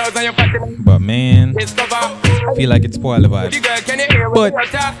in your blouse and your fatty. But man, I feel like it's spoiled the vibe. But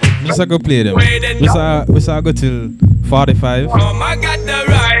just I go play them. Just I go till 45.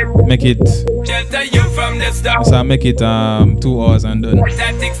 Make it. Just I make it 2 hours and done.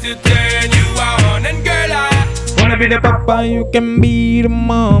 Wanna be the papa, you can be the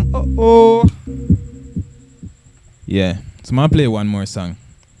mom. Oh. Yeah. So I'm gonna play one more song.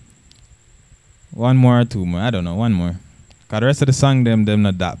 One more or 2 more. I don't know. One more. Cause the rest of the song them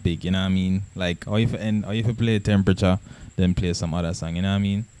not that big, you know what I mean? Like or if you play Temperature, then play some other song, you know what I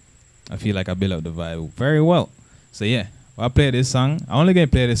mean? I feel like I build up the vibe very well. So yeah, I'll play this song. I only gonna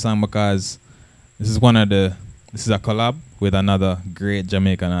play this song because this is a collab with another great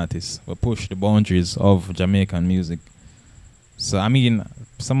Jamaican artist. We push the boundaries of Jamaican music. So I mean,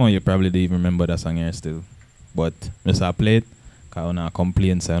 some of you probably don't even remember that song here still. But I play it, cause I wanna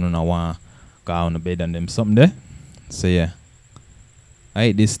complain, so I don't want to go on the bed and them something there. So yeah. I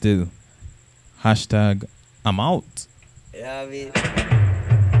hate this still. Hashtag I'm out. Yeah, I mean.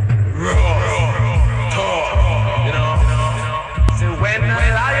 So when the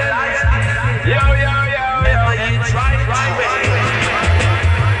lion, yo, you try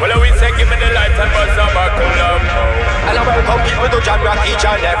Well, we say give me the light and buzz up a club. And I welcome people to jam rock each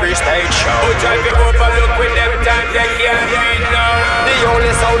and every stage show. Who drive you overlook with them time they can't read now. The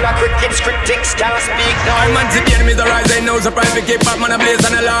only sound that crickets critics can't speak now. I'm anti the enemies arise, they know surprise we keep Batman a blaze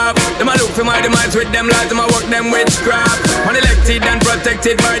and a laugh. Them a look for my demise with them lies, them a work them witchcraft. Unelected and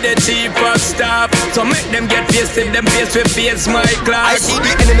protected by the chief of staff. So make them get faced if them face with face my class. I see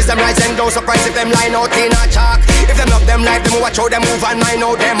the enemies them rise and don't surprise if them line out in a chalk. If them love them life, them watch how them move and mind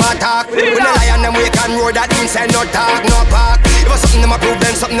how them attack. When the lion them wake and roar, that means say no talk, no park. If it's something them a prove,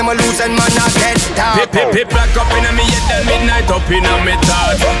 then something them a lose and man a get talk. Pip black up in a me head and midnight up in a me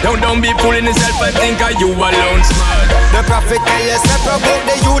thought. Don't be fooling yourself and think are you alone smart. The prophet tell you step about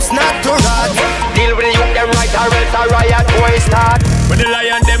the youths not to rot. Deal with the youth them right or else a riot boy start. When the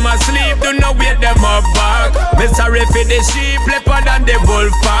lion them asleep, do not wake them up back. Me sorry for the sheep, leopard and the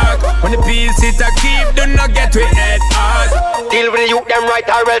wolf pack. When the peace it a keep, do not get we head hard. Deal with the youth them right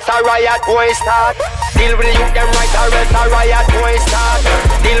or else a riot boy start. Deal with the youth them right or else a riot boy start.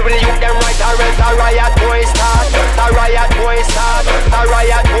 Deal with the youth them right or else a riot boy start. A riot boy start. A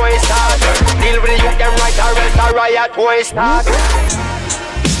riot boy start. Deal with the youth them right or else a riot boy start.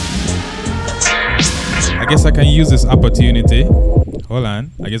 I guess I can use this opportunity. Hold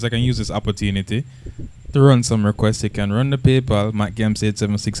on. I guess I can use this opportunity to run some requests. You can run the PayPal,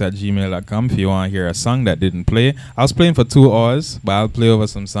 mattgamps876@gmail.com if you want to hear a song that didn't play. I was playing for 2 hours, but I'll play over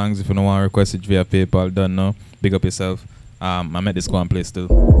some songs if you don't want to request it via PayPal. Don't know. Big up yourself. I met this go and play still.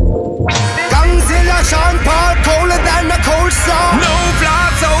 Godzilla, Sean Paul, colder than a cold star. No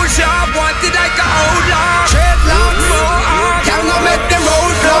flaw so sharp, wanted like a outlaw. Dreadlock, cannot make them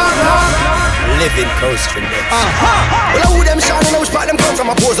roadblock. Living coast for next. Well, who them shine and who spot them come from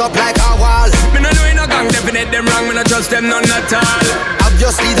a pose up like a wall. Me no doing no gang, definite them wrong, me no trust them none at all.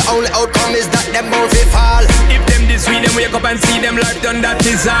 Obviously the only outcome is that them both will fall. If them this week, them wake up and see them life done, that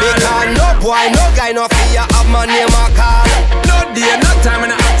is all. Because no boy, no guy, no fear of my name or call. No day, no time,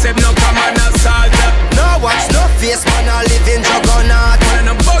 and I accept no common assault. No watch, no face, man, I live in juggernaut. Man,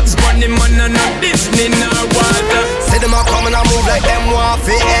 no Bugs Bunny, man, no Disney, no water. See them a come and I move like them want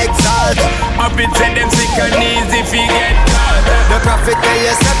to exalt. Up it said them sick and easy if you get caught. The prophet tell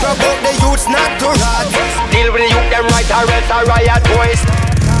you step about the youths not to rot. Deal with the youth them right or else a riot boys.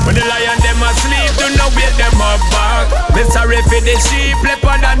 When the lion them asleep, do not wake them up back. Me sorry for the sheep,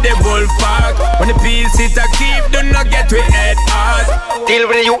 leopard and the wolf pack. When the peace it a keep, do not get we head hard. Deal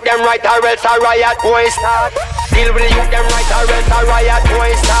with the youth them right or else a riot boys start. Deal with the youth them right or else a riot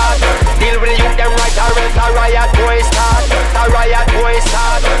boys start. Deal with the youth them right or else a riot boys start. A riot boys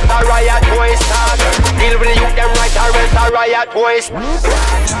start. A riot boys start. Deal with the youth them right or else a riot boys.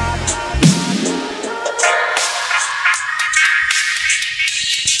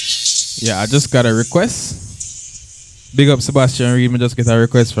 Yeah, I just got a request. Big up Sebastian Reed. Me just get a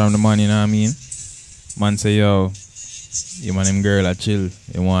request from the man, you know what I mean? Man say, yo, you man him girl a chill.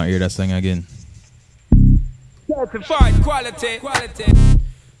 You want to hear that song again? certified quality.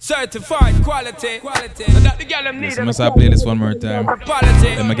 Certified quality. So that the girl them need. Yes, I play this one more time.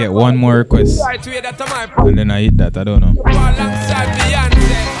 Then I get one more request. And then I hit that, I don't know. Alongside Beyonce.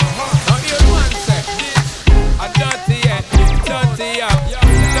 Now here's one say. A dirty yeah. Dirty yeah.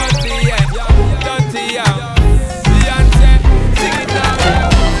 Dirty yeah. Dirty yeah. Beyonce. Sing it now.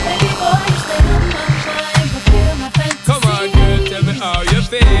 Baby boy, you stay on my mind, fulfill my fantasy. Come on, girl, tell me how you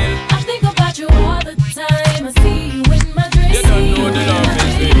feel. I think about you all the time. I see you in my dreams. You don't know the love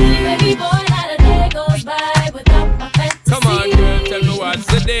is real. Baby boy, not a day goes by without my fantasy. Come on, girl, tell me what's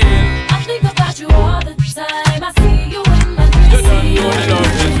the deal. I think about you all the time. I see you in my dreams. You don't know the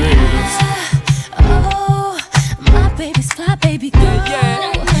love is real. Oh, my baby's fly, baby girl.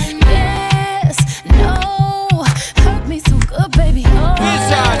 Yeah. Yes, no, hurt me so good, baby. Oh,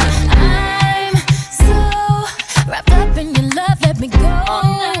 I'm so wrapped up in your love. Let me go.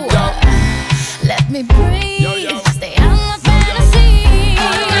 Let me breathe. Stay out my fantasy.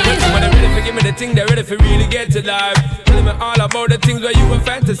 When they're ready for give me the thing, they're ready for really get to life. Tell me all about the things where you were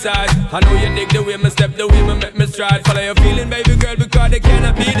fantasize. I know you dig the way me step, the way me make me stride. Follow your feeling, baby girl, because they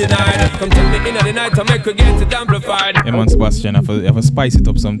cannot be denied. Come tell me in the night, I make her get it amplified. Hey man, Sebastian, I have to spice it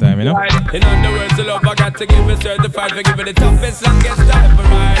up sometime, you know? In other words, the love I got to give it certified. For giving the toughest, longest time for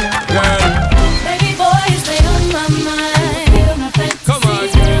ride. Girl, Baby boy, you stay on my mind. Feel my fantasy. come on,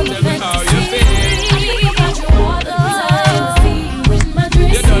 girl, tell me how you feel. I think about you all the time. See you in my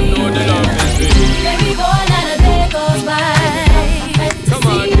dreams. You don't know the love is real. Baby boy, not a day goes by. Come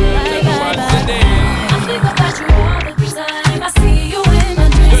on, girl, tell me what's the deal.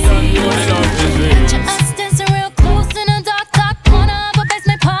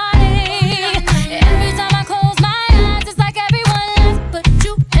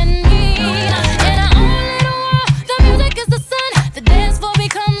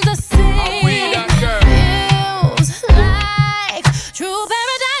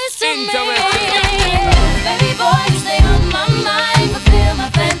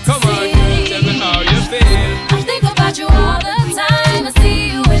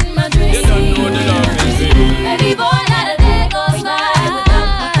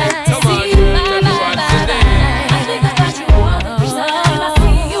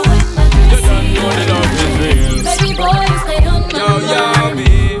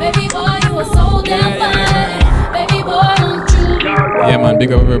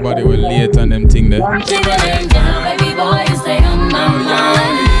 big up everybody with late on them thing there. Baby boy, you stay on my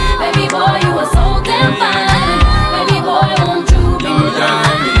mind. Baby boy, you are so damn fine. Baby boy, won't you be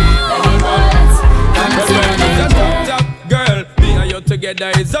mine? Baby boy, let's come top girl, me and you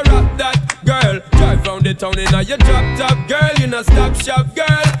together is a rap that girl. Drive round the town in a your drop top girl. You no stop shop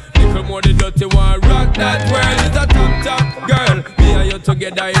girl. Little more the dirty one rock that world is a top girl. Me and you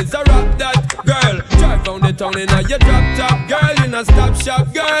together is a rap that girl. Drive round the town in a your drop top girl. You no stop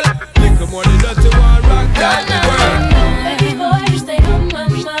shop girl. Little more the dirty one rock that world. Baby boy, you stay on my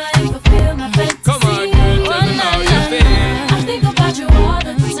mind. Fulfill my fantasy. Come on, girl, tell me how you feel. I think about you all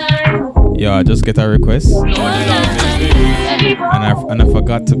the time. Yo, I just get a request. And I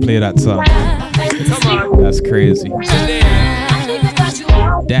forgot to play that song. That's crazy.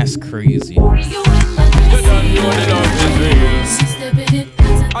 That's crazy.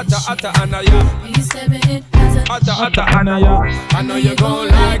 I know you gon'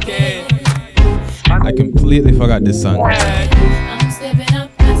 like it. I completely forgot this song. I'm stepping up.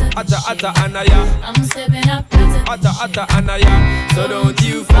 Anaya. I'm stepping up. Anaya. So don't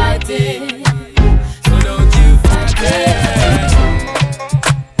you fight it. So don't you fight it.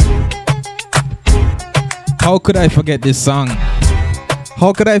 How could I forget this song?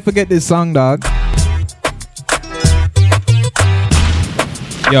 How could I forget this song, dog?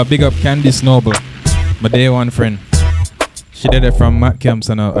 Yo, big up Candice Noble, my day one friend. She did it from Matt Camps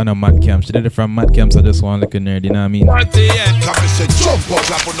and a Matt Camp. She did it from Matt Camps. I just want to look nerd, you know what I mean? Come and say jump up,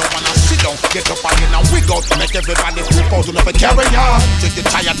 clap on the one and sit down. Get up again and wiggle. Make everybody flip out and never carry on. Take the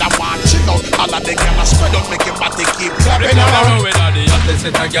tired that one chill out. All of the girls spread out, make your body keep clapping on. With all the hottest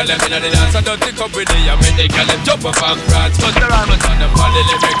set of girl them in the dance. I don't think up with the I make the girl them jump up and prance. But the rhyme on the body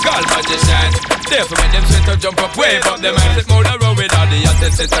lyrical magician. Therefore make them sweat to jump up, wave up them hands. It's more the road with all the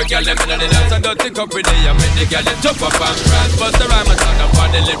hottest set of girl them in the dance. I don't think up with the I make the girl them jump up and prance. But the rhyme on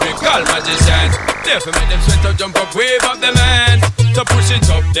the lyrical magician. Therefore make them sweat to jump up, wave up them hands. To push it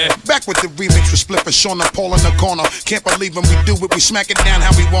up there. Back with the remix with Spliff and Sean and Paul in the corner. Can't believe when we do it, we smack it down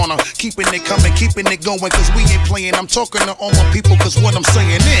how we wanna. Keeping it coming, keeping it going, cause we ain't playing. I'm talking to all my people, cause what I'm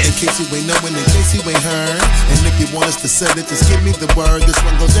saying is, in case you ain't knowing, in case you ain't heard, and if you want us to sell it, just give me the word. This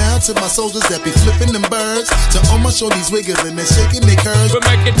one goes down to my soldiers that be flipping them birds. To all my shorties wiggling and shaking their curves. We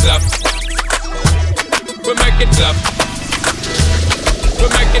make it clap. We make it clap.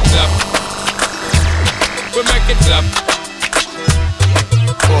 We make it clap. We make it clap.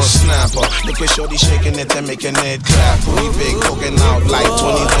 Or snapper, look at shorty shaking it and making it clap. We big poking out like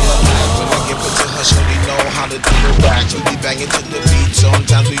 20 black. When I give it to her, shorty know how to do it back. We be banging to the beat,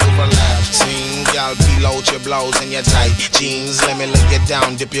 sometimes we overlap. Sing, y'all peel out your blouse and your tight jeans. Let me look it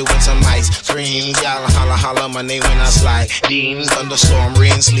down, dip you with some ice cream. Y'all holla holla my name when I slide. Dean, thunderstorm,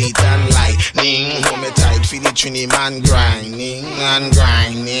 rain, sleet and lightning. Hold me tight, feel the trini man grinding and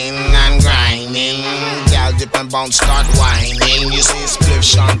grinding and grinding. Y'all dip and bounce, start whining. You see Spliff,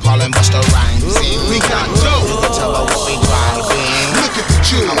 Sean Paul and Busta Rhymes. We got dough. You can tell her what we driving. Look at the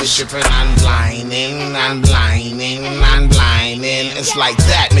juice. How we tripping and blinding and blinding and blinding. It's like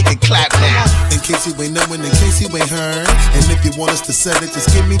that. Make it clap now. In case you ain't knowing, in case you ain't heard, and if you want us to sell it, just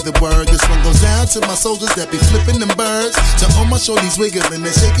give me the word. This one goes down to my soldiers that be flipping them birds. To all my shorties wiggling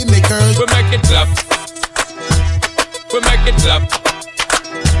and shaking their curves. We make it clap. We make it clap.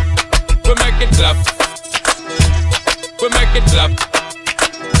 We make it clap. We make it clap.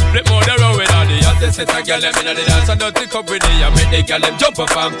 Flip more the road with all the hottest set of girl them in the dance. I don't think up with the I make the girl them jump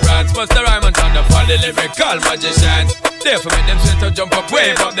up and prance. Bust the rhyme and turn up all the lyrical magicians. Therefore make them sweat to jump up,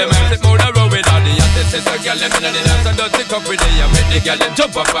 wave up them hands. Flip more the road with all the hottest set of girl them in the dance. I don't think up with the I make the girl them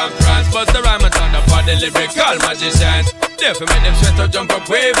jump up and prance. Bust the rhyme and turn up all the lyrical magicians. Therefore make them sweat to jump up,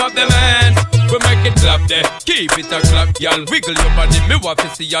 wave up them hands. We make it clap there, keep it a clap, y'all. Wiggle your body, me want to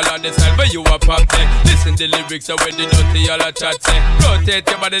see y'all on the side where you a pop there. Listen the lyrics, so when the dirty y'all a chat say. Rotate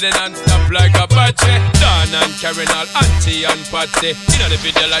your body then and stop like Apache. Don and Karen all Auntie and Patsy. You know the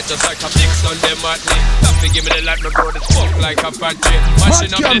video like just like a mix on them matney. Stop to give me the light, my bro, the smoke like Apache.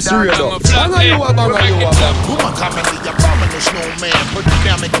 Mashing up this down, I'm a flat day. We make it clap. Woman comedy, abominable snowman. Put it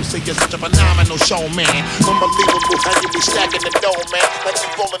down, make them say you're such a phenomenal showman. Unbelievable how you be stacking the dough, man. Let you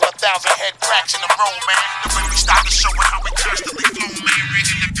roll in 1,000 head cracks in a row, man. The way we start the show and how we constantly flow, man.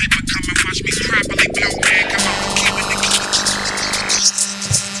 Reading the paper, come and watch me properly blow, man. Come on, keeping it.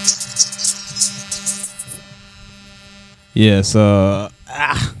 Yeah, so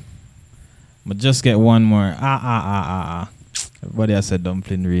but just get one more. Everybody has said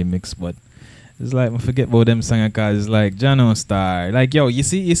dumpling remix, but it's like I forget about them song cause it's like Jano Star. Like yo, you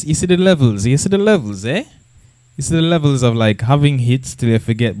see the levels, eh? You see the levels of like having hits till you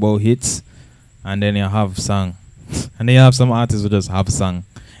forget about hits, and then you have song. And they have some artists who just have song.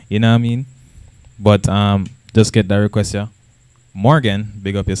 You know what I mean? But just get that request, yeah. Morgan,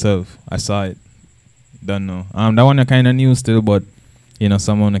 big up yourself. I saw it. Don't know. That one kind of new still, but you know,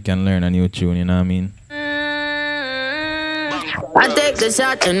 someone that can learn a new tune. You know what I mean? I take the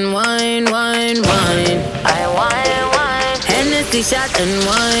shot and wine. I wine. Hennessy shot and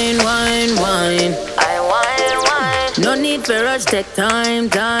wine. I wine. No need for rush, take time.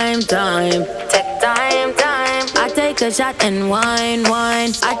 Take time. I take a shot and wine.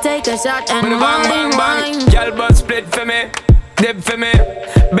 I take a shot and wine. Girl, but split for me, dip for me.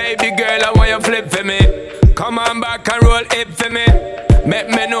 Baby girl, I want you flip for me. Come on back and roll it for me. Make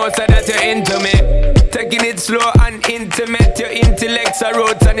me know so that you're into me. Taking it slow and intimate. Your intellect's a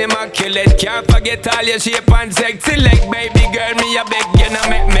roots and immaculate. Can't forget all your shape and sexy leg. Baby girl, me a beg, you know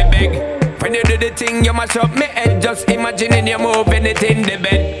make me beg. When you do the thing, you mash up me head. Just imagining you moving it in the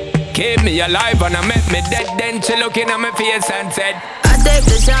bed. Keep me alive and I make me dead. Then she looking at my face and said, I take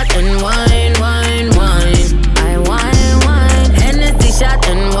the shot and wine. I wine. Hennessy shot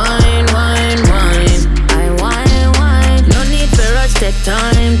and wine. I wine. No need for rush, take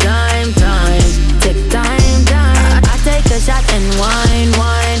time. Take time. I take a shot and wine.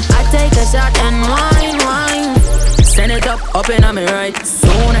 I take a shot and wine. Send it up in on me right.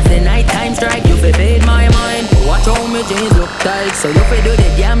 Soon as the night time strike, you fi fade my mind. Watch how me jeans look tight, so you fi do the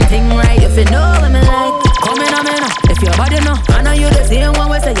damn thing right. You fi know what me like. Come in on me now, if your body know. I know you the same one,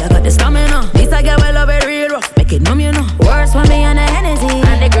 we say you got the stamina. This I get well love it real rough, make it numb you know. Worse for me and the Hennessy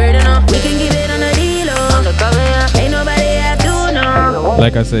and the grade enough. We can give it on the deal, on the cover, yeah. Ain't nobody have to know.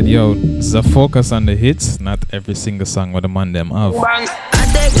 Like I said, yo, it's a focus on the hits, not every single song with the man them have. I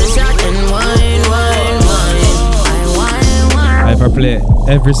take the shot and wine. If I play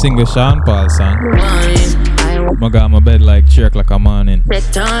every single Sean Paul song, I got my bed like 3 o'clock a morning.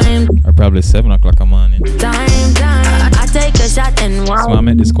 Or probably 7 o'clock a morning. I take a shot and wine. So I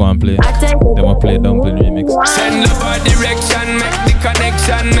make this go and play. Then I play dumpling remix. Send love our direction, make the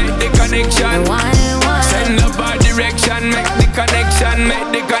connection. Send love our direction, make the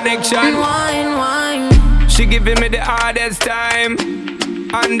connection. She giving me the hardest time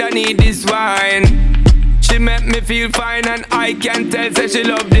underneath this wine. She make me feel fine and I can tell say she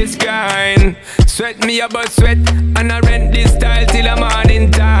love this kind. Sweat me about sweat and I rent this style till the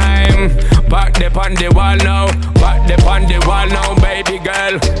morning time. Back the on the wall now, baby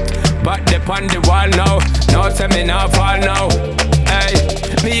girl. Back the on the wall now, no say me not fall now. Hey,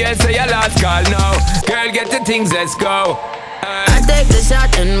 me here say your last call now. Girl get the things, let's go. I take the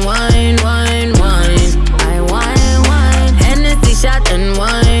shot and wine. I wine. Hennessy shot and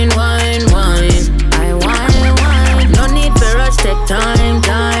wine. No need for rush, take time.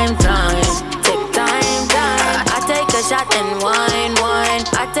 Take time. I take a shot and wine.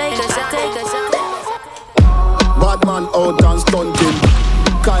 I take a shot. Bad man out and stunting.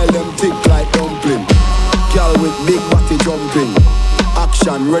 Kyle them thick like dumpling. Girl with big body jumping.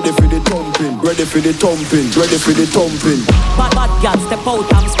 Action, ready for the thumping. Bad girl step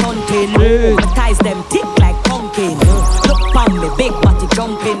out, I'm stunting. My ties them thick like pumpkin. Look pon me, big body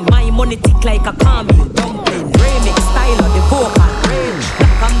jumping. My money thick like a caramel dumpling. Remix style of the vocal range.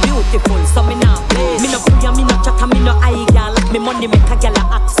 Like I'm beautiful, so me not play. Me no free and me no chat and me no eye girl. Me money make a girl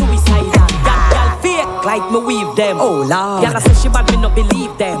act suicidal. Girl fake like me weave them. Oh lord, girl say she bad, me no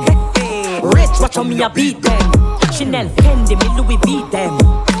believe them. Rich, watch how me a beat them. Chanel, Fendi, me Louis V them.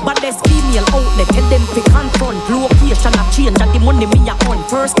 But there's female outlet, tell them to confront. Location a change and the money me a on.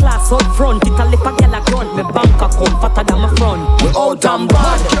 First class up front, it a lip a girl a grunt. Me bank account fatter than my front. We out and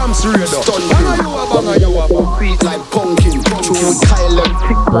bad, stunting. Sweet like pumpkin. True with Kyle and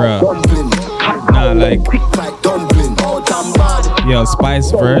thick like dumpling. Nah, like dumpling. Out and bad. Yo,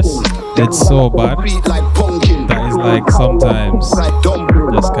 Spice verse, it's so bad. That is like sometimes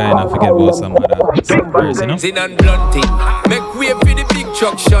just kind of forget about some other verse, you know? Zin and blunting, make way for the big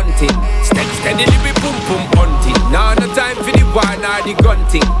truck shunting. Steadily we boom hunting. Now no time for the war nor the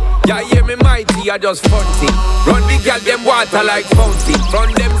gunting. Ya hear me mighty, I just funting. Run the gal them water like fountain.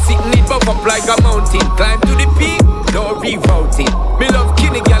 From them sitting it buff up like a mountain. Climb to the peak, no rerouting. Me love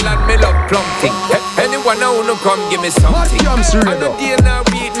kinny gal and me love plumping. Anyone now wanna come give me something. I'm a day now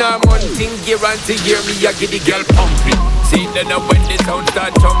week now monthing. Guarantee hear me I get the girl pumping. See them now when the sound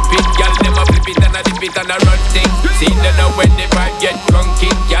start jumping. Gal them a flip it and a dip it and a run thing. See them now when the vibe get drunken.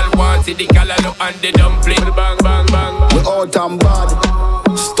 Gal want see the callaloo and the dumpling. Bang bang bang. We out and bad,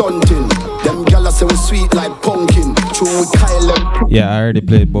 stunting. Them gyal say we sweet like pumpkin. True with Kyle them. Yeah, I already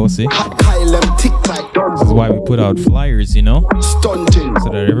played Bossy. Kyle them thick like dumpling. This is why we put out flyers, you know? Stunting. So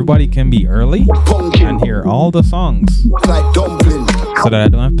that everybody can be early and hear all the songs. Like dumpling. So that I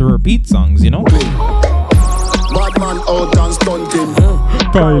don't have to repeat songs, you know? Bad man out and stunting.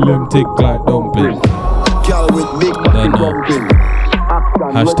 Pile them thick like dumpling. Girl with big body bumping.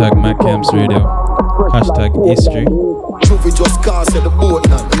 Hashtag Matt Camps Radio. Hashtag history. Truth just cast at the boat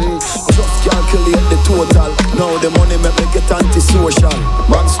now. Just calculate the total. Now the money make me get antisocial.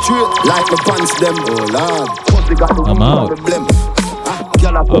 Man straight like my pants them. Oh Lord. I'm out.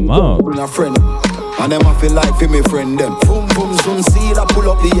 I'm out. A friend. And them I feel like for me friend them. Boom boom soon see that pull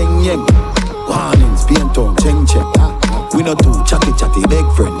up the yang yang. Warnings, paint on, cheng cheng. We not too chatty chatty big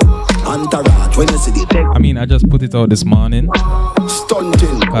friend. Entourage when you see the tech. I mean, I just put it out this morning.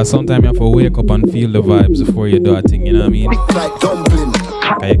 Stunting. Cause sometimes you have to wake up and feel the vibes before you do a thing, you know what I mean? Like dumpling.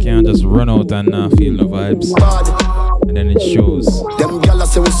 You can't just run out and feel the vibes. And then it shows. Them gyal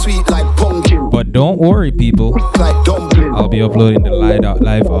say we sweet like pumpkin. But don't worry, people. Like dumpling. I'll be uploading the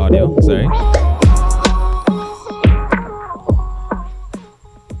live audio. Sorry.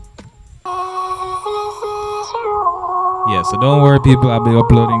 Yeah, so don't worry, people. I'll be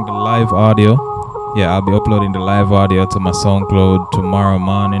uploading the live audio. Yeah, I'll be uploading the live audio to my SoundCloud tomorrow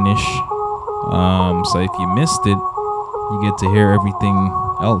morning-ish. So if you missed it, you get to hear everything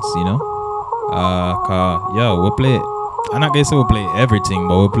else, you know? We'll play it. I'm not gonna say we'll play everything,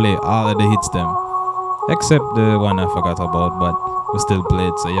 but we'll play all of the hits them. Except the one I forgot about, but we'll still play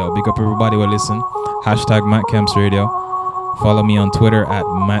it. So big up everybody who listen. Hashtag Matt Camps Radio. Follow me on Twitter at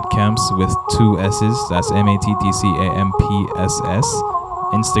MattCamps with 2 S's. That's MattCamps.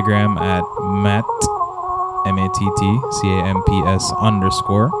 Instagram at Matt MattCamps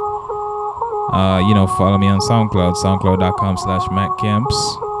 _. Follow me on SoundCloud,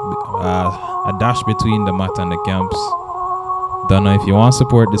 soundcloud.com/MattCamps. A dash between the Matt and the Camps. Don't know if you want to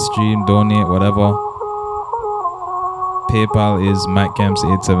support the stream, donate, whatever. PayPal is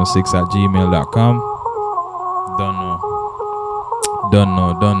mattcamps876@gmail.com. Don't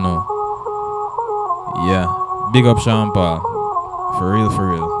know. Yeah. Big up Sean Paul. For real.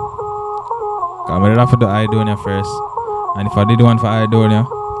 I'm ready for the Idonia first. And if I did one for Idonia,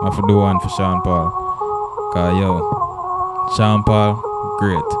 I have to do one for Sean Paul. Cause Sean Paul,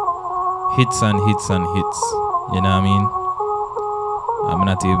 great. Hits and hits and hits. You know what I mean? I'm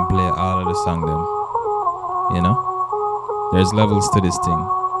not even play all of the song them. You know? There's levels to this thing.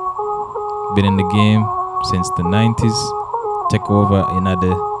 Been in the game since the 90s. Take over in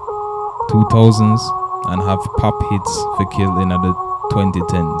the 2000s and have pop hits for kill in the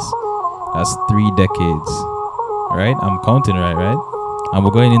 2010s. That's 3 decades. Right? I'm counting right? And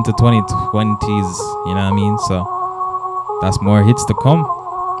we're going into 2020s, you know what I mean? So that's more hits to come.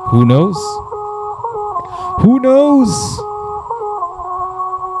 Who knows?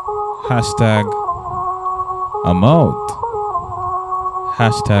 Hashtag I'm out.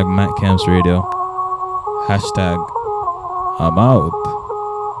 Hashtag Matt Camps Radio. Hashtag I'm out.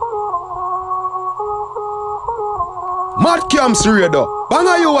 Mad Camps Radio.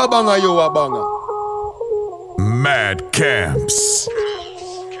 Banga you a banga. Mad Camps.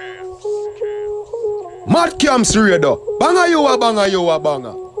 Mad Camps Radio. Banga you a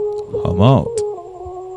banga. I'm out.